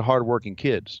some good, hardworking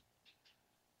kids.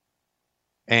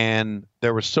 And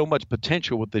there was so much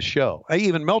potential with this show.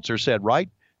 Even Meltzer said, right?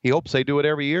 He hopes they do it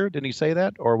every year. Didn't he say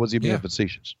that? Or was he being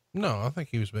facetious? No, I think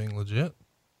he was being legit.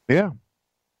 Yeah.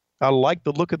 I like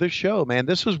the look of this show, man.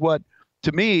 This is what,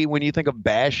 to me, when you think of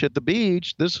Bash at the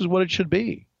Beach, this is what it should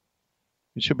be.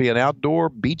 It should be an outdoor,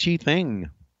 beachy thing.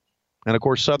 And, of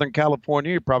course, Southern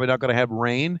California, you're probably not going to have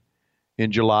rain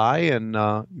in July, and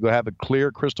you're going to have a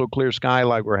clear, crystal clear sky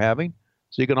like we're having,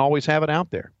 so you can always have it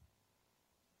out there.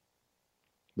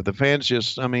 But the fans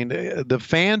the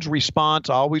fans' response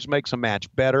always makes a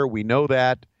match better. We know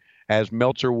that. As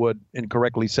Meltzer would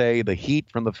incorrectly say, the heat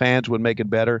from the fans would make it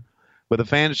better. But the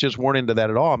fans just weren't into that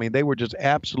at all. I mean, they were just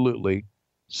absolutely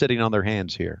sitting on their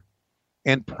hands here.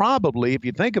 And probably, if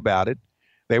you think about it,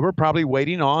 they were probably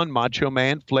waiting on Macho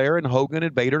Man, Flair, and Hogan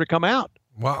and Vader to come out.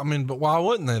 Well, I mean, but why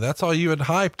wouldn't they? That's all you had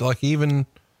hyped. Like, even.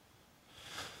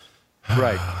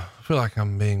 Right. I feel like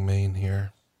I'm being mean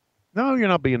here. No, you're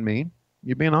not being mean.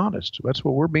 You're being honest. That's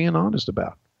what we're being honest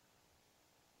about.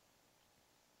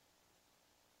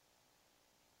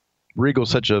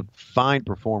 Regal's such a fine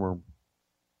performer.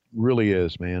 Really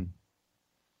is, man.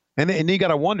 And you got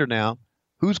to wonder now,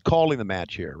 who's calling the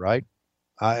match here, right?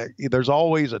 There's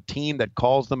always a team that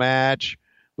calls the match,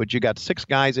 but you got 6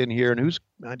 guys in here, and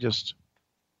I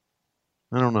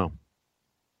don't know.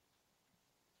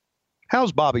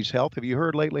 How's Bobby's health? Have you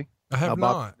heard lately? I have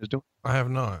not. I have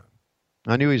not.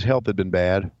 I knew his health had been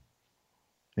bad,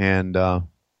 and I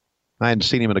hadn't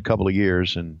seen him in a couple of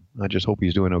years, and I just hope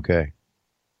he's doing okay.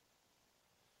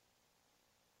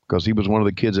 Because he was one of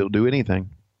the kids that will do anything.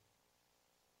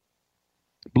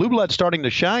 Blue Blood's starting to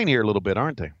shine here a little bit,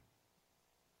 aren't they?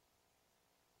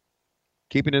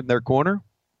 Keeping it in their corner.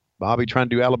 Bobby trying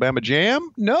to do Alabama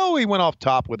Jam? No, he went off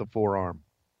top with a forearm.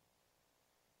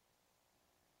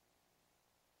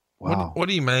 Wow. What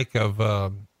do you make of,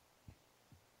 the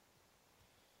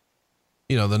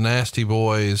Nasty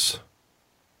Boys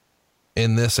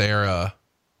in this era,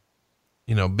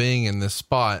 being in this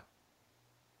spot?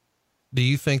 Do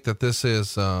you think that this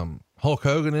is Hulk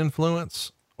Hogan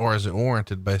influence, or is it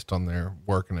warranted based on their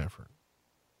work and effort?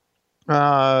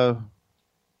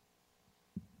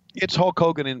 It's Hulk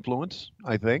Hogan influence,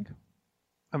 I think.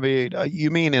 I mean,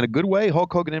 you mean in a good way,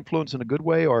 Hulk Hogan influence in a good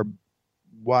way, or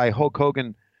why Hulk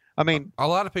Hogan? I mean, a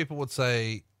lot of people would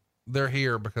say they're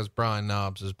here because Brian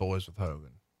Knobbs is boys with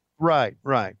Hogan. Right.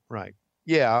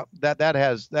 Yeah, that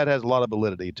has a lot of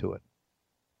validity to it.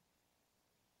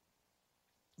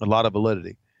 A lot of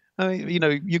validity. I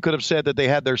mean, you could have said that they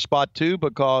had their spot too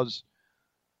because,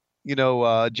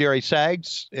 Jerry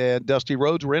Sags and Dusty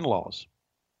Rhodes were in-laws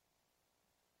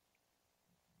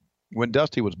when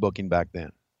Dusty was booking back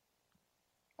then.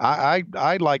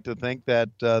 I'd like to think that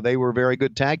they were a very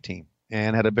good tag team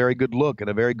and had a very good look and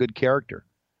a very good character.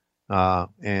 I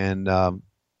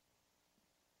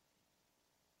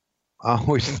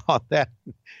always thought that.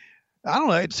 I don't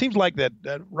know. It seems like that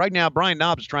right now Brian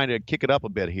Knobbs is trying to kick it up a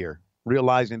bit here,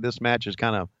 realizing this match is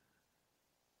kind of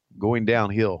going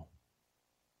downhill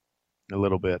a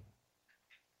little bit.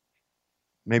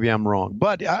 Maybe I'm wrong,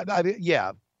 but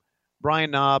yeah,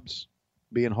 Brian Knobbs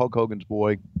being Hulk Hogan's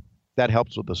boy, that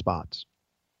helps with the spots.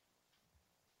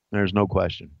 There's no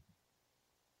question.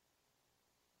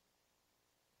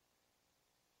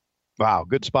 Wow,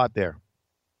 good spot there.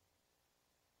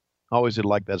 Always did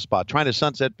like that spot. Trying to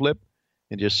sunset flip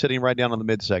and just sitting right down on the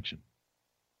midsection.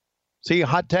 See,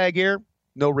 hot tag here,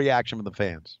 no reaction from the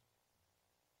fans.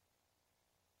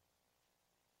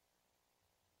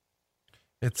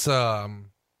 It's not,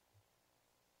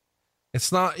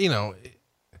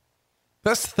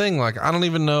 that's the thing. Like, I don't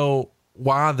even know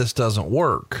why this doesn't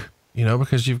work,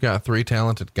 because you've got three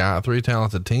talented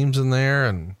teams in there,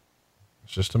 and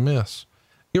it's just a miss.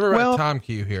 Give everybody a time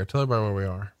cue here. Tell everybody where we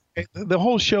are. The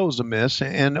whole show's a miss,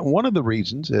 and one of the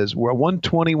reasons is we're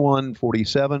 121,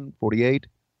 47, 48,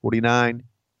 49,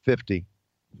 50,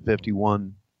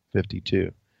 51,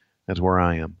 52. That's where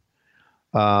I am.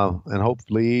 And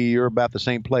hopefully you're about the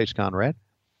same place, Conrad.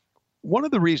 One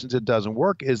of the reasons it doesn't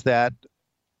work is that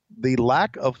the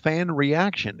lack of fan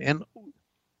reaction, and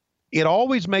it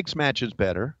always makes matches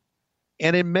better,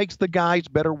 and it makes the guys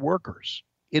better workers.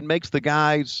 It makes the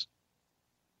guys,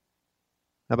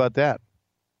 how about that?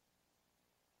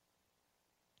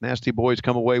 Nasty Boys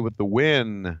come away with the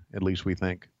win, at least we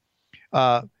think.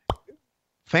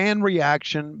 Fan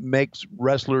reaction makes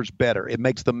wrestlers better. It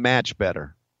makes the match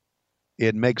better.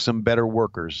 It makes them better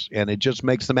workers, and it just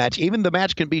makes the match. Even the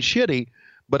match can be shitty,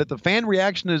 but if the fan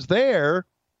reaction is there,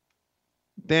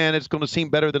 then it's going to seem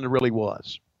better than it really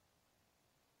was.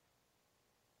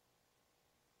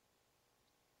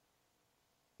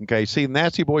 Okay, see,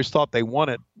 Nasty Boys thought they won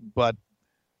it, but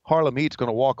Harlem Heat's going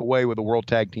to walk away with the World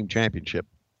Tag Team Championship.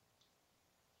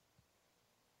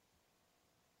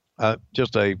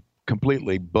 Just a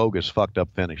completely bogus, fucked up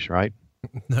finish, right?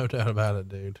 No doubt about it,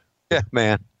 dude. Yeah,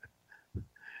 man.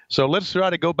 So let's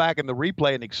try to go back in the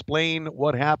replay and explain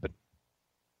what happened.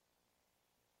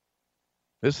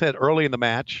 This said early in the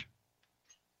match.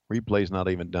 Replay's not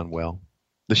even done well.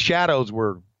 The shadows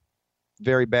were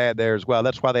very bad there as well.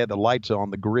 That's why they had the lights on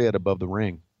the grid above the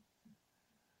ring.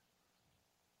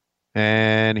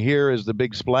 And here is the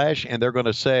big splash, and they're going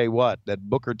to say what? That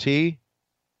Booker T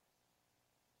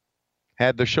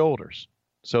had the shoulders.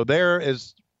 So there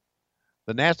is,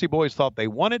 the Nasty Boys thought they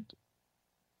won it,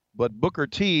 but Booker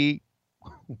T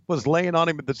was laying on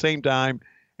him at the same time,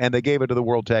 and they gave it to the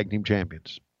World Tag Team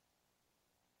Champions.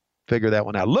 Figure that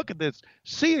one out. Look at this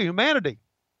sea of humanity.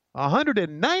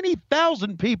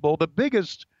 190,000 people, the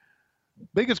biggest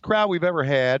crowd we've ever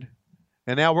had.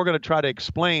 And now we're going to try to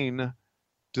explain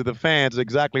to the fans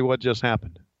exactly what just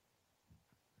happened.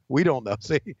 We don't know.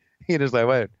 See, he just like,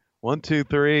 wait, 1, 2,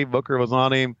 3, Booker was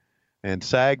on him and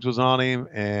Sags was on him.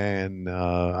 And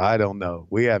I don't know.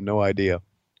 We have no idea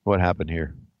what happened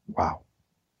here. Wow.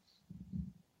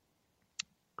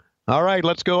 All right,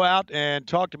 let's go out and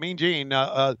talk to Mean Gene.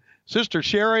 Sister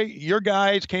Sherry, your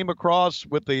guys came across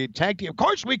with the tag team. Of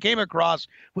course, we came across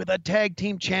with a tag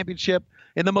team championship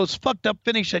in the most fucked up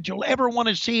finish that you'll ever want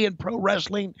to see in pro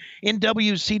wrestling in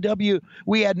WCW.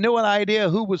 We had no idea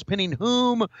who was pinning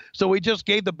whom, so we just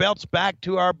gave the belts back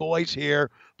to our boys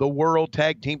here, the World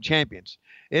Tag Team Champions.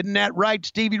 Isn't that right,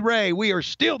 Stevie Ray? We are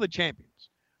still the champions.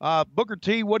 Booker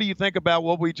T, what do you think about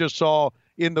what we just saw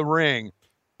in the ring?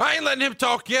 I ain't letting him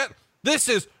talk yet. This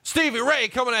is Stevie Ray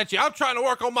coming at you. I'm trying to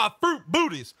work on my fruit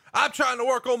booties. I'm trying to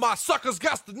work on my suckers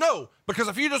gots to know. Because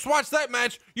if you just watch that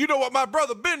match, you know what my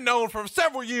brother been known for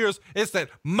several years. It's that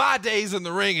my days in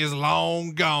the ring is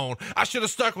long gone. I should have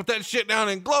stuck with that shit down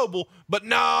in Global, but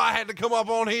no, I had to come up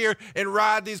on here and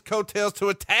ride these coattails to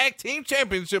a tag team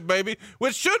championship, baby,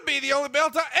 which should be the only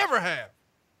belt I ever have.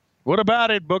 What about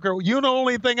it, Booker? You know, the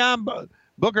only thing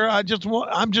Booker,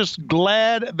 I'm just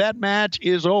glad that match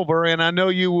is over, and I know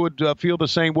you would feel the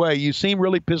same way. You seem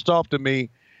really pissed off to me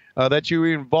that you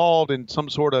were involved in some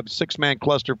sort of six-man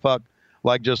clusterfuck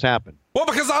like just happened. Well,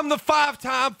 because I'm the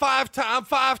five-time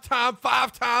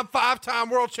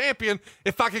world champion.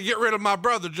 If I could get rid of my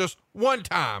brother just one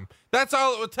time, that's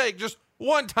all it would take, just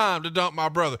one time to dump my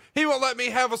brother. He won't let me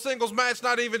have a singles match,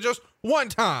 not even just one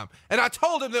time. And I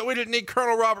told him that we didn't need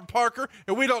Colonel Robert Parker,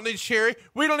 and we don't need Sherry.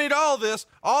 We don't need all this.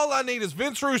 All I need is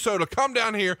Vince Russo to come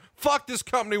down here, fuck this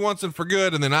company once and for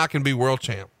good, and then I can be world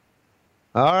champ.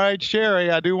 All right, Sherry,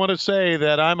 I do want to say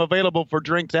that I'm available for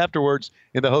drinks afterwards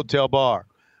in the hotel bar.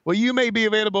 Well, you may be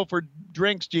available for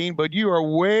drinks, Gene, but you are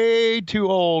way too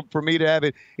old for me to have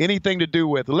anything to do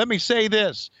with. Let me say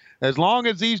this. As long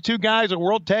as these two guys are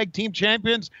world tag team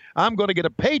champions, I'm going to get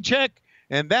a paycheck,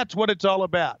 and that's what it's all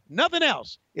about. Nothing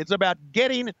else. It's about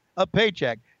getting a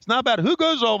paycheck. It's not about who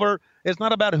goes over. It's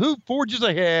not about who forges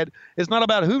ahead. It's not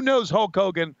about who knows Hulk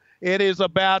Hogan. It is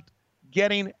about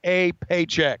getting a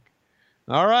paycheck.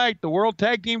 All right, the world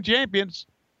tag team champions,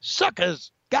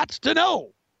 suckers, gots to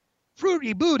know.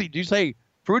 Fruity booty. Did you say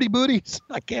fruity booties?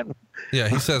 I can't. Yeah,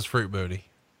 he says fruit booty.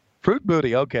 Fruit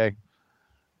booty, okay.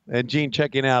 And Gene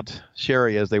checking out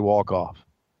Sherry as they walk off.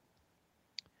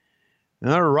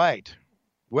 All right.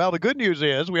 Well, the good news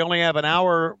is we only have an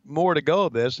hour more to go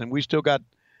of this, and we still got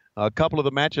a couple of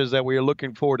the matches that we are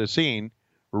looking forward to seeing.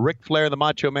 Ric Flair, the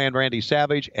Macho Man, Randy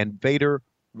Savage, and Vader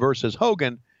versus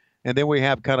Hogan. And then we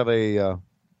have kind of a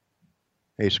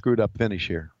screwed up finish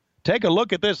here. Take a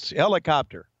look at this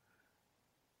helicopter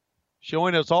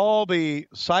showing us all the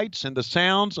sights and the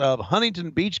sounds of Huntington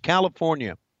Beach,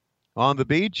 California. On the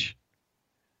beach.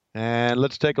 And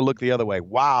let's take a look the other way.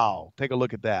 Wow. Take a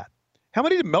look at that. How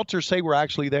many did Meltzer say were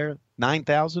actually there?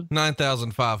 9,000?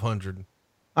 9,500.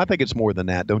 I think it's more than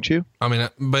that, don't you? I mean,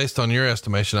 based on your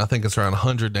estimation, I think it's around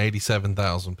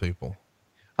 187,000 people.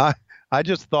 I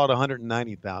just thought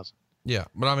 190,000. Yeah.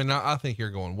 But I mean, I think you're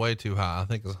going way too high. I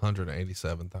think it's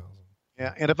 187,000.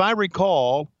 Yeah. And if I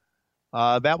recall,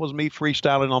 that was me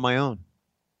freestyling on my own.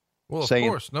 Well, of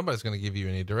course, nobody's going to give you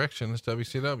any direction. It's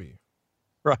WCW.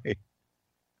 Right.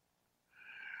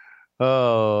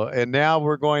 And now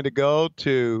we're going to go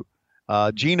to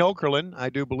Gene Okerlund, I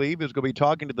do believe, is going to be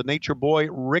talking to the Nature Boy,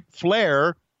 Ric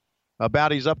Flair,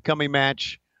 about his upcoming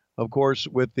match, of course,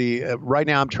 with the right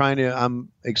now I'm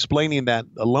explaining that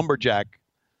a lumberjack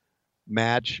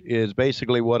match is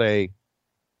basically what the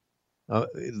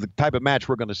type of match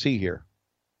we're going to see here.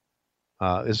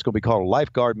 This is going to be called a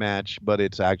lifeguard match, but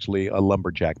it's actually a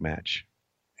lumberjack match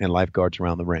and lifeguards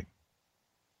around the ring.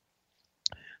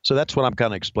 So that's what I'm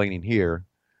kind of explaining here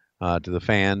to the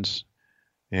fans.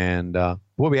 And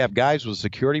we have guys with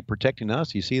security protecting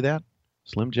us. You see that?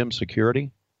 Slim Jim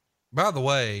security. By the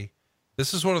way,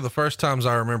 this is one of the first times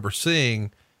I remember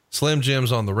seeing Slim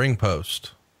Jims on the ring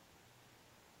post.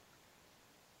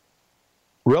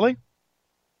 Really?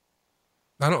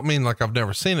 I don't mean like I've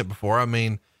never seen it before. I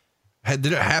mean, did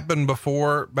it happen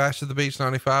before Bash at the Beach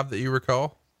 95 that you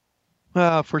recall?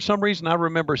 For some reason, I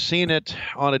remember seeing it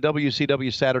on a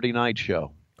WCW Saturday night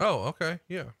show. Oh, okay.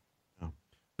 Yeah. Oh.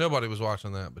 Nobody was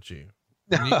watching that but you.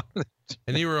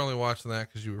 And you were only watching that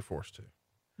because you were forced to.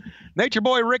 Nature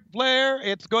Boy Ric Flair,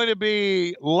 it's going to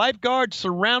be lifeguards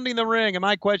surrounding the ring. And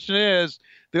my question is,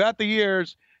 throughout the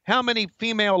years, how many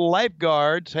female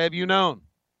lifeguards have you known?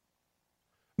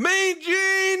 Mean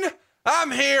Gene!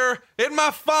 I'm here in my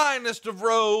finest of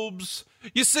robes.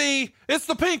 You see, it's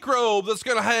the pink robe that's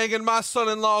going to hang in my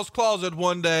son-in-law's closet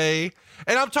one day.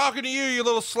 And I'm talking to you, you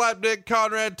little slapdick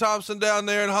Conrad Thompson down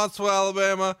there in Huntsville,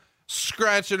 Alabama,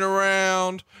 scratching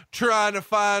around, trying to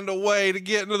find a way to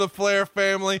get into the Flair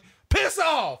family. Piss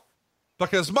off!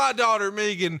 Because my daughter,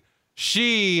 Megan,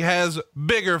 she has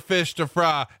bigger fish to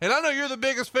fry. And I know you're the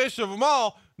biggest fish of them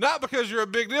all, not because you're a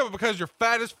big deal, but because you're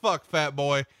fat as fuck, fat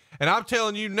boy. And I'm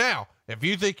telling you now, if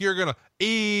you think you're going to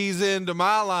ease into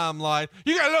my limelight,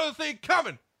 you got another thing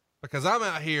coming, because I'm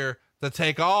out here to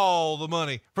take all the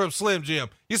money from Slim Jim.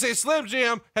 You see, Slim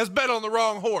Jim has bet on the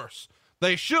wrong horse.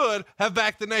 They should have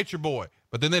backed the Nature Boy,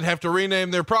 but then they'd have to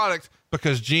rename their product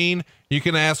because, Gene, you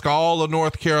can ask all of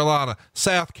North Carolina,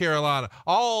 South Carolina,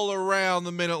 all around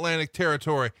the Mid-Atlantic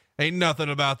territory. Ain't nothing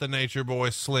about the Nature Boy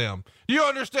Slim. Do you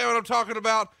understand what I'm talking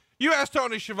about? You ask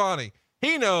Tony Schiavone.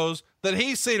 He knows that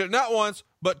he's seen it not once,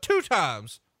 but 2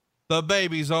 times. The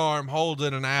baby's arm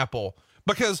holding an apple.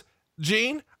 Because,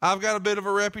 Gene, I've got a bit of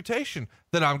a reputation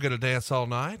that I'm going to dance all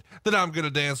night, that I'm going to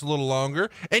dance a little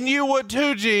longer. And you would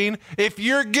too, Gene, if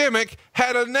your gimmick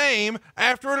had a name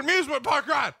after an amusement park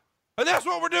ride. And that's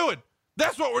what we're doing.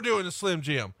 That's what we're doing to Slim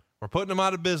Jim. We're putting them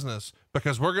out of business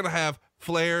because we're going to have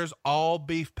Flair's all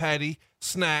beef patty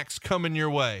snacks coming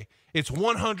your way. It's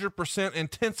 100%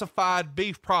 intensified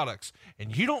beef products,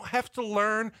 and you don't have to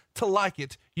learn to like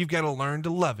it. You've got to learn to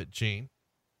love it, Gene.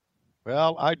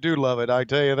 Well, I do love it. I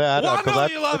tell you that. Well, I know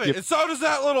you love it. And so does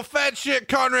that little fat shit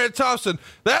Conrad Thompson.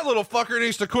 That little fucker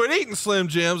needs to quit eating Slim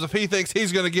Jims if he thinks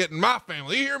he's going to get in my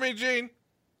family. You hear me, Gene?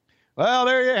 Well,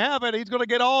 there you have it. He's going to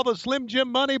get all the Slim Jim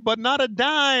money, but not a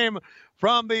dime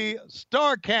from the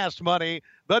StarCast money.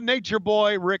 The Nature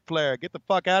Boy, Ric Flair. Get the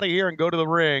fuck out of here and go to the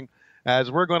ring,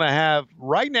 as we're going to have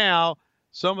right now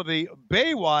some of the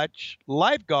Baywatch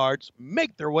lifeguards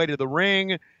make their way to the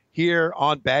ring here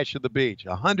on Bash of the Beach.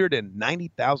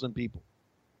 190,000 people.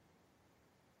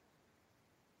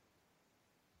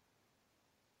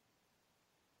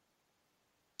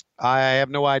 I have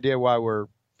no idea why we're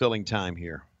filling time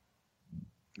here.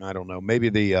 I don't know. Maybe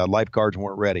the lifeguards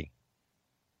weren't ready.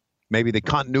 Maybe the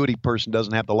continuity person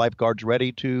doesn't have the lifeguards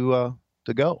ready to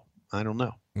go. I don't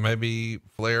know. Maybe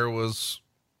Flair was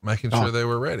making sure they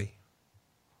were ready.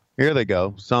 Here they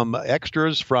go. Some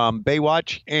extras from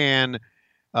Baywatch, and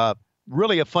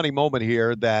really a funny moment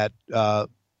here that,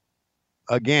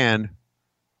 again,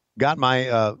 got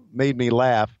made me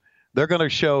laugh. They're going to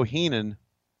show Heenan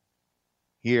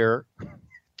here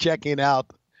checking out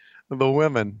the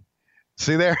women.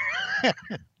 See there?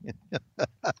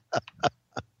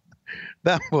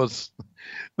 That's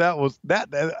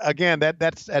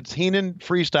Heenan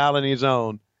freestyling his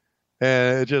own.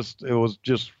 And it was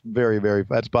just very, very,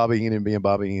 that's Bobby Heenan being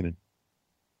Bobby Heenan.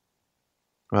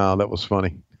 Wow, that was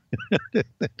funny.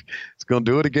 It's going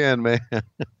to do it again, man.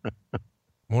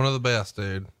 One of the best,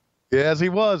 dude. Yes, he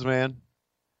was, man.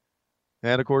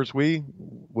 And of course we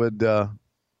would, there's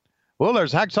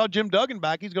Hacksaw Jim Duggan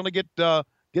back. He's going to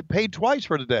get paid twice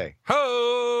for today.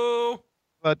 Ho!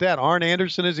 How about that? Arn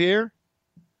Anderson is here.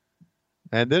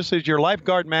 And this is your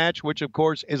lifeguard match, which of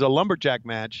course is a lumberjack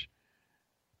match.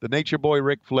 The Nature Boy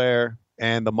Ric Flair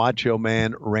and the Macho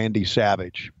Man Randy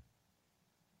Savage.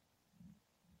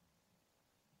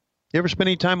 You ever spend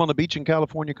any time on the beach in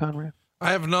California, Conrad?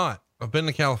 I have not. I've been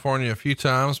to California a few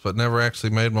times, but never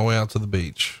actually made my way out to the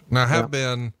beach. Now I have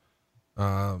been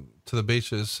to the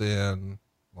beaches in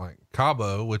like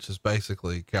Cabo, which is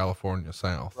basically California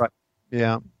South. Right.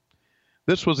 Yeah.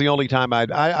 This was the only time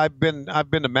I've been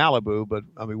to Malibu, but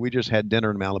I mean, we just had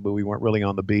dinner in Malibu. We weren't really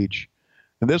on the beach.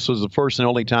 And this was the first and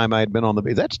only time I had been on the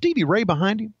beach. Is that Stevie Ray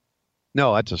behind him?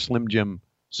 No, that's a Slim Jim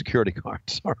security guard.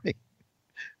 Sorry.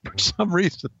 For some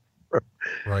reason.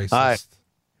 Racist.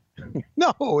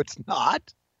 No, it's not.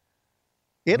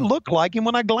 It looked like him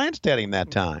when I glanced at him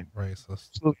that time. Racist.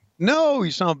 So, no,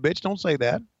 you son of a bitch. Don't say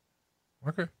that.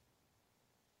 Okay.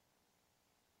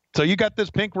 So you got this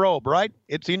pink robe, right?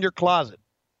 It's in your closet.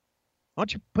 Why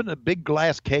don't you put it in a big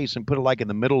glass case and put it like in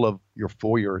the middle of your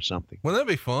foyer or something? Wouldn't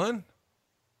that be fun?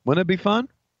 Wouldn't it be fun?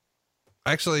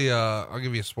 Actually, I'll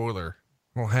give you a spoiler.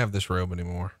 I don't have this robe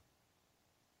anymore.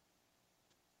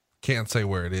 Can't say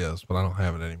where it is, but I don't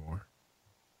have it anymore.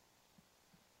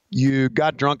 You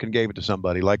got drunk and gave it to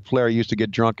somebody, like Flair used to get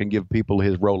drunk and give people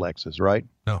his Rolexes, right?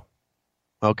 No.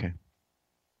 Okay.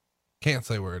 Can't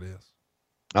say where it is.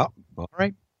 Oh, all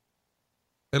right.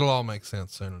 It'll all make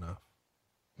sense soon enough.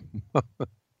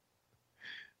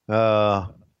 I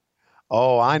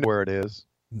know where it is.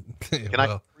 Can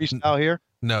I freestyle here?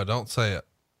 No, don't say it.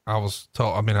 I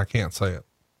can't say it.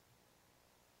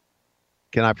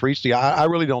 Can I freestyle? I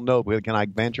really don't know. Can I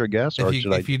venture a guess?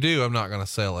 If you do, I'm not going to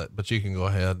sell it, but you can go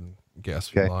ahead and guess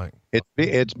if you like.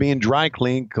 It's being dry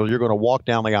cleaned because you're going to walk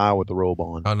down the aisle with the robe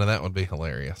on. Oh, no, that would be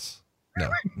hilarious.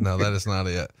 No, that is not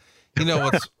it. You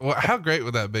know, how great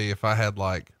would that be if I had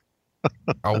like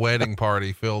a wedding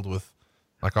party filled with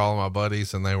like all of my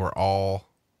buddies and they were all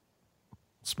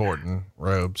sporting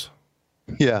robes?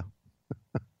 Yeah.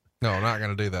 No, I'm not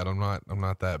going to do that. I'm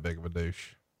not that big of a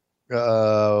douche.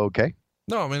 Okay.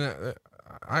 No, I mean,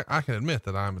 I can admit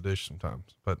that I'm a douche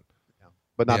sometimes, but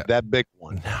not that big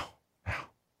one. No.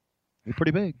 You're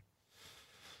pretty big.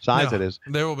 Size it is.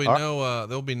 There will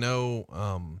be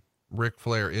no Ric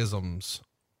Flair isms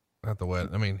at the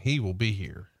wedding. I mean, he will be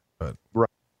here, but right.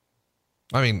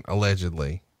 I mean,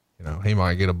 allegedly, he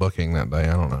might get a booking that day.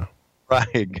 I don't know.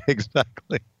 Right.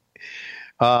 Exactly.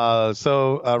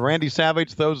 So Randy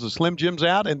Savage throws the Slim Jims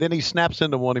out and then he snaps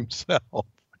into one himself.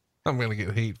 I'm going to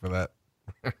get heat for that.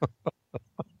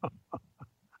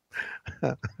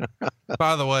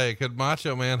 By the way, could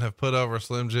Macho Man have put over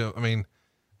Slim Jim? I mean,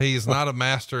 he's not a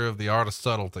master of the art of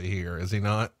subtlety here, is he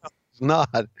not? He's not.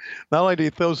 Not only did he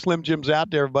throw Slim Jims out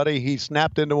there, buddy, he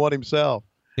snapped into one himself.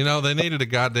 You know, they needed a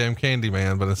goddamn Candy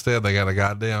Man, but instead they got a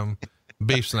goddamn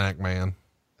Beef Snack Man.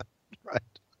 Right.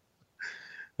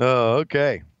 Oh,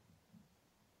 okay.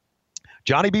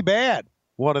 Johnny B. Bad,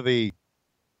 one of the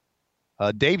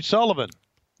Dave Sullivan,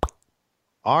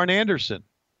 Arn Anderson,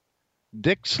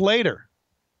 Dick Slater,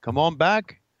 come on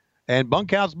back, and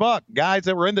Bunkhouse Buck, guys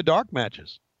that were in the dark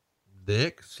matches.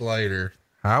 Dick Slater,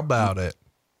 how about it?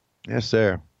 Yes,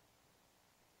 sir.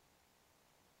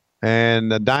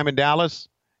 And Diamond Dallas,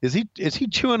 is he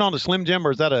chewing on a Slim Jim,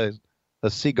 or is that a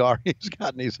cigar he's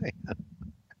got in his hand?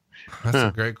 That's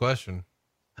a great question.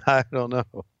 I don't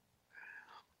know.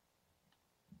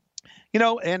 You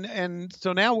know, and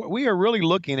so now we are really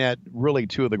looking at really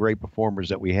two of the great performers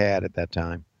that we had at that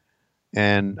time.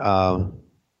 And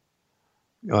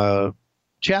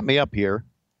chat me up here.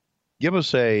 Give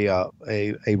us a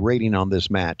rating on this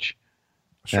match.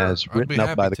 Sure, as written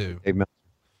up by the 2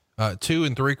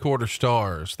 3/4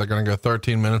 stars. They're going to go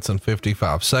 13 minutes and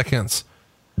 55 seconds.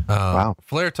 Wow.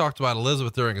 Flair talked about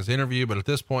Elizabeth during his interview, but at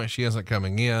this point she isn't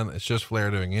coming in. It's just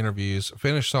Flair doing interviews.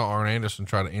 Finish saw Arn Anderson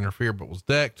try to interfere, but was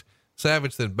decked.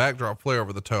 Savage then backdrop Flair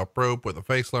over the top rope where the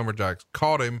face lumberjacks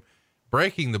caught him,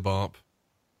 breaking the bump.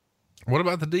 What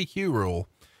about the DQ rule?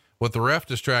 With the ref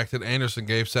distracted, Anderson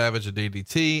gave Savage a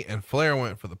DDT and Flair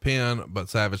went for the pin, but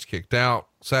Savage kicked out.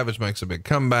 Savage makes a big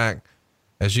comeback,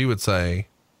 as you would say,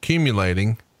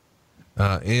 accumulating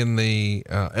in the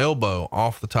elbow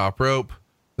off the top rope.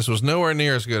 This was nowhere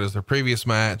near as good as the previous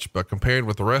match, but compared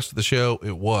with the rest of the show,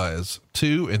 it was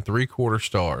 2 3/4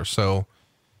 stars. So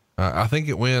I think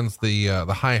it wins the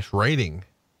highest rating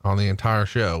on the entire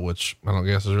show, which I don't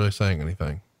guess is really saying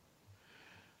anything.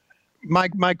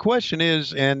 My question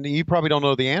is, and you probably don't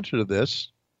know the answer to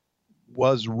this,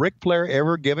 was Ric Flair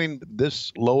ever given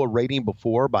this low a rating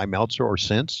before by Meltzer or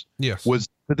since? Yes.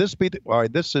 Could this be all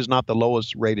right, this is not the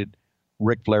lowest rated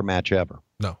Ric Flair match ever?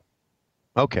 No.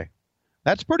 Okay.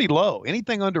 That's pretty low.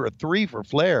 Anything under a 3 for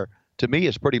Flair, to me,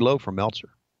 is pretty low for Meltzer.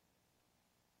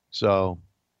 So.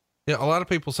 Yeah, a lot of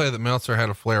people say that Meltzer had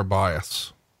a Flair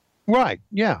bias. Right.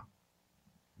 Yeah.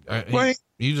 Right.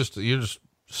 You just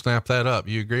snap that up.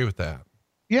 You agree with that?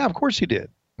 Yeah, of course he did.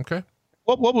 Okay.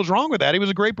 What was wrong with that? He was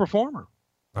a great performer.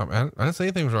 I didn't say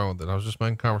anything was wrong with it. I was just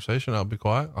making conversation. I'll be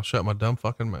quiet. I'll shut my dumb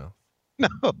fucking mouth.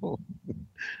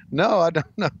 No, I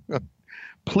don't know.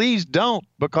 Please don't,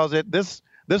 because this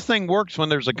thing works when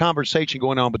there's a conversation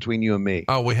going on between you and me.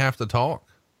 Oh, we have to talk?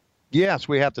 Yes,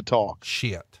 we have to talk.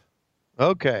 Shit.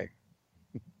 Okay.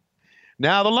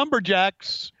 Now the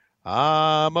lumberjacks.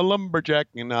 I'm a lumberjack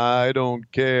and I don't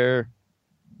care.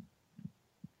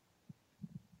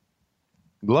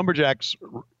 The Lumberjacks,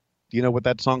 do you know what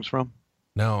that song's from?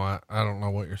 No, I don't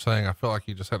know what you're saying. I feel like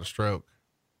you just had a stroke.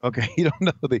 Okay, you don't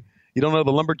know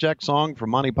the Lumberjack song from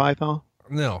Monty Python?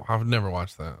 No, I've never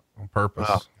watched that on purpose.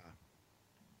 Oh.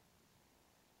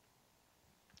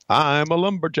 I'm a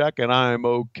lumberjack and I'm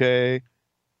okay.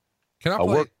 Can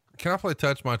I play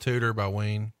Touch My Tutor by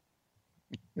Ween?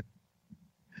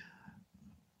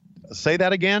 Say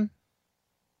that again?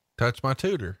 Touch My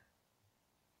Tutor.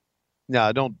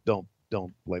 No, don't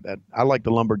play that. I like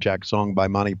the Lumberjack song by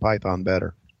Monty Python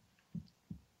better.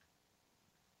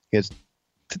 It's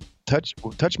touch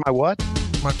my what?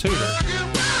 My tutor.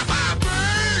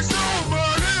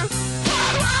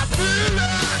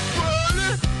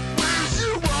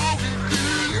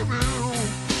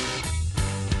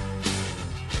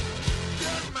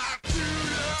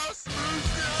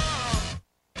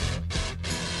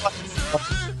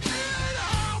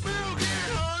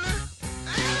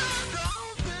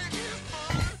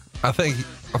 I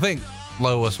think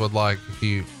Lois would like if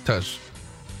you touch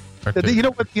her tutor.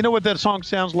 You know what that song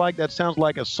sounds like? That sounds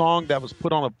like a song that was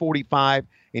put on a 45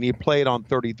 and you play it on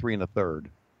 33 1/3.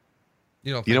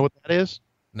 You know what that is?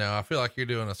 No, I feel like you're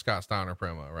doing a Scott Steiner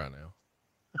promo right now.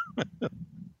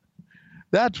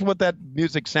 That's what that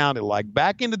music sounded like.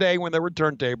 Back in the day when there were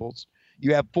turntables,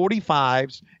 you have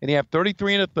 45s and you have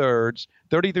 33 1/3.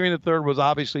 33 1/3 was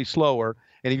obviously slower.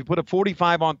 And if you put a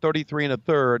 45 on 33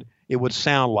 1/3, it would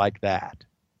sound like that.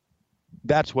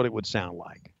 That's what it would sound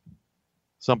like.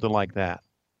 Something like that.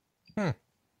 Okay.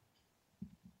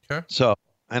 So,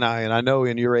 and I know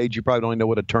in your age, you probably don't even know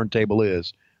what a turntable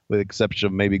is, with the exception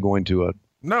of maybe going to a.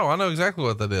 No, I know exactly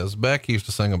what that is. Beck used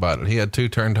to sing about it. He had 2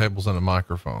 turntables and a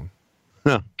microphone.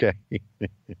 Okay.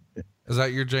 Is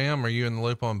that your jam? Are you in the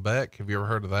loop on Beck? Have you ever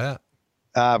heard of that?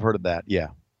 I've heard of that. Yeah.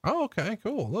 Oh, okay,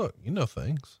 cool. Look, you know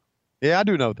things. Yeah, I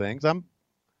do know things.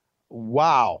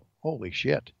 Wow. Holy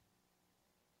shit.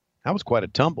 That was quite a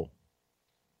tumble.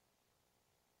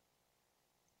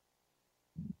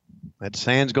 That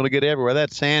sand's going to get everywhere.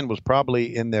 That sand was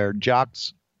probably in their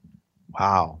jocks.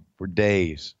 Wow. For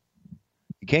days.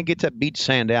 You can't get that beach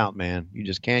sand out, man. You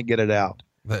just can't get it out.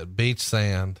 That beach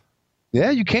sand. Yeah,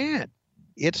 you can't.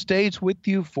 It stays with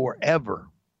you forever.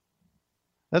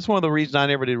 That's one of the reasons I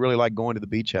never did really like going to the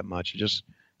beach that much. Just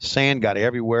sand got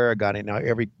everywhere. Got in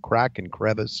every crack and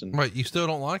crevice. And wait, you still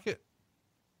don't like it?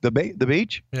 The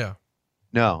beach? Yeah.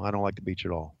 No, I don't like the beach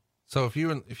at all. So if you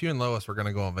and Lois were going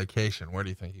to go on vacation, where do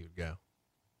you think you would go?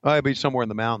 Oh, it'd be somewhere in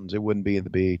the mountains. It wouldn't be in the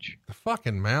beach. The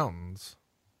fucking mountains.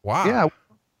 Wow. Yeah.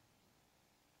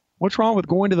 What's wrong with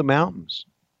going to the mountains?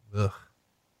 Ugh.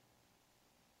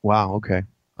 Wow. Okay.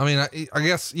 I mean, I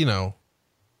guess,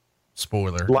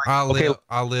 spoiler. Like,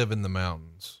 I live in the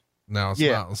mountains. Now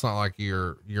it's not like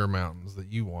your mountains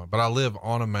that you want, but I live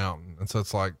on a mountain. And so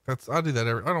it's like, I do that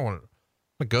I don't want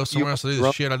to go somewhere else to do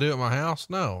the shit I do at my house.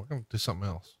 No, I'm going to do something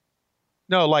else.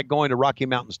 No, like going to Rocky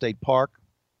Mountain State Park.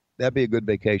 That'd be a good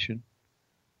vacation.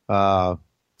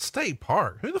 State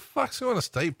Park. Who the fuck's going to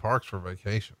state parks for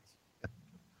vacations?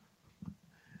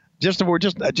 We're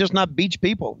just not beach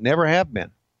people. Never have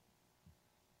been.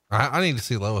 I need to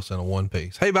see Lois in a one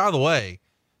piece. Hey, by the way,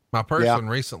 my person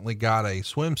recently got a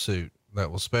swimsuit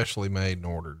that was specially made and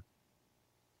ordered.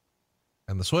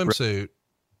 And the swimsuit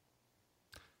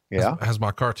has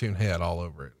my cartoon head all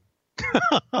over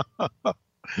it.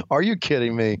 Are you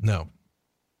kidding me? No.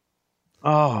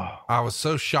 Oh, I was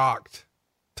so shocked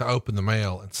to open the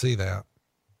mail and see that.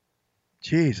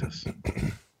 Jesus.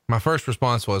 My first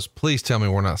response was, please tell me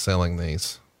we're not selling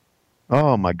these.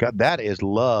 Oh my God. That is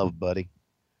love, buddy.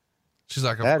 She's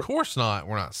like, of course not.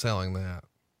 We're not selling that.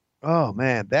 Oh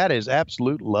man. That is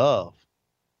absolute love.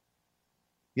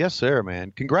 Yes, sir,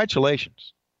 man.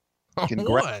 Congratulations. Oh,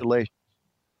 congratulations.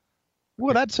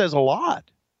 Well, that says a lot.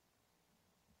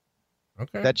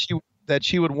 Okay. That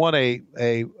she would want a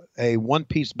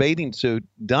one-piece bathing suit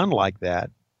done like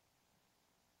that.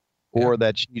 Or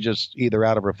that she just either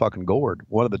out of her fucking gourd.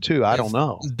 One of the two. I don't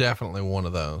know. Definitely one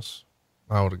of those.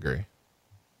 I would agree.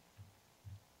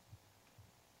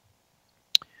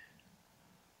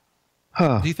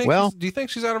 Do you think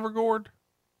she's out of her gourd?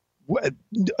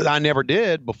 I never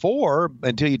did before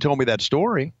until you told me that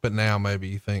story. But now maybe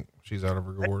you think she's out of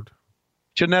her gourd.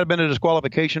 Shouldn't that have been a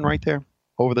disqualification right there?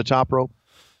 Over the top rope?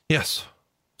 Yes.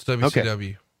 It's WCW.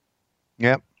 Okay.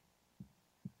 Yep.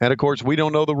 And of course, we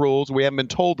don't know the rules. We haven't been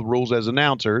told the rules as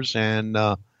announcers, and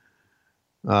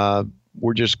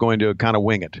we're just going to kind of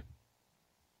wing it.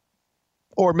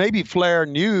 Or maybe Flair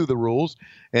knew the rules,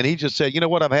 and he just said, you know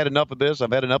what, I've had enough of this.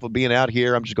 I've had enough of being out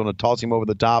here. I'm just going to toss him over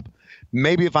the top.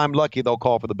 Maybe if I'm lucky, they'll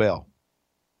call for the bell.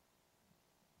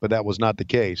 But that was not the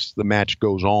case. The match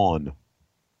goes on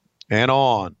and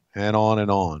on and on and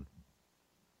on.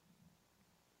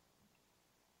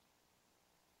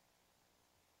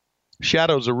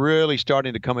 Shadows are really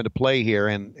starting to come into play here,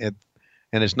 and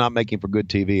it's not making for good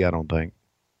TV, I don't think.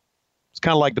 It's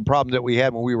kind of like the problem that we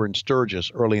had when we were in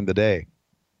Sturgis early in the day.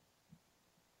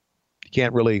 You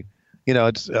can't really,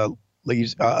 it's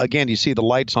again, you see the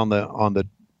lights on the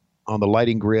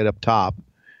lighting grid up top,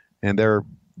 and they're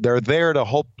there to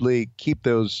hopefully keep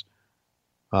those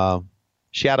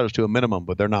shadows to a minimum,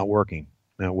 but they're not working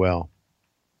that well.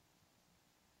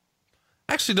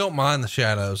 I actually don't mind the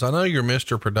shadows. I know you're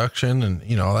Mr. Production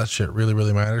and all that shit really,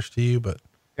 really matters to you, but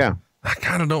yeah, I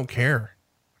kind of don't care.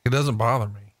 It doesn't bother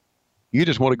me. You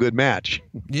just want a good match.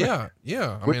 Yeah.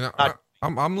 I mean,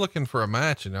 I'm looking for a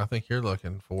match, and I think you're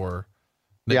looking for.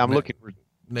 I'm looking for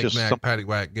knick-knack,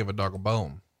 paddywhack, give a dog a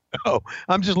bone. Oh,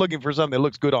 I'm just looking for something that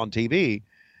looks good on TV,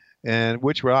 and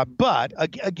but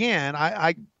again,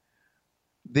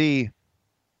 the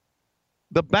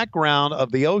background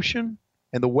of the ocean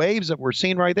and the waves that we're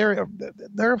seeing right there,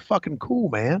 they're fucking cool,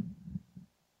 man.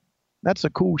 That's a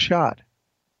cool shot.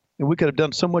 And we could have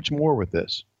done so much more with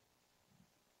this.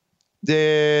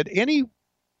 Did any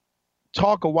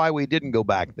talk of why we didn't go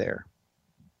back there?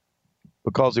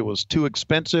 Because it was too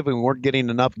expensive and we weren't getting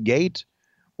enough gate,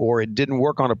 or it didn't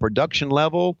work on a production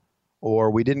level, or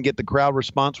we didn't get the crowd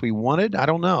response we wanted? I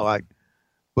don't know.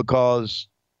 Because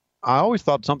I always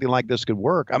thought something like this could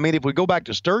work. I mean, if we go back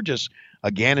to Sturgis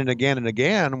again and again and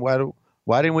again,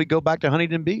 why didn't we go back to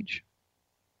Huntington Beach?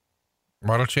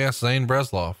 Why don't you ask Zane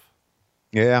Bresloff?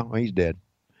 Yeah, well, he's dead.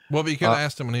 Well, but you could have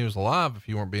asked him when he was alive if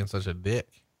you weren't being such a dick.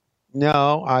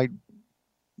 No,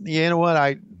 you know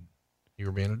what? You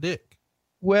were being a dick.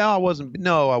 Well, I wasn't.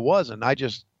 No, I wasn't.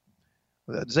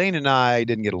 Zane and I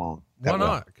didn't get along. Why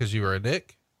not? Because you were a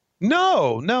dick?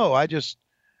 No, I just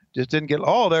didn't get.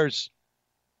 Oh, there's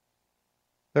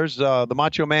the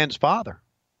Macho Man's father.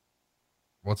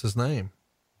 What's his name?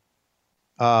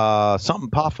 Something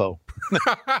Poffo.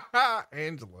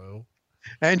 Angelo.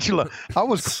 I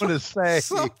was going to say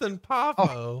something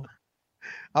Poffo.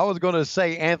 I was going to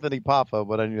say Anthony Poffo,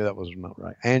 but I knew that was not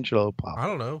right. Angelo Poffo. I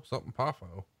don't know. Something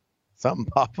Poffo. Something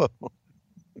Poffo.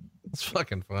 It's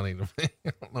fucking funny to me.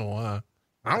 I don't know why.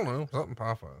 I don't know. Something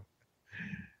Poffo.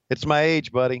 It's my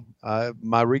age, buddy.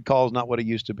 My recall's not what it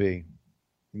used to be.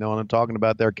 You know what I'm talking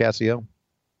about there, Cassio?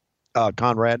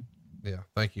 Conrad? Yeah,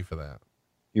 thank you for that.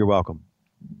 You're welcome.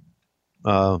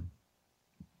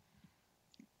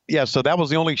 Yeah, so that was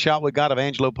the only shot we got of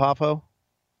Angelo Poffo?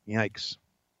 Yikes.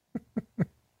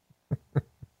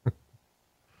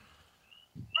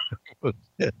 Was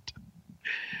it?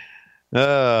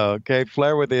 Okay,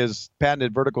 Flair with his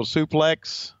patented vertical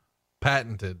suplex.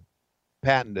 Patented.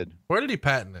 Where did he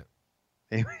patent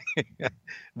it?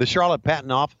 The Charlotte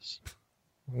Patent Office.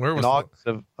 Where was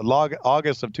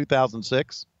August of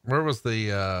 2006? Where was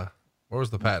the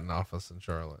patent office in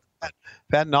Charlotte?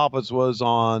 Patent office was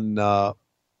on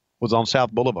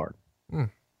South Boulevard.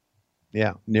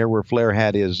 Yeah, near where Flair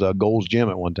had his Gold's Gym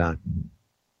at one time.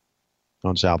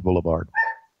 On South Boulevard.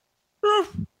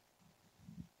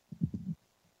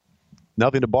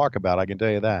 Nothing to bark about, I can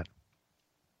tell you that.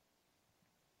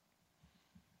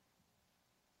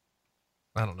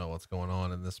 I don't know what's going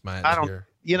on in this match here.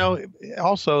 You know,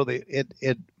 also and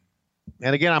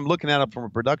again, I'm looking at it from a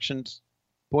production's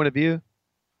point of view.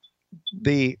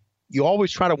 You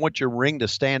always try to want your ring to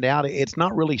stand out. It's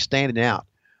not really standing out.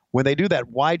 When they do that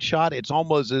wide shot, it's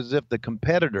almost as if the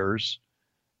competitors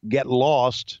get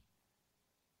lost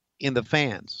in the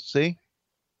fans.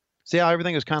 See how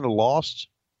everything is kind of lost?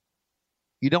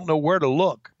 You don't know where to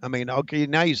look. I mean, okay,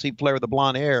 now you see Flair with the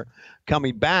blonde hair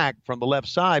coming back from the left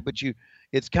side, but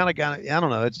it's kind of, I don't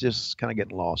know, it's just kind of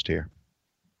getting lost here.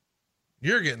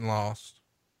 You're getting lost.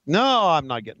 No, I'm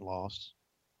not getting lost.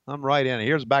 I'm right in it.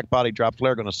 Here's a back body drop.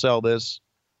 Flair going to sell this.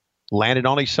 Landed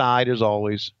on his side as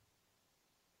always.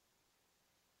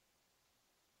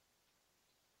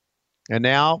 And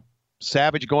now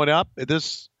Savage going up.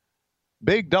 This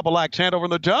big double axe hand over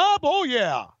the top. Oh,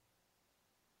 yeah.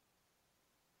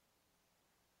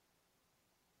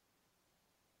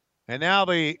 And now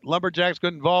the Lumberjacks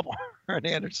get involved. Arn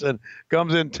Anderson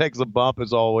comes in, takes a bump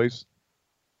as always.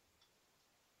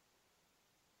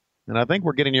 And I think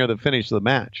we're getting near the finish of the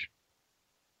match.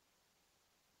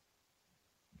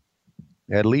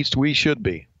 At least we should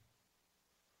be.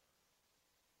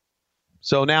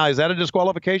 So now, is that a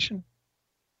disqualification?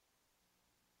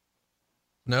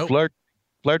 No.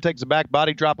 Flair takes a back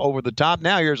body drop over the top.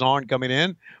 Now here's Arn coming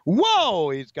in. Whoa!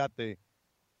 He's got the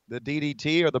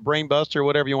DDT or the brain buster,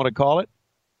 whatever you want to call it.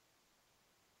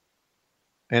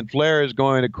 And Flair is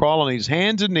going to crawl on his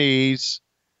hands and knees.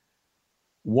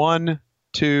 1,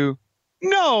 2,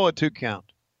 no, a 2 count.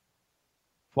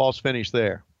 False finish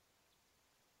there.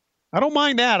 I don't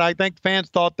mind that. I think fans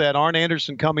thought that Arn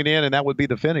Anderson coming in and that would be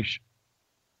the finish.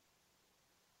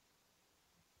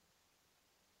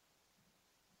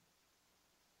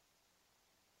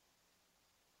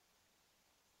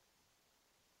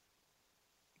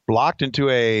 Blocked into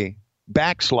a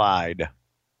backslide.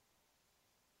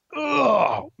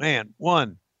 Oh, man.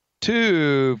 1,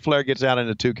 2. Flair gets out in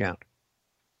a 2 count.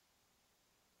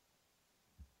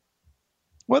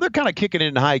 Well, they're kind of kicking it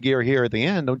in high gear here at the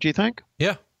end, don't you think?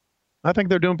 Yeah. I think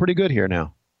they're doing pretty good here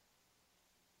now.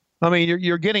 I mean,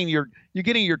 you're getting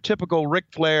your typical Ric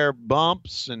Flair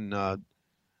bumps and the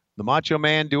Macho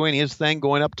Man doing his thing,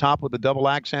 going up top with the double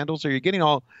axe handle. So you're getting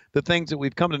all the things that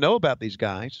we've come to know about these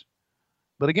guys.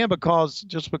 But again, because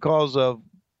of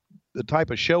the type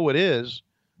of show it is,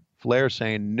 Flair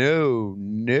saying, no,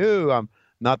 I'm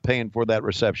not paying for that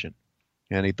reception.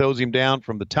 And he throws him down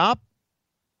from the top.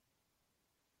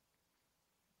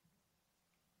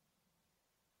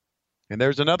 And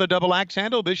there's another double axe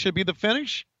handle. This should be the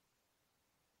finish.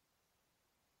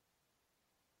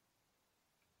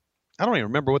 I don't even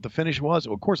remember what the finish was.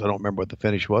 Well, of course, I don't remember what the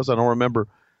finish was. I don't remember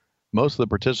most of the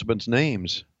participants'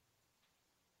 names.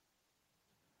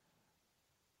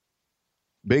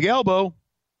 Big elbow.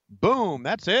 Boom.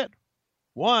 That's it.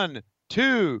 1,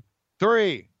 2,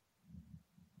 3.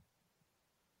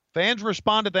 Fans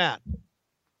respond to that.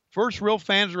 First real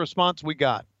fans response we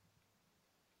got.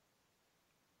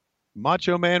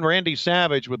 Macho Man Randy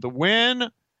Savage with the win.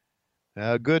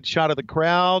 A good shot of the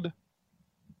crowd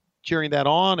cheering that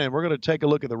on, and we're going to take a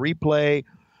look at the replay.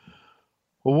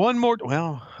 One more.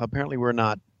 Well, apparently we're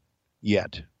not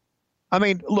yet. I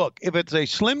mean, look, if it's a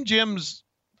Slim Jim's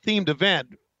themed event,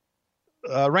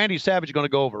 Randy Savage going to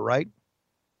go over, right? I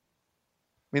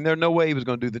mean, there's no way he was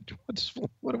going to do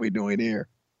what are we doing here?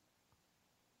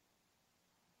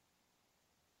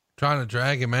 Trying to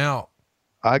drag him out.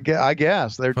 I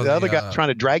guess. The other guy trying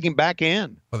to drag him back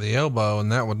in. For the elbow,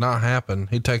 and that would not happen.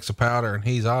 He takes a powder, and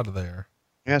he's out of there.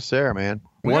 Yes, sir, man.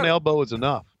 One elbow is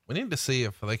enough. We need to see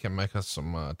if they can make us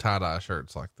some tie-dye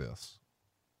shirts like this.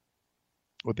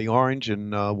 With the orange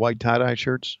and white tie-dye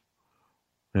shirts?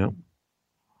 Yeah.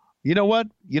 You know what?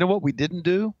 We didn't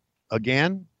do?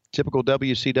 Again, typical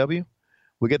WCW.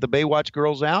 We get the Baywatch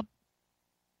girls out,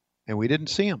 and we didn't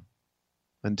see them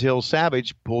until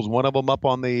Savage pulls one of them up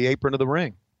on the apron of the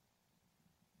ring.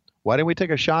 Why didn't we take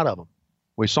a shot of them?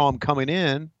 We saw them coming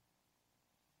in,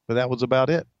 but that was about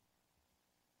it.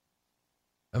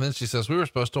 And then she says, we were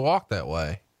supposed to walk that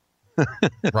way.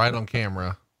 Right on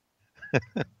camera.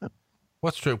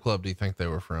 What strip club do you think they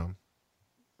were from?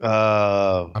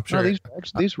 I'm sure no,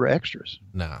 these were extras.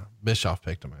 Nah, Bischoff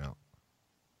picked them out.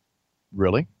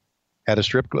 Really? At a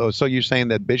strip club? So you're saying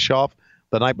that Bischoff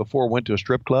the night before went to a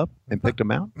strip club and picked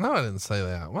them out? No, I didn't say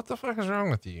that. What the fuck is wrong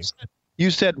with you? You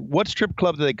said, what strip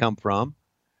club do they come from?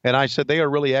 And I said, they are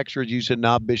really extras. You said,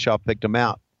 nah, Bischoff picked them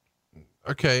out.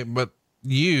 Okay, but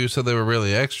you said they were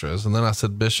really extras. And then I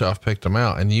said Bischoff picked them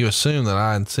out. And you assumed that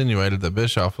I insinuated that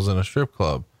Bischoff was in a strip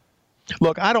club.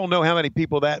 Look, I don't know how many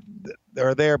people that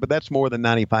are there, but that's more than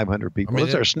 9,500 people.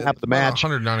 Let's snap the match.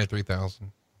 193,000.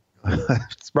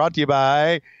 It's brought to you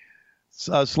by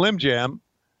Slim Jim.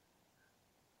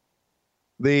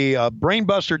 The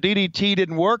Brainbuster DDT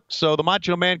didn't work, so the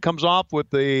Macho Man comes off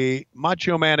with the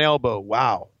Macho Man elbow.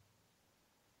 Wow.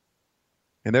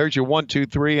 And there's your 1, 2,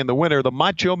 3, and the winner, the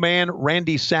Macho Man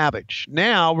Randy Savage.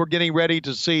 Now we're getting ready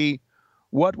to see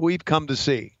what we've come to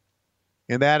see,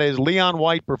 and that is Leon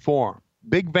White perform.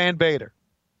 Big Van Vader.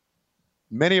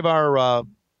 Many of our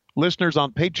listeners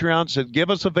on Patreon said, give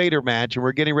us a Vader match, and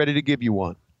we're getting ready to give you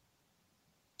one.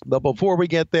 But before we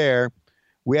get there,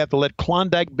 we have to let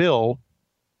Klondike Bill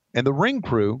and the ring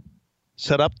crew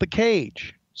set up the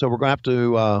cage. So we're going to have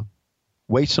to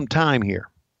waste some time here.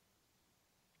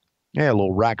 Yeah, a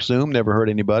little rack zoom, never hurt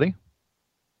anybody.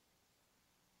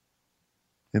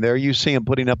 And there you see him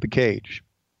putting up the cage.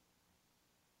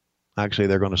 Actually,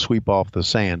 they're going to sweep off the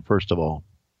sand, first of all.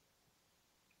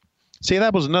 See,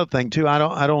 that was another thing, too. I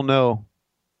don't know.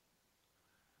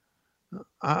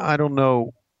 I don't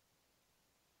know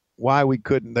why we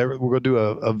couldn't. We're going to do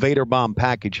a Vader bomb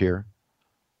package here.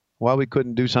 Why we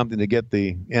couldn't do something to get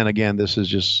and again, this is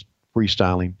just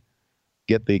freestyling,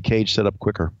 get the cage set up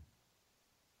quicker.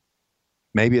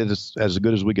 Maybe it's as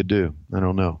good as we could do. I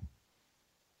don't know.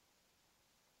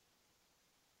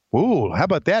 Ooh, how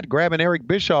about that? Grabbing Eric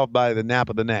Bischoff by the nape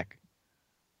of the neck.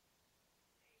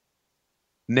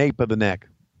 Nape of the neck.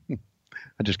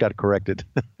 I just got corrected.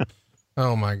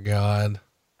 Oh my God.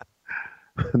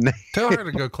 Tell her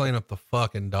to go clean up the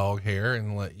fucking dog hair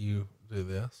and let you do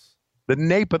this. The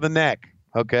nape of the neck.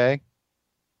 Okay.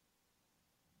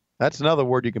 That's another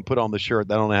word you can put on the shirt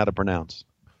that I don't know how to pronounce.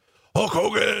 Hulk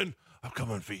Hogan, I'm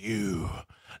coming for you.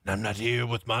 And I'm not here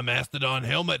with my Mastodon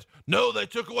helmet. No, they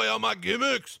took away all my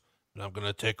gimmicks. But I'm going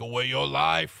to take away your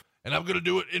life. And I'm going to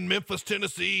do it in Memphis,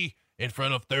 Tennessee, in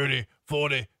front of 30,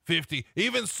 40, 50,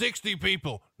 even 60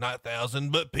 people. Not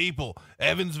 1,000, but people.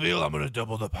 Evansville, I'm going to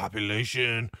double the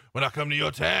population when I come to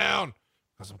your town.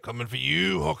 Because I'm coming for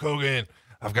you, Hulk Hogan.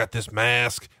 I've got this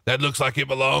mask that looks like it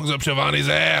belongs up Shivani's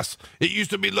ass. It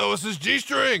used to be Lois's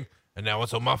G-string, and now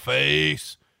it's on my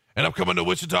face. And I'm coming to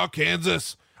Wichita,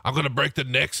 Kansas. I'm going to break the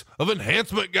necks of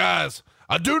enhancement guys.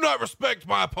 I do not respect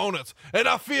my opponents, and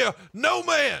I fear no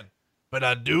man. But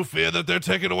I do fear that they're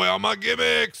taking away all my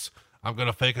gimmicks. I'm going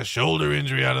to fake a shoulder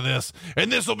injury out of this,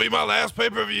 and this will be my last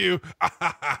pay-per-view.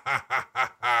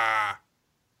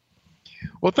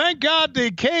 Well, thank God the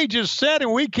cage is set,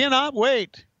 and we cannot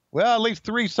wait. Well, at least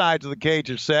 3 sides of the cage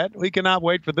are set. We cannot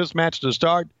wait for this match to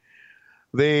start.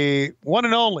 The one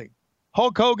and only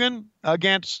Hulk Hogan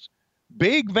against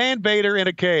Big Van Vader in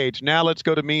a cage. Now let's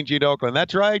go to Mean Gene Okerlund.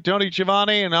 That's right, Tony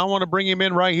Schiavone, and I want to bring him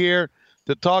in right here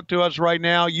to talk to us right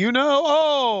now.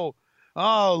 Leon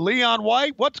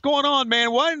White, what's going on,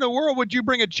 man? Why in the world would you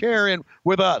bring a chair in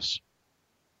with us?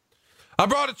 I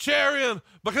brought a chair in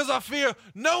because I fear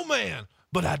no man.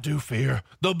 But I do fear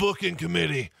the booking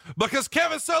committee because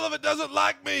Kevin Sullivan doesn't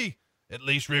like me. At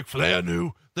least Ric Flair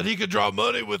knew that he could draw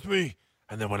money with me.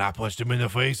 And then when I punched him in the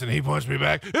face and he punched me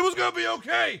back, it was going to be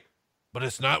okay. But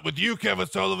it's not with you, Kevin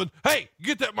Sullivan. Hey,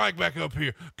 get that mic back up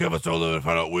here. Kevin Sullivan, if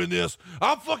I don't win this,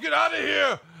 I'm fucking out of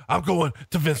here. I'm going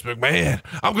to Vince McMahon.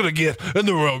 I'm going to get in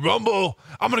the Royal Rumble.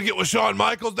 I'm going to get with Shawn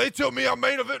Michaels. They tell me I'm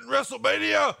main event in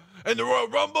WrestleMania and the Royal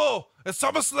Rumble at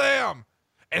SummerSlam.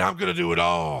 and I'm going to do it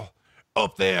all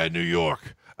up there in New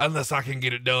York unless I can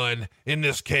get it done in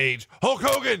this cage. Hulk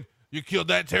Hogan, you killed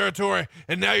that territory,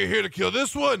 and now you're here to kill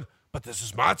this one. But this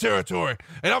is my territory,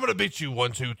 and I'm going to beat you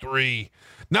 1, 2, 3.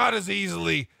 Not as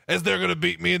easily as they're going to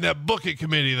beat me in that booking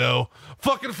committee, though.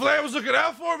 Fucking Flair was looking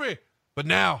out for me. But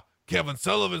now, Kevin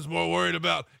Sullivan's more worried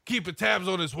about keeping tabs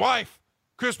on his wife.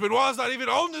 Chris Benoit's not even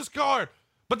on this card.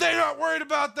 But they're not worried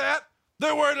about that.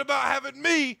 They're worried about having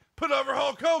me put over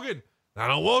Hulk Hogan. I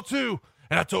don't want to.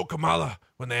 And I told Kamala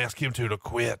when they asked him to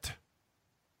quit.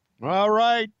 All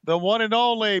right. The one and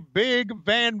only Big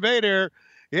Van Vader.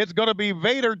 It's going to be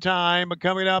Vader time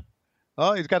coming up.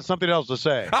 Oh, he's got something else to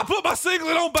say. I put my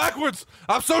singlet on backwards.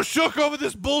 I'm so shook over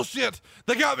this bullshit.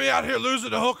 They got me out here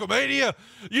losing to Hulkamania.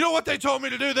 You know what they told me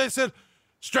to do? They said,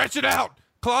 stretch it out.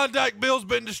 Klondike Bill's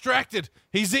been distracted.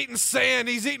 He's eating sand.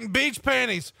 He's eating beach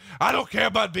panties. I don't care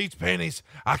about beach panties.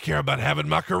 I care about having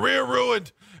my career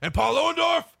ruined. And Paul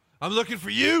Orndorff, I'm looking for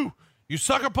you. You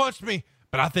sucker punched me,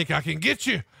 but I think I can get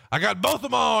you. I got both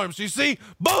of my arms. You see?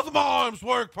 Both of my arms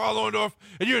work, Paul Orndorff,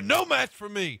 and you're no match for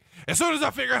me. As soon as I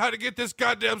figure out how to get this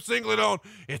goddamn singlet on,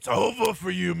 it's over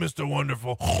for you, Mr.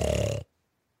 Wonderful.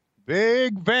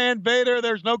 Big Van Vader,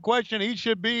 there's no question he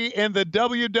should be in the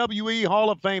WWE Hall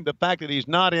of Fame. The fact that he's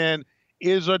not in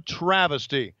is a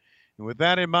travesty. And with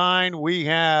that in mind, we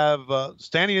have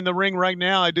standing in the ring right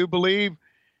now, I do believe.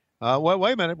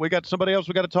 Wait a minute. We got somebody else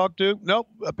we got to talk to? Nope,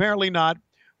 apparently not.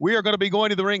 We are going to be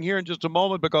going to the ring here in just a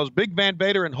moment because Big Van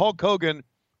Vader and Hulk Hogan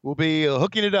will be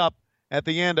hooking it up at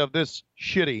the end of this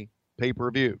shitty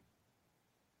pay-per-view.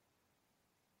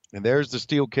 And there's the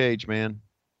steel cage, man.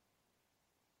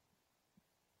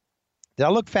 Did I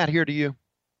look fat here to you?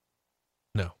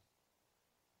 No.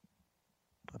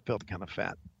 I felt kind of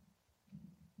fat.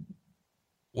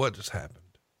 What just happened?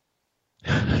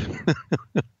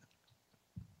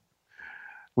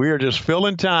 We are just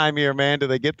filling time here, man, till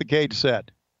they get the cage set.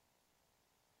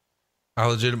 I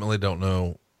legitimately don't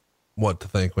know what to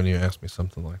think when you ask me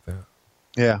something like that.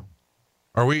 Yeah.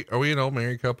 Are we an old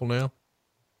married couple now?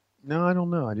 No, I don't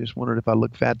know. I just wondered if I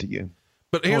look fat to you.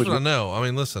 But here's what I know. I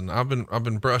mean, listen, I've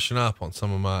been brushing up on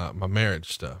some of my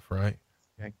marriage stuff, right?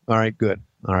 Okay. All right, good.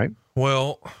 All right.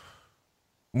 Well,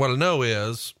 what I know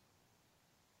is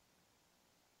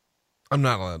I'm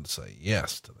not allowed to say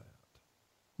yes to that.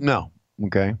 No.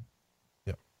 Okay.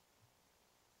 Yep.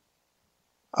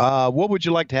 What would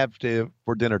you like to have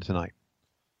for dinner tonight?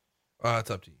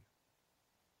 It's up to you.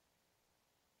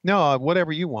 No,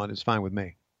 whatever you want is fine with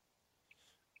me.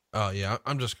 Yeah,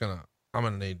 I'm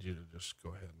gonna need you to just go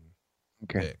ahead and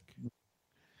pick.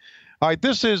 All right.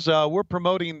 This is, we're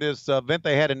promoting this event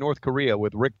they had in North Korea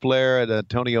with Ric Flair and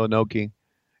Tony Inoki.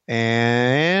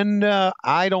 And,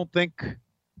 I don't think.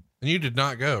 And you did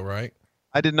not go, right?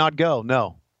 I did not go.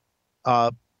 No.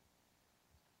 I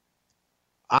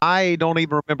don't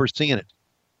even remember seeing it,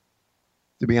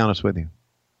 to be honest with you.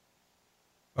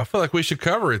 I feel like we should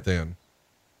cover it then.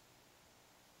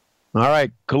 All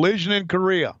right. Collision in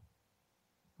Korea.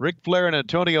 Ric Flair and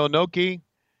Antonio Inoki.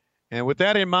 And with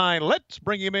that in mind, let's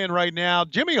bring him in right now.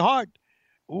 Jimmy Hart.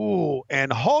 Ooh,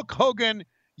 and Hulk Hogan,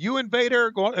 you and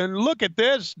Vader. And look at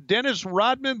this. Dennis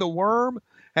Rodman, the Worm,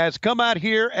 has come out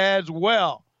here as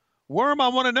well. Worm, I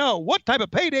want to know, what type of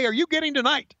payday are you getting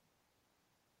tonight?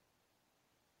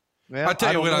 Well, I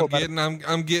tell you what I'm getting.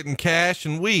 I'm getting cash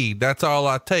and weed. That's all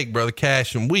I take, brother.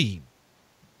 Cash and weed.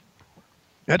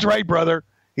 That's right, brother.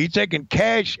 He's taking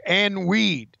cash and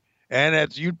weed. And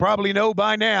as you probably know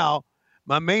by now,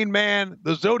 my main man,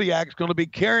 the Zodiac, is going to be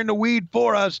carrying the weed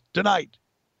for us tonight.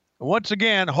 And once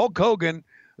again, Hulk Hogan,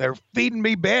 they're feeding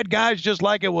me bad guys just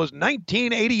like it was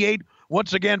 1988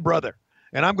 once again, brother.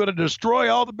 And I'm going to destroy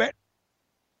all the bad.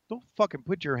 Don't fucking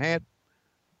put your hand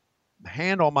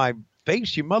on my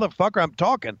face, you motherfucker. I'm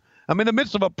talking. I'm in the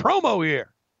midst of a promo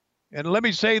here. And let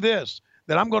me say this,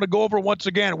 that I'm going to go over once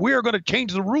again. We are going to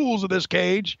change the rules of this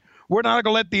cage. We're not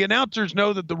going to let the announcers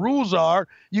know that the rules are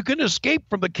you can escape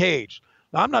from the cage.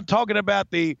 Now, I'm not talking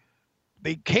about the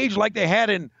cage like they had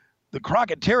in the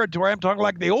Crockett territory. I'm talking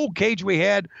like the old cage we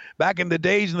had back in the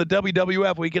days in the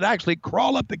WWF. We could actually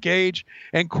crawl up the cage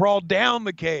and crawl down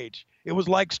the cage. It was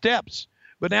like steps.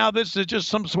 But now this is just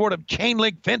some sort of chain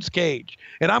link fence cage.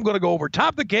 And I'm going to go over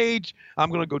top the cage. I'm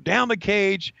going to go down the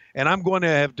cage. And I'm going to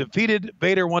have defeated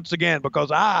Vader once again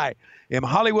because I am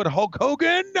Hollywood Hulk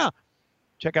Hogan.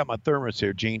 Check out my thermos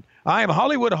here, Gene. I am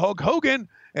Hollywood Hulk Hogan,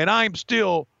 and I'm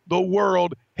still the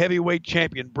world heavyweight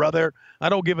champion, brother. I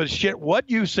don't give a shit what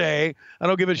you say. I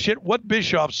don't give a shit what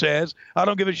Bischoff says. I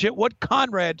don't give a shit what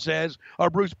Conrad says or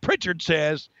Bruce Pritchard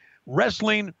says.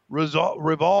 Wrestling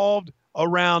revolved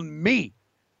around me,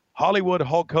 Hollywood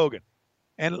Hulk Hogan.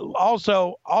 And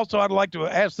also, I'd like to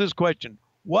ask this question.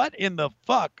 What in the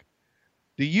fuck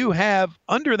do you have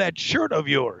under that shirt of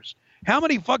yours? How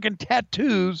many fucking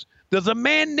tattoos does a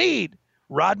man need,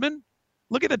 Rodman?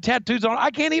 Look at the tattoos on. I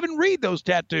can't even read those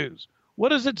tattoos. What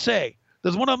does it say?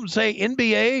 Does one of them say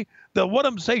NBA? Does one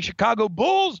of them say Chicago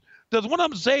Bulls? Does one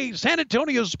of them say San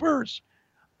Antonio Spurs?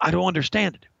 I don't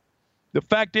understand it. The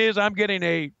fact is, I'm getting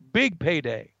a big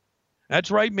payday. That's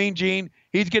right, Mean Gene.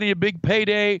 He's getting a big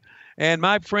payday, and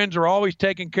my friends are always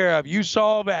taken care of. You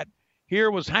saw that. Here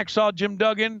was Hacksaw Jim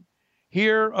Duggan.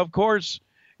 Here, of course,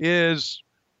 is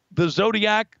the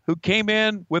Zodiac, who came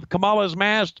in with Kamala's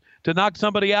mask to knock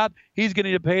somebody out. He's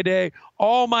getting a payday.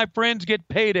 All my friends get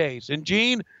paydays. And,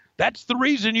 Gene, that's the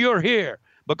reason you're here,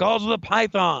 because of the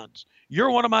Pythons.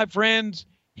 You're one of my friends.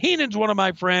 Heenan's one of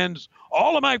my friends.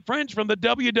 All of my friends from the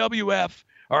WWF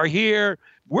are here.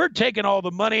 We're taking all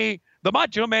the money. The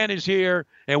Macho Man is here,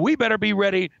 and we better be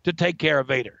ready to take care of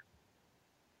Vader.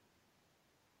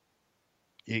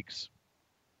 Yeeks.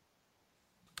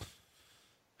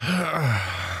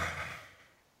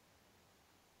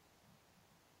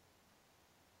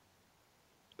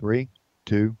 3,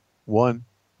 2, 1.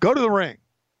 Go to the ring.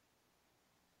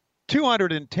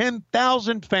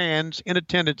 210,000 fans in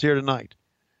attendance here tonight.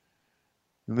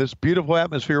 In this beautiful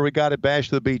atmosphere we got at Bash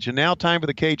to the Beach. And now time for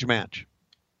the cage match.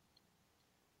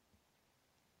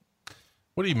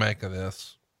 What do you make of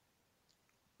this?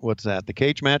 What's that? The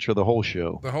cage match or the whole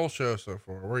show? The whole show so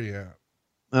far. Where are you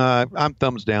at? I'm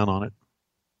thumbs down on it.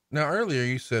 Now, earlier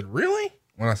you said, really?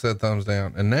 When I said thumbs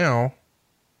down. And now?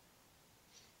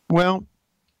 Well,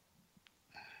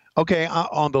 okay,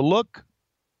 on the look,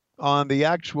 on the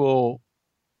actual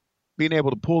being able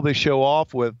to pull this show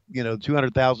off with,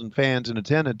 200,000 fans in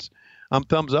attendance, I'm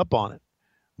thumbs up on it.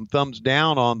 I'm thumbs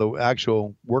down on the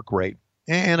actual work rate.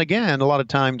 And again, a lot of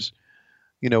times,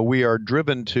 we are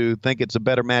driven to think it's a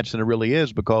better match than it really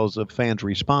is because of fans'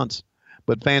 response.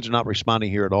 But fans are not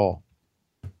responding here at all.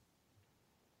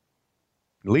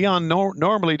 Leon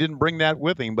normally didn't bring that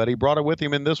with him, but he brought it with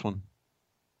him in this one.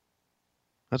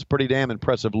 That's a pretty damn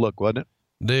impressive look, wasn't it?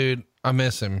 Dude, I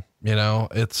miss him.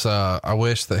 It's, I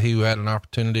wish that he had an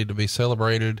opportunity to be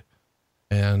celebrated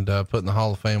and put in the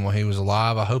Hall of Fame while he was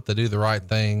alive. I hope they do the right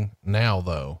thing now,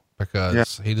 though,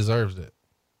 because he deserves it.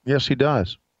 Yes, he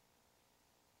does.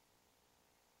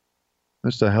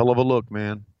 That's a hell of a look,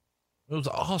 man. It was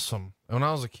awesome. When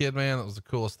I was a kid, man, it was the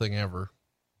coolest thing ever.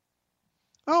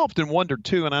 I often wondered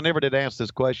too, and I never did ask this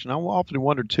question. I often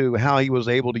wondered too, how he was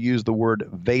able to use the word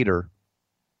Vader.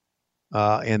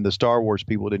 And the Star Wars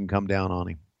people didn't come down on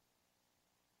him.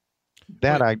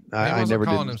 That I never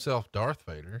did. Calling himself Darth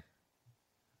Vader.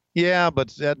 Yeah, but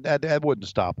that wouldn't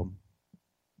stop him.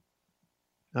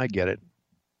 I get it.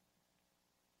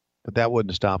 But that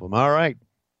wouldn't stop him. All right.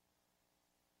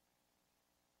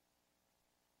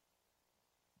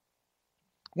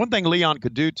 One thing Leon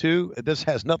could do too, this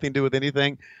has nothing to do with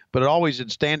anything, but it always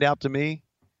did stand out to me.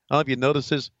 I don't know if you notice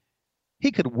this.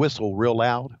 He could whistle real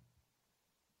loud.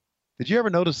 Did you ever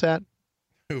notice that?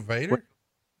 Who, Vader?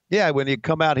 Yeah, when he'd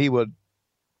come out, he would,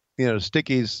 stick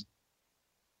his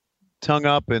tongue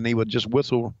up and he would just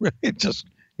whistle.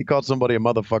 He called somebody a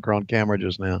motherfucker on camera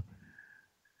just now.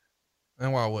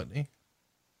 And why wouldn't he?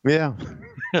 Yeah.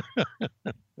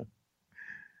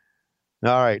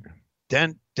 All right.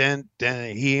 Dun, dun,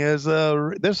 dun.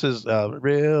 This is a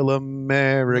real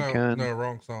American. No,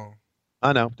 wrong song.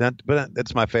 I know, but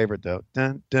that's my favorite though.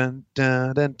 Dun, dun,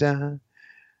 dun, dun, dun.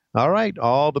 All right,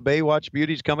 all the Baywatch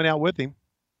beauties coming out with him.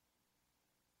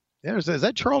 Is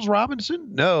that Charles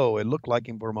Robinson? No, it looked like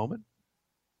him for a moment.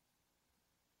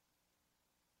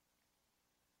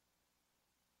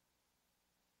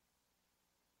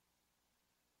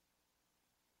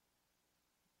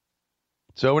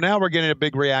 So now we're getting a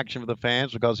big reaction from the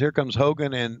fans because here comes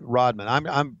Hogan and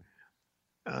Rodman.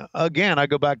 Again, I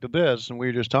go back to this, and we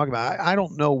were just talking about. I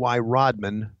don't know why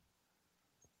Rodman,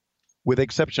 with the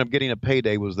exception of getting a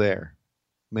payday, was there.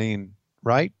 I mean,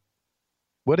 right?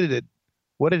 What did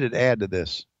it add to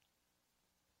this?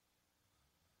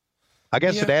 I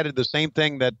guess it added the same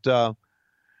thing that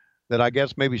I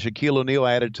guess maybe Shaquille O'Neal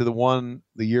added to the one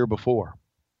the year before.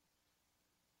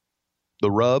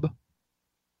 The rub.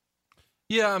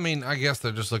 Yeah, I mean, I guess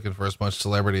they're just looking for as much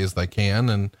celebrity as they can,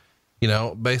 and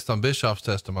based on Bischoff's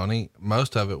testimony,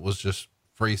 most of it was just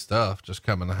free stuff, just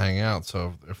coming to hang out.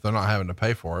 So if they're not having to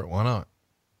pay for it, why not?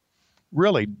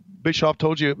 Really? Bischoff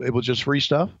told you it was just free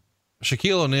stuff?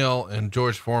 Shaquille O'Neal and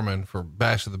George Foreman for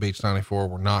Bash of the Beach 94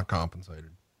 were not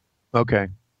compensated. Okay.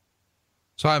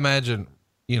 So I imagine,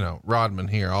 Rodman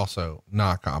here also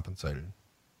not compensated.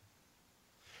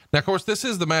 Now, of course, this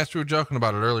is the match we were joking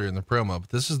about it earlier in the promo, but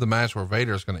this is the match where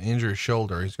Vader is going to injure his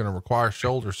shoulder. He's going to require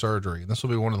shoulder surgery. And this will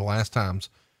be one of the last times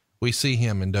we see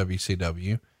him in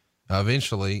WCW.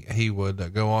 Eventually he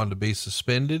would go on to be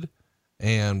suspended,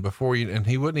 and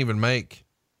he wouldn't even make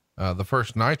the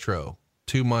first Nitro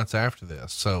 2 months after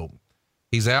this. So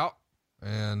he's out,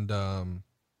 and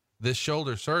this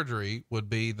shoulder surgery would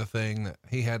be the thing that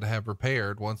he had to have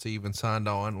repaired once he even signed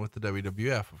on with the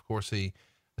WWF. Of course, he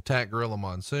attacked Gorilla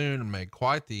Monsoon and made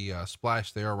quite the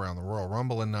splash there around the Royal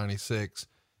Rumble in '96,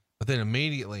 but then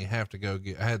immediately had to go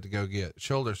get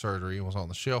shoulder surgery and was on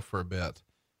the shelf for a bit.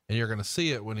 And you're going to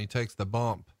see it when he takes the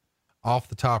bump off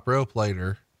the top rope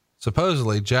later.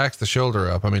 Supposedly jacks the shoulder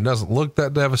up. I mean, it doesn't look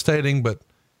that devastating, but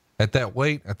at that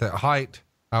weight, at that height,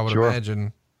 I would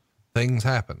imagine things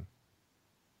happen.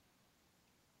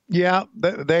 Yeah,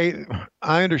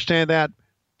 I understand that.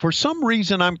 For some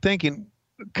reason, I'm thinking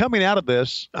coming out of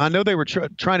this, I know they were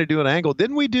trying to do an angle.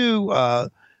 Didn't we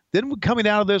coming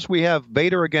out of this, we have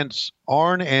Vader against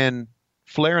Arn and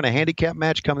Flair in a handicap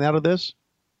match coming out of this?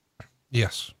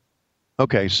 Yes.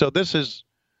 Okay. So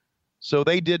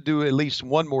they did do at least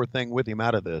one more thing with him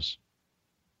out of this.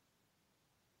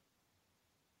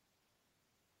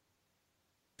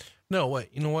 No, wait,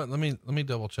 you know what? Let me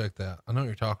double check that. I know what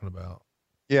you're talking about.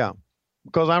 Yeah.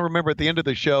 Because I remember at the end of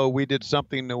the show, we did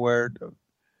something where,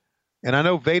 and I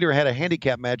know Vader had a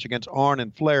handicap match against Arn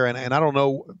and Flair, and I don't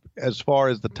know, as far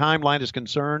as the timeline is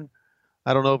concerned,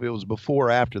 I don't know if it was before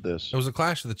or after this. It was a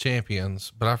Clash of the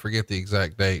Champions, but I forget the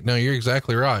exact date. No, you're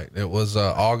exactly right. It was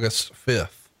August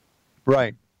 5th.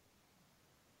 Right.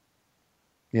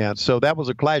 Yeah, so that was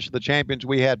a Clash of the Champions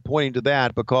we had pointing to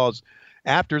that, because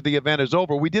after the event is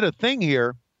over, we did a thing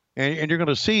here, and you're going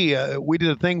to see, we did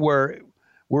a thing where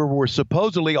we're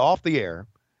supposedly off the air,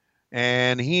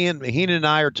 and Heenan and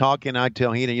I are talking. I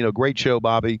tell Heenan, great show,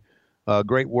 Bobby,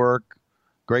 great work,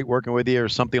 great working with you, or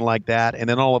something like that. And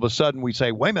then all of a sudden we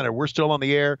say, wait a minute, we're still on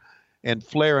the air, and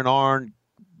Flair and Arn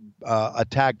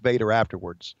attack Vader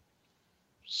afterwards.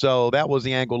 So that was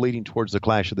the angle leading towards the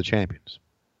Clash of the Champions.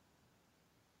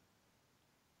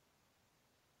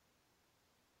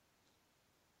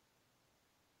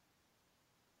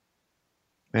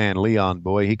 Man, Leon,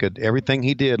 boy, everything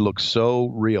he did looked so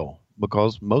real,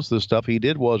 because most of the stuff he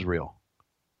did was real.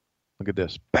 Look at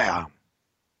this. Bam.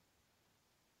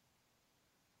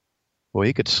 Boy,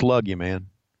 he could slug you, man.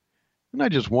 And I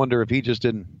just wonder if he just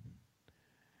didn't.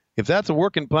 If that's a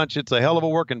working punch, it's a hell of a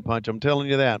working punch. I'm telling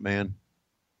you that, man.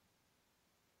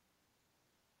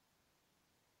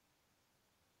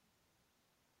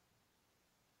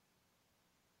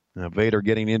 Now, Vader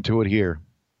getting into it here.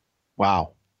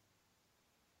 Wow.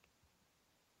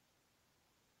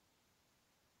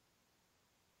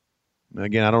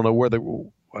 Again, I don't know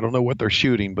what they're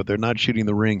shooting, but they're not shooting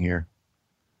the ring here.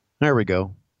 There we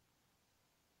go.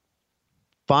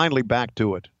 Finally back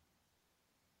to it.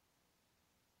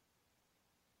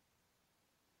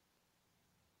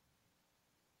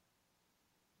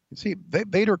 You see,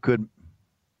 Vader could.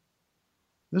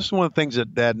 This is one of the things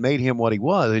that made him what he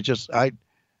was. It just, he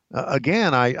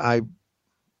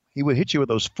would hit you with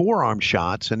those forearm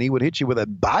shots, and he would hit you with a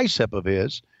bicep of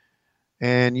his,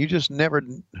 and you just never.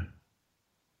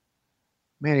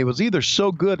 Man, he was either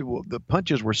so good, the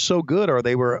punches were so good, or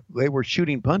they were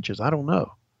shooting punches. I don't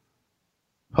know.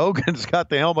 Hogan's got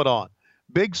the helmet on.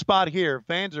 Big spot here.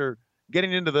 Fans are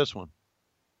getting into this one.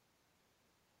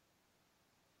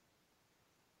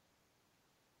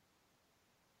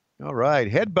 All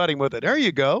right, headbutting with it. There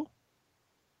you go.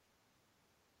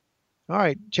 All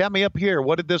right, chat me up here.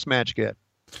 What did this match get?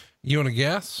 You want to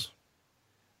guess?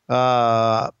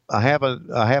 I have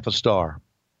a star.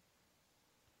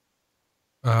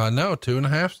 No,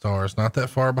 2.5 stars. Not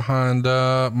that far behind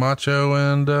Macho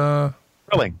and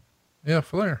really? Yeah,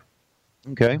 Flair.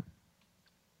 Okay.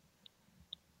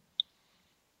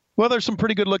 Well, there's some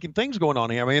pretty good looking things going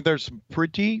on here. I mean, there's some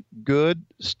pretty good,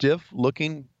 stiff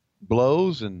looking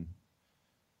blows, and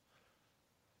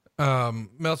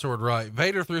Meltzer would write,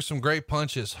 Vader threw some great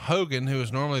punches. Hogan, who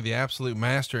is normally the absolute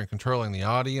master in controlling the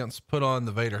audience, put on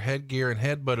the Vader headgear and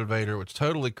headbutted Vader, which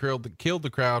totally killed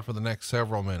the crowd for the next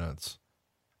several minutes.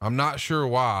 I'm not sure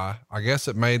why. I guess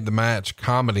it made the match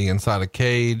comedy inside a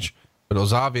cage, but it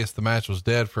was obvious the match was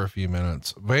dead for a few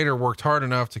minutes. Vader worked hard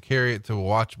enough to carry it to a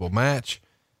watchable match.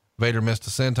 Vader missed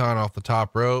a senton off the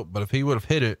top rope, but if he would have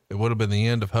hit it, it would have been the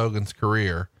end of Hogan's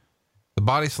career. The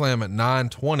body slam at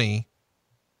 9:20,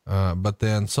 but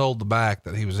then sold the back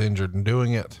that he was injured in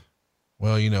doing it.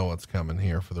 Well, you know what's coming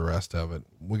here for the rest of it.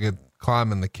 We get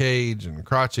climbing the cage and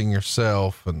crotching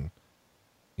yourself, and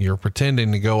you're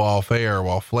pretending to go off air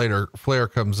while Flair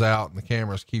comes out and the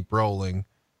cameras keep rolling.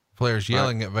 Flair's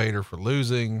yelling at Vader for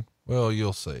losing. Well,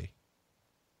 you'll see.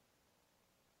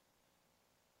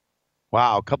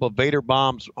 Wow, a couple of Vader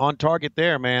bombs on target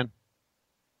there, man.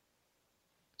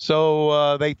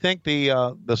 So they think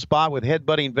the spot with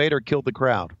headbutting Vader killed the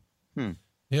crowd.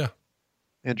 Yeah.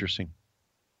 Interesting.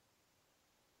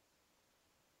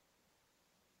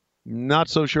 Not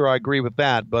so sure I agree with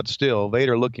that, but still,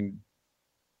 Vader looking.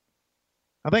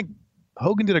 I think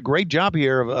Hogan did a great job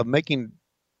here of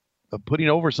putting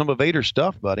over some of Vader's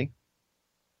stuff, buddy. I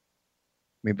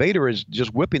mean, Vader is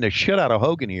just whipping the shit out of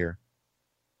Hogan here.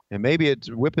 And maybe it's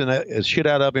whipping a shit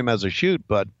out of him as a shoot,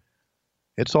 but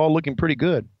it's all looking pretty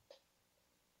good.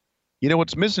 You know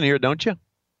what's missing here, don't you?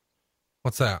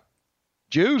 What's that?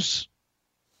 Juice.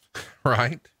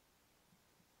 Right.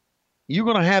 You're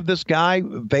going to have this guy,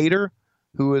 Vader,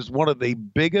 who is one of the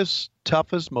biggest,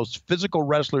 toughest, most physical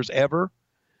wrestlers ever,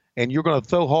 and you're going to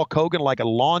throw Hulk Hogan like a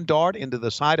lawn dart into the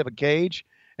side of a cage,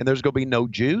 and there's going to be no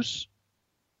juice?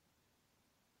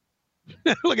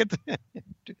 Look at that.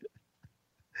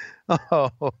 Oh,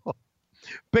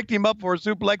 picked him up for a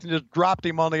suplex and just dropped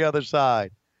him on the other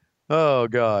side. Oh,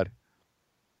 God.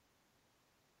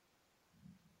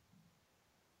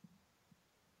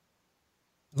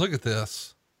 Look at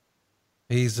this.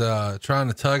 He's trying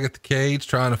to tug at the cage,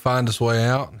 trying to find his way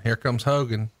out. And here comes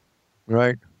Hogan.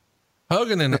 Right.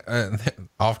 Hogan and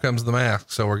off comes the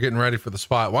mask. So we're getting ready for the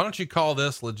spot. Why don't you call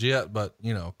this legit, but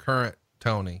current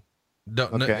Tony,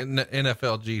 Okay.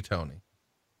 NFLG Tony.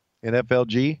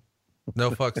 NFLG?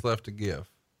 No fucks left to give.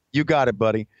 You got it,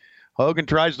 buddy. Hogan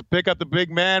tries to pick up the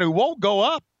big man who won't go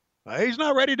up. He's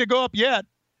not ready to go up yet.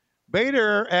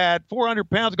 Vader at 400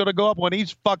 pounds going to go up when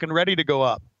he's fucking ready to go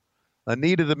up. A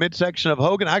knee to the midsection of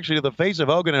Hogan, actually to the face of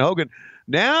Hogan, and Hogan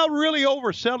now really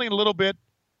overselling a little bit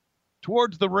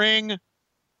towards the ring,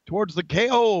 towards the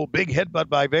KO. Big headbutt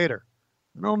by Vader.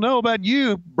 I don't know about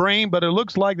you, Brain, but it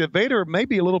looks like that Vader may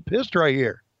be a little pissed right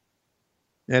here.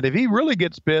 And if he really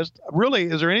gets pissed, really,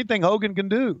 is there anything Hogan can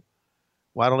do?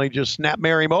 Why don't he just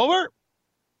snap-mare him over?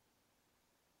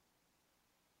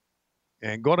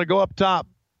 And going to go up top.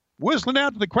 Whistling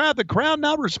out to the crowd. The crowd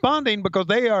not responding because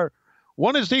they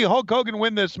want to see Hulk Hogan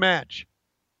win this match.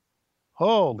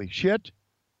 Holy shit.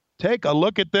 Take a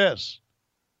look at this.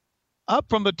 Up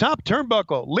from the top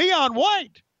turnbuckle, Leon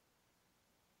White.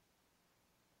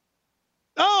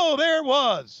 Oh, there it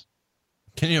was.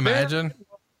 Can you imagine?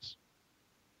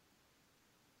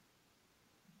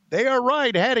 They are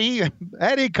right. Had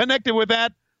he connected with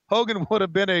that, Hogan would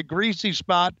have been a greasy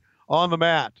spot on the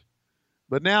mat.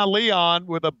 But now Leon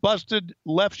with a busted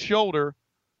left shoulder.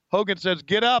 Hogan says,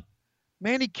 get up.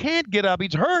 Man, he can't get up.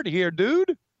 He's hurt here,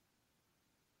 dude.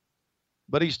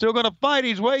 But he's still going to fight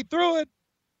his way through it.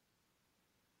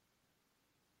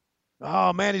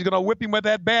 Oh, man, he's going to whip him with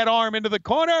that bad arm into the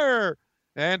corner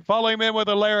and follow him in with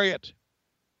a lariat.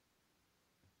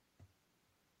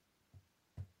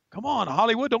 Come on,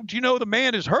 Hollywood. Don't you know the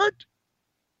man is hurt?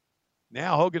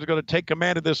 Now Hogan's going to take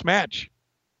command of this match.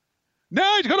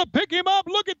 Now he's going to pick him up.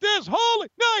 Look at this. Holy.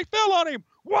 No, he fell on him.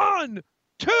 1,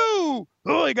 2.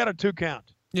 Oh, he got a 2 count.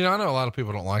 I know a lot of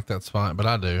people don't like that spot, but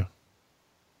I do.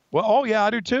 Well, oh, yeah, I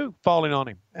do too. Falling on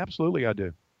him. Absolutely, I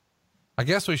do. I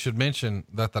guess we should mention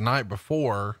that the night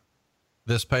before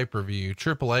this pay-per-view,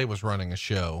 AAA was running a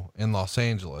show in Los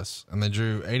Angeles, and they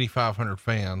drew 8,500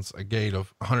 fans, a gate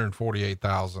of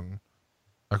 148,000.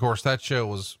 Of course, that show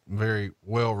was very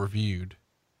well reviewed.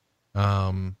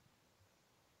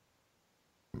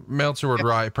 Meltzer would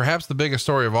write, perhaps the biggest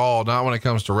story of all, not when it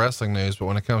comes to wrestling news, but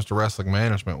when it comes to wrestling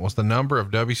management, was the number of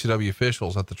WCW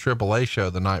officials at the AAA show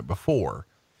the night before.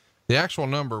 The actual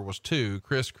number was 2,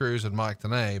 Chris Cruz and Mike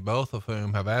Tenay, both of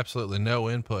whom have absolutely no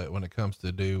input when it comes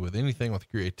to do with anything with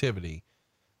creativity.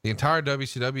 The entire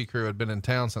WCW crew had been in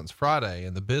town since Friday,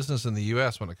 and the business in the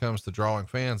U.S. when it comes to drawing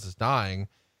fans is dying,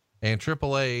 and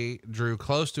AAA drew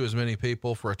close to as many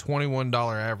people for a $21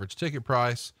 average ticket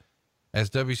price as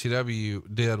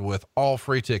WCW did with all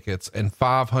free tickets and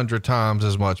 500 times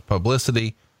as much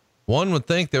publicity. One would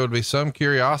think there would be some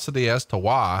curiosity as to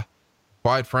why.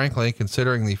 Quite frankly,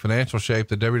 considering the financial shape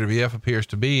the WWF appears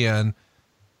to be in,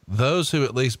 those who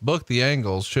at least booked the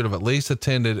angles should have at least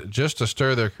attended just to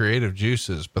stir their creative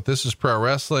juices. But this is pro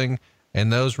wrestling,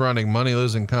 and those running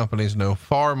money-losing companies know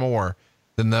far more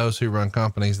than those who run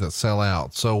companies that sell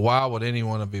out. So why would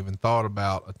anyone have even thought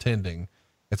about attending?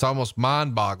 It's almost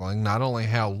mind-boggling, not only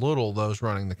how little those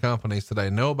running the companies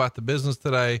today know about the business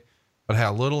today, but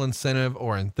how little incentive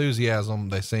or enthusiasm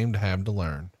they seem to have to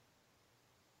learn.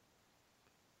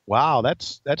 Wow,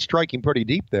 that's striking pretty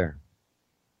deep there.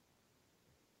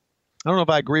 I don't know if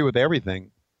I agree with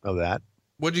everything of that.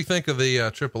 What'd you think of the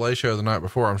AAA show the night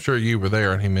before? I'm sure you were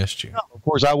there and he missed you. No, of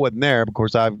course, I wasn't there. Of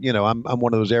course, I'm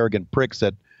one of those arrogant pricks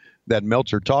that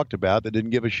Meltzer talked about that didn't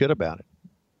give a shit about it.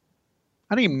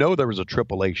 I didn't even know there was a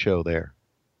AAA show there.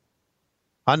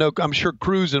 I'm sure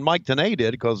Cruz and Mike Tenay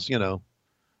did because,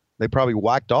 they probably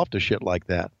whacked off to shit like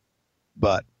that.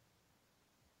 But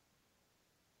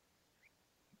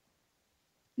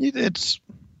it's,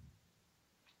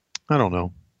 I don't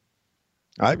know.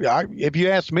 If you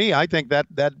ask me, I think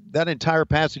that entire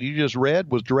passage you just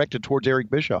read was directed towards Eric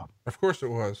Bischoff. Of course it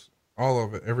was. All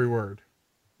of it, every word.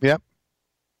 Yep.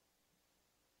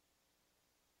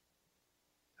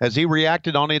 Has he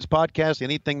reacted on his podcast,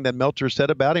 anything that Meltzer said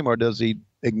about him, or does he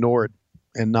ignore it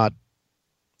and not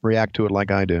react to it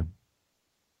like I do?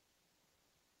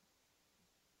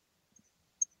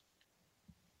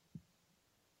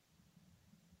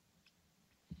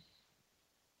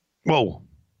 Whoa.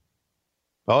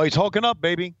 Oh, he's hulking up,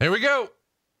 baby. Here we go.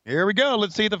 Here we go.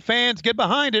 Let's see the fans get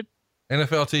behind it.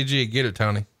 NFLTG, get it,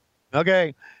 Tony.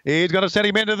 Okay. He's going to set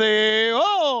him into the,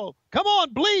 come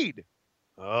on, bleed.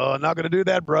 Oh, not going to do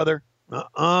that, brother.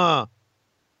 The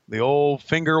old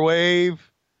finger wave.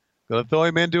 Going to throw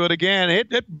him into it again.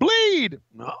 Hit, bleed.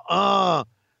 Not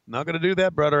going to do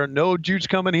that, brother. No juice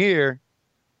coming here.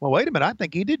 Well, wait a minute. I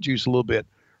think he did juice a little bit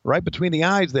right between the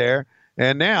eyes there.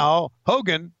 And now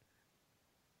Hogan.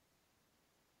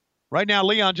 Right now,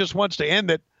 Leon just wants to end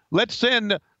it. Let's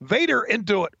send Vader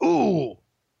into it. Ooh.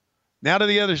 Now to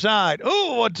the other side.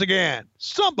 Ooh, once again.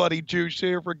 Somebody juice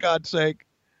here, for God's sake.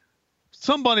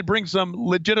 Somebody bring some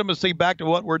legitimacy back to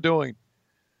what we're doing.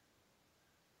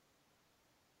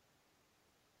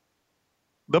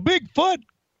 The big foot.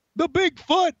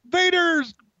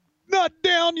 Vader's not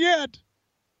down yet.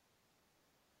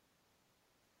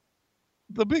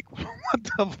 What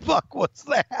the fuck was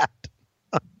that?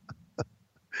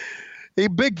 He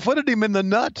big-footed him in the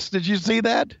nuts. Did you see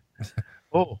that?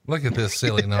 Oh, look at this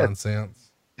silly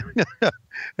nonsense.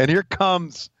 And here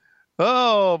comes,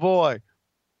 oh boy,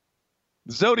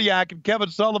 Zodiac and Kevin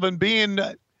Sullivan being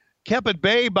kept at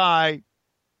bay by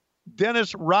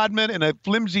Dennis Rodman in a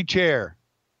flimsy chair.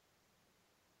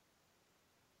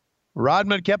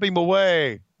 Rodman kept him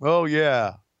away. Oh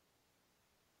yeah.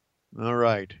 All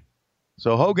right.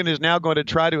 So Hogan is now going to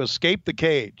try to escape the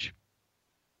cage.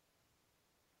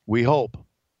 We hope.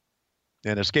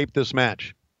 And escape this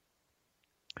match.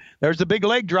 There's the big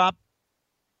leg drop.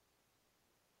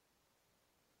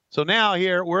 So now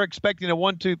here we're expecting a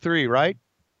 1, 2, 3, right?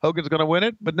 Hogan's going to win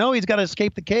it, but no, he's got to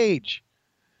escape the cage.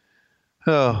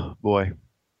 Oh boy.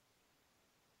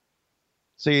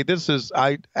 See,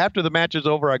 after the match is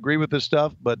over, I agree with this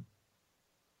stuff, but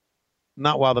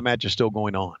not while the match is still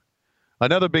going on.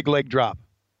 Another big leg drop.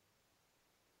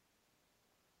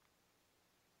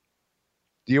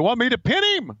 Do you want me to pin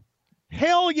him?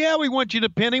 Hell yeah, we want you to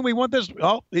pin him. We want this.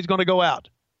 Oh, he's going to go out.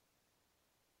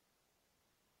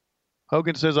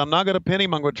 Hogan says, I'm not going to pin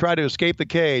him. I'm going to try to escape the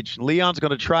cage. Leon's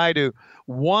going to try to,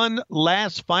 one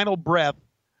last final breath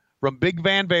from Big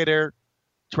Van Vader,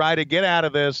 try to get out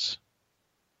of this.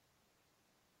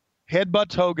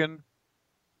 Headbutts Hogan.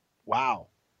 Wow.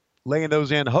 Laying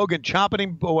those in. Hogan chopping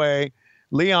him away.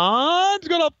 Leon's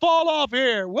going to fall off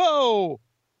here. Whoa.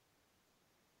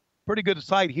 Pretty good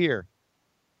sight here.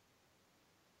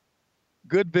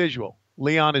 Good visual.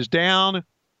 Leon is down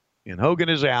and Hogan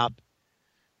is out.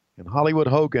 And Hollywood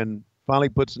Hogan finally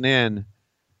puts an end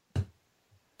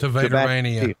to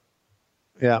Vadermania.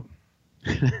 Yeah.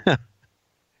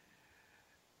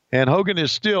 And Hogan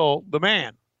is still the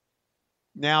man.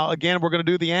 Now, again, we're going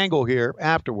to do the angle here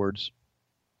afterwards.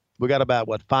 We got about,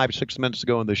 5-6 minutes to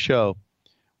go in the show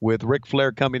with Ric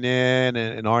Flair coming in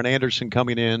and Arn Anderson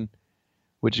coming in,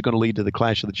 which is going to lead to the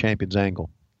Clash of the Champions angle.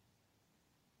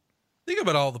 Think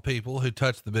about all the people who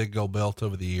touched the big gold belt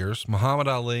over the years. Muhammad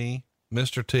Ali,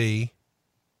 Mr. T,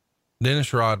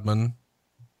 Dennis Rodman,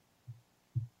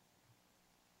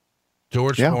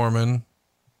 George Foreman,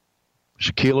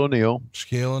 Shaquille O'Neal,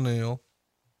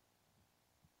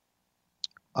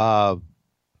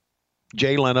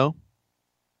 Jay Leno.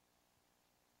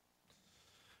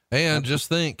 And just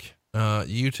think,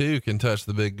 you too can touch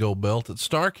the big gold belt at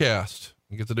StarCast.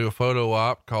 You get to do a photo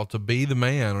op called To Be the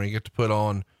Man, where you get to put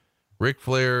on Ric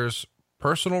Flair's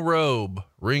personal robe,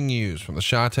 ring use from the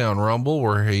Chi-Town Rumble,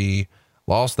 where he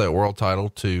lost that world title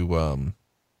to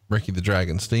Ricky the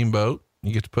Dragon Steamboat.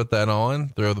 You get to put that on,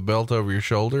 throw the belt over your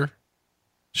shoulder.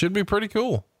 Should be pretty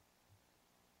cool.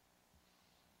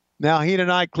 Now he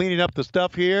and I cleaning up the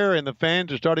stuff here, and the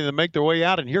fans are starting to make their way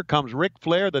out. And here comes Ric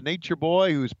Flair, the Nature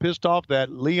Boy, who's pissed off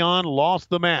that Leon lost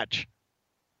the match.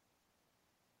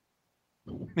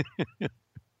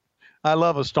 I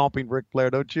love a stomping Ric Flair,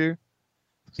 don't you?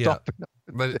 Stomping. Yeah,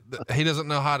 but he doesn't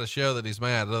know how to show that he's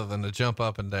mad other than to jump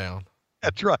up and down.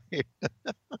 That's right.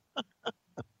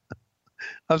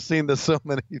 I've seen this so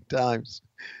many times.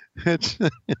 It's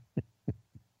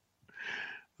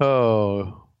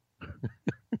oh.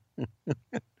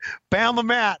 Pound the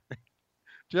mat.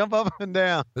 Jump up and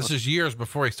down. This is years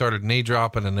before he started knee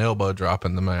dropping and elbow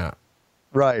dropping the mat.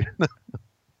 Right.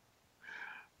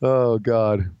 Oh,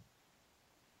 God.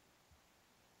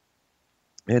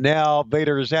 And now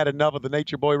Vader has had enough of the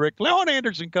Nature Boy Rick. Leon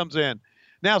Anderson comes in.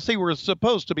 Now, see, we're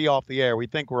supposed to be off the air. We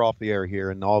think we're off the air here,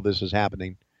 and all this is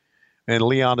happening. And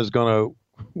Leon is going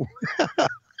to...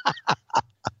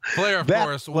 Flair, of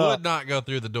course, would not go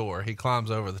through the door. He climbs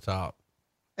over the top.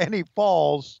 And he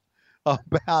falls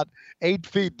about 8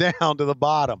 feet down to the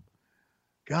bottom.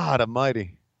 God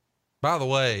almighty. By the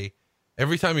way,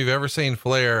 every time you've ever seen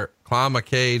Flair climb a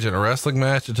cage in a wrestling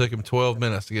match, it took him 12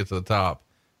 minutes to get to the top.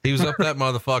 He was up that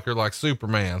motherfucker like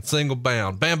Superman, single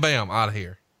bound, bam, bam, out of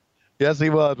here. Yes,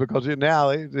 he was, because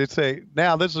now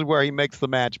now this is where he makes the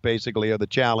match, basically, or the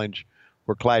challenge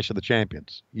for Clash of the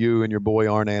Champions. You and your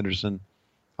boy Arn Anderson.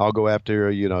 I'll go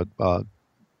after, 2-on-1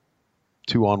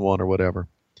 or whatever.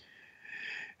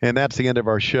 And that's the end of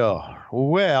our show.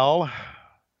 Well,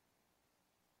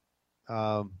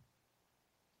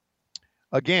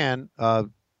 again, a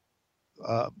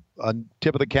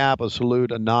tip of the cap, a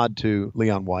salute, a nod to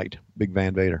Leon White, Big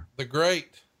Van Vader. The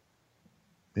great.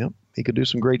 Yep. He could do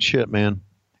some great shit, man.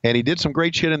 And he did some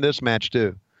great shit in this match,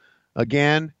 too.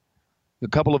 Again, a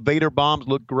couple of Vader bombs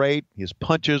looked great. His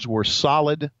punches were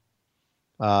solid.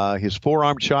 His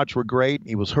forearm shots were great.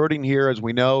 He was hurting here, as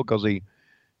we know, because he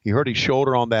hurt his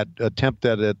shoulder on that attempt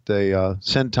at a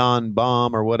senton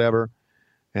bomb or whatever,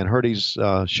 and hurt his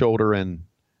shoulder, and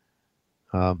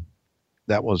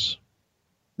that was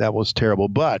terrible.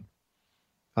 But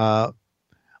I'm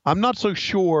not so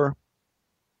sure.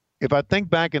 If I think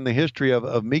back in the history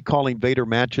of me calling Vader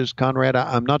matches, Conrad,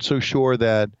 I'm not so sure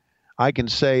that I can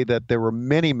say that there were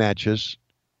many matches,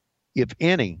 if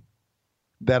any,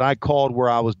 that I called where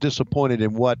I was disappointed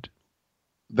in what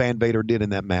Van Vader did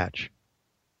in that match.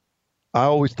 I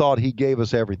always thought he gave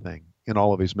us everything in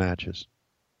all of his matches.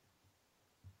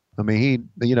 I mean,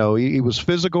 he was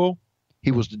physical. He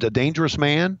was a dangerous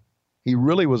man. He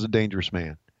really was a dangerous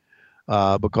man.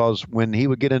 Because when he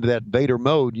would get into that Vader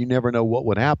mode, you never know what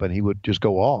would happen. He would just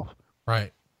go off.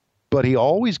 Right. But he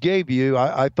always gave you,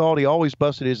 I thought he always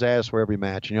busted his ass for every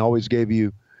match. And he always gave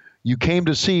you came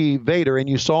to see Vader and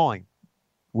you saw him,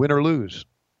 win or lose.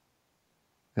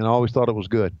 And I always thought it was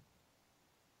good.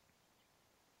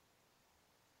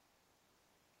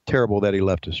 Terrible that he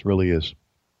left us, really is.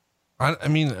 I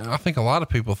mean, I think a lot of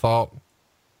people thought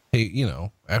he,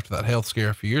 after that health scare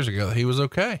a few years ago, that he was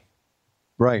okay.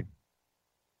 Right.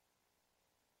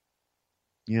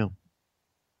 Yeah.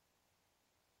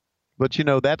 But,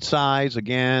 that size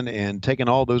again, and taking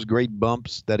all those great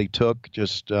bumps that he took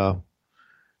just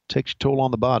takes a toll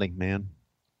on the body, man.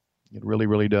 It really,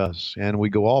 really does. And we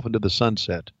go off into the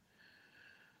sunset.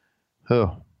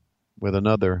 Oh, with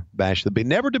another Bash the Beach.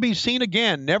 Never to be seen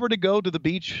again. Never to go to the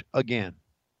beach again.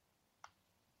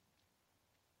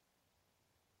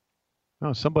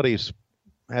 Oh, somebody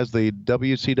has the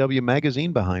WCW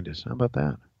magazine behind us. How about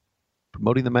that?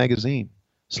 Promoting the magazine.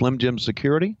 Slim Jim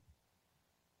Security.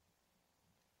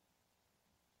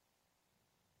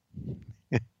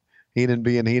 Heenan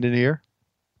being Heenan here.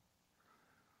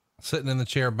 Sitting in the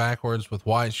chair backwards with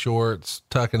white shorts,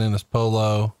 tucking in his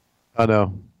polo. I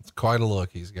know. It's quite a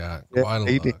look he's got. Yeah, quite a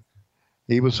look.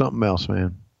 He was something else,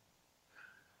 man.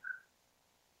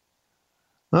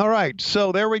 All right.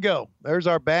 So there we go. There's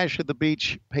our Bash at the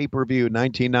Beach pay-per-view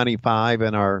 1995.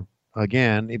 And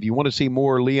again, if you want to see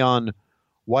more Leon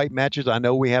White matches, I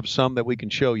know we have some that we can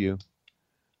show you.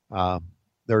 There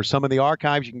are some in the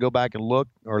archives. You can go back and look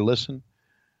or listen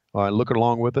or look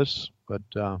along with us. But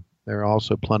there are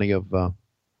also plenty of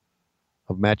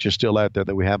matches still out there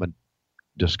that we haven't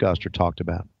discussed or talked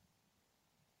about.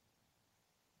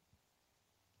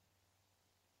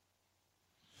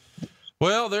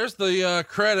 Well, there's the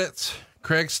credits.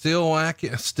 Craig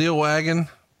Steelwagon,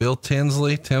 Bill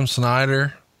Tinsley, Tim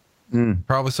Snyder.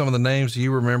 Probably some of the names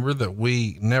you remember that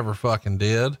we never fucking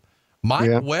did.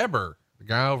 Mike Weber, the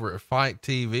guy over at Fight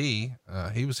TV.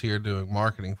 He was here doing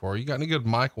marketing for you. Got any good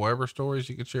Mike Weber stories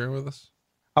you could share with us?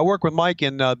 I worked with Mike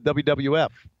in WWF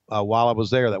while I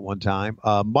was there that one time.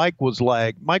 Mike was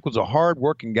a hard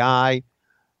working guy.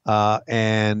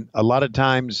 And a lot of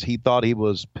times he thought he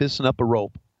was pissing up a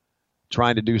rope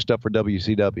trying to do stuff for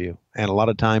WCW. And a lot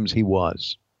of times he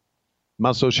was. I'm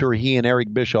not so sure he and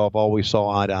Eric Bischoff always saw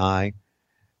eye to eye.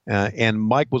 And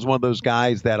Mike was one of those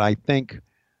guys that I think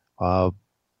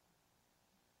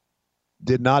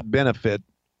did not benefit.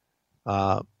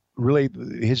 Really,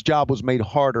 his job was made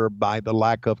harder by the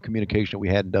lack of communication we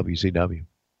had in WCW.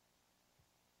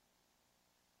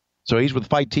 So he's with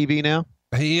Fight TV now?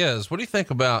 He is. What do you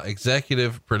think about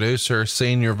executive producer,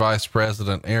 senior vice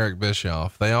president Eric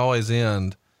Bischoff? They always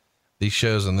end these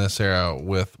shows in this era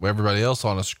with everybody else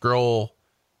on a scroll,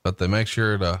 but they make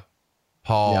sure to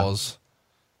pause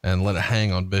and let it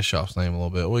hang on Bischoff's name a little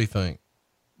bit. What do you think?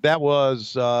 That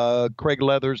was Craig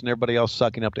Leathers and everybody else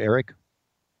sucking up to Eric.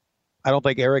 I don't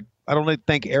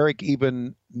think Eric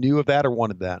even knew of that or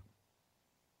wanted that.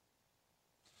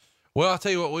 Well, I'll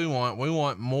tell you what we want. We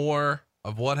want more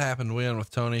of what happened when with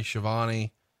Tony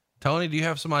Schiavone. Tony, do you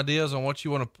have some ideas on what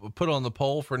you want to put on the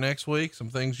poll for next week? Some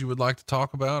things you would like to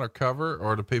talk about or cover,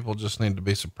 or do people just need to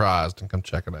be surprised and come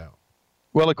check it out?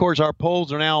 Well, of course, our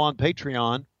polls are now on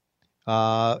Patreon.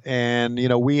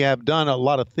 And, we have done a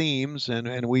lot of themes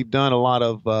and we've done a lot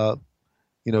of,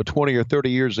 20 or 30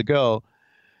 years ago.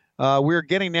 We're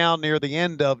getting now near the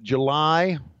end of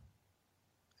July,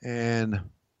 and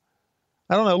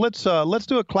I don't know. Let's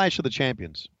do a Clash of the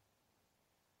Champions.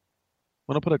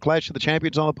 Want to put a Clash of the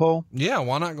Champions on the poll? Yeah.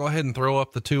 Why not go ahead and throw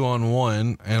up the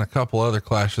 2-on-1 and a couple other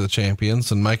Clash of the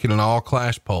Champions and make it an all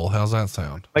Clash poll? How's that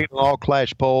sound? Make it an all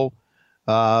Clash poll.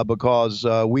 Because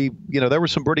there were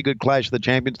some pretty good Clash of the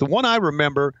Champions. The one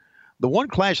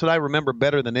Clash that I remember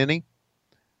better than any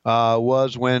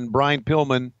was when Brian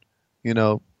Pillman,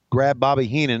 grabbed Bobby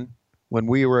Heenan when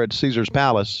we were at Caesar's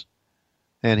Palace,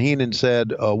 and Heenan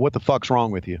said, "What the fuck's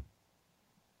wrong with you?"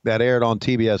 That aired on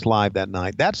TBS Live that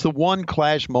night. That's the one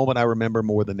Clash moment I remember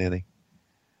more than any,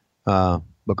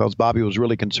 because Bobby was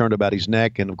really concerned about his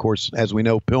neck, and of course, as we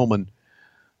know, Pillman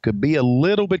could be a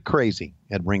little bit crazy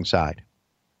at ringside.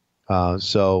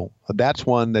 So that's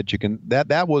one that you can,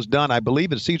 that was done, I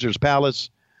believe, at Caesar's Palace,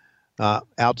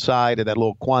 outside of that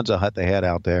little Kwanzaa hut they had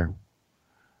out there.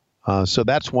 So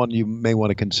that's one you may want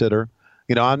to consider.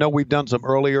 I know we've done some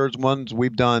earlier ones.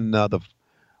 We've done the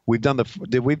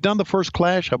first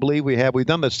Clash. I believe we have. We've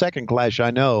done the second Clash.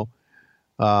 I know,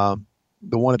 the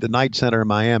one at the Knight Center in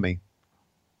Miami,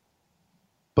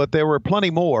 but there were plenty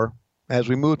more as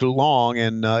we moved along,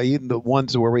 and even the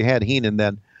ones where we had Heenan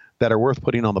that are worth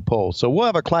putting on the poll. So we'll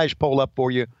have a Clash poll up for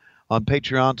you on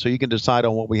Patreon so you can decide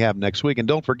on what we have next week. And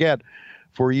don't forget,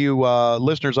 for you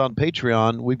listeners on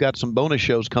Patreon, we've got some bonus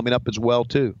shows coming up as well,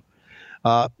 too.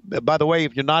 By the way,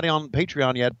 if you're not on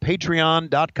Patreon yet,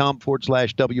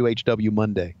 patreon.com/WHW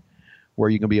Monday, where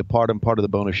you can be a part of the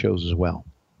bonus shows as well.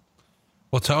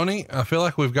 Well, Tony, I feel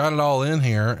like we've got it all in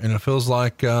here, and it feels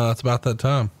like it's about that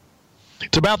time.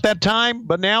 It's about that time,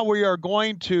 but now we are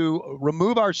going to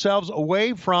remove ourselves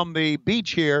away from the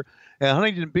beach here at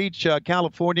Huntington Beach,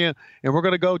 California, and we're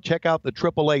going to go check out the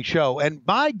AAA show. And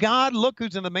by God, look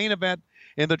who's in the main event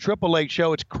in the AAA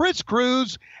show. It's Chris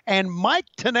Cruz and Mike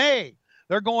Tenay.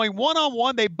 They're going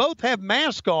one-on-one. They both have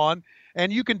masks on,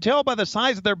 and you can tell by the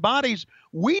size of their bodies,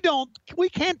 we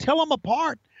can't tell them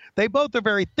apart. They both are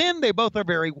very thin. They both are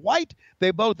very white.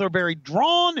 They both are very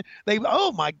drawn.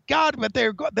 Oh my God, but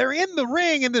they're in the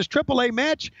ring in this AAA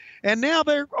match. And now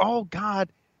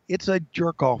it's a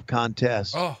jerk-off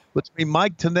contest between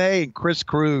Mike Tenay and Chris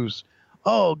Cruz.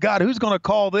 Oh God, who's going to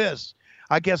call this?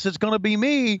 I guess it's going to be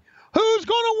me. Who's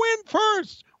going to win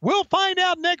first? We'll find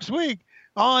out next week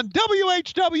on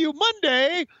WHW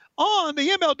Monday on the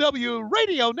MLW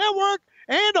Radio Network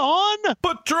and on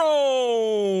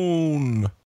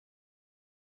Patreon.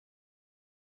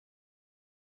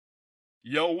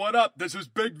 Yo, what up? This is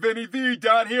Big Vinny V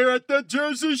down here at the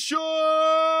Jersey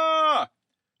Shore.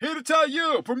 Here to tell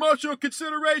you, promotional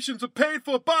considerations are paid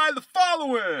for by the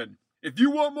following. If you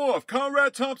want more of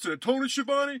Conrad Thompson and Tony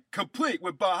Schiavone, complete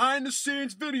with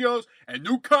behind-the-scenes videos and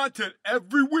new content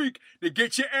every week, then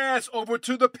get your ass over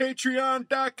to the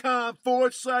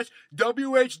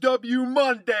patreon.com/WHW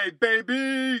Monday,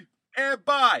 baby. And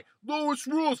by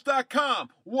LewisRules.com,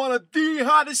 one of the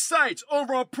hottest sites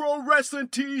over on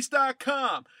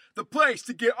ProWrestlingTees.com, the place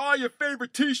to get all your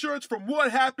favorite t-shirts from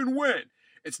What Happened When.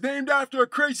 It's named after a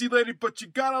crazy lady, but you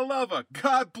gotta love her.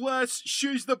 God bless,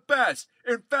 she's the best.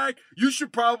 In fact, you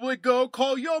should probably go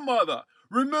call your mother.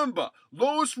 Remember,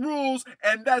 Lois Rules,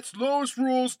 and that's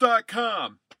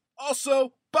LoisRules.com.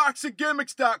 Also,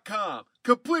 BoxingGimmicks.com,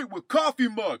 complete with coffee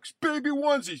mugs, baby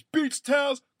onesies, beach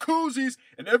towels, koozies,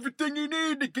 and everything you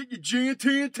need to get your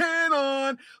G&T and tan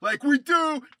on, like we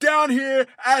do down here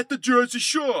at the Jersey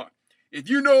Shore. If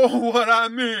you know what I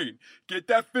mean. Get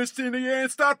that fist in the air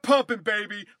and start pumping,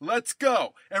 baby. Let's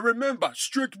go. And remember,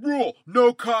 strict rule,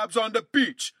 no carbs on the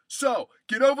beach. So,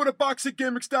 get over to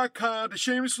BoxingGimmicks.com to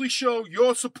shamelessly show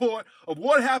your support of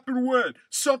what happened when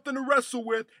something to wrestle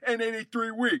with in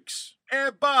 83 weeks.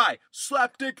 And buy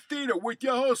Slapdick Theater with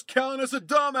your host Kellen as a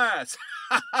dumbass.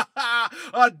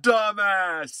 A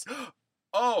dumbass.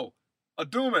 Oh, a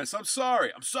dumbass. I'm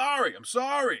sorry.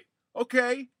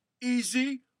 Okay,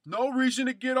 easy. No reason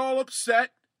to get all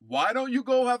upset. Why don't you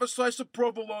go have a slice of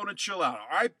provolone and chill out,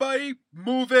 all right, buddy?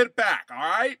 Move it back, all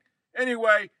right?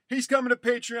 Anyway, he's coming to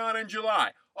Patreon in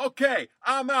July. Okay,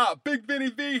 I'm out. Big Vinny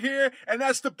V here, and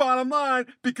that's the bottom line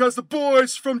because the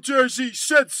boys from Jersey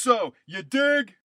said so. You dig?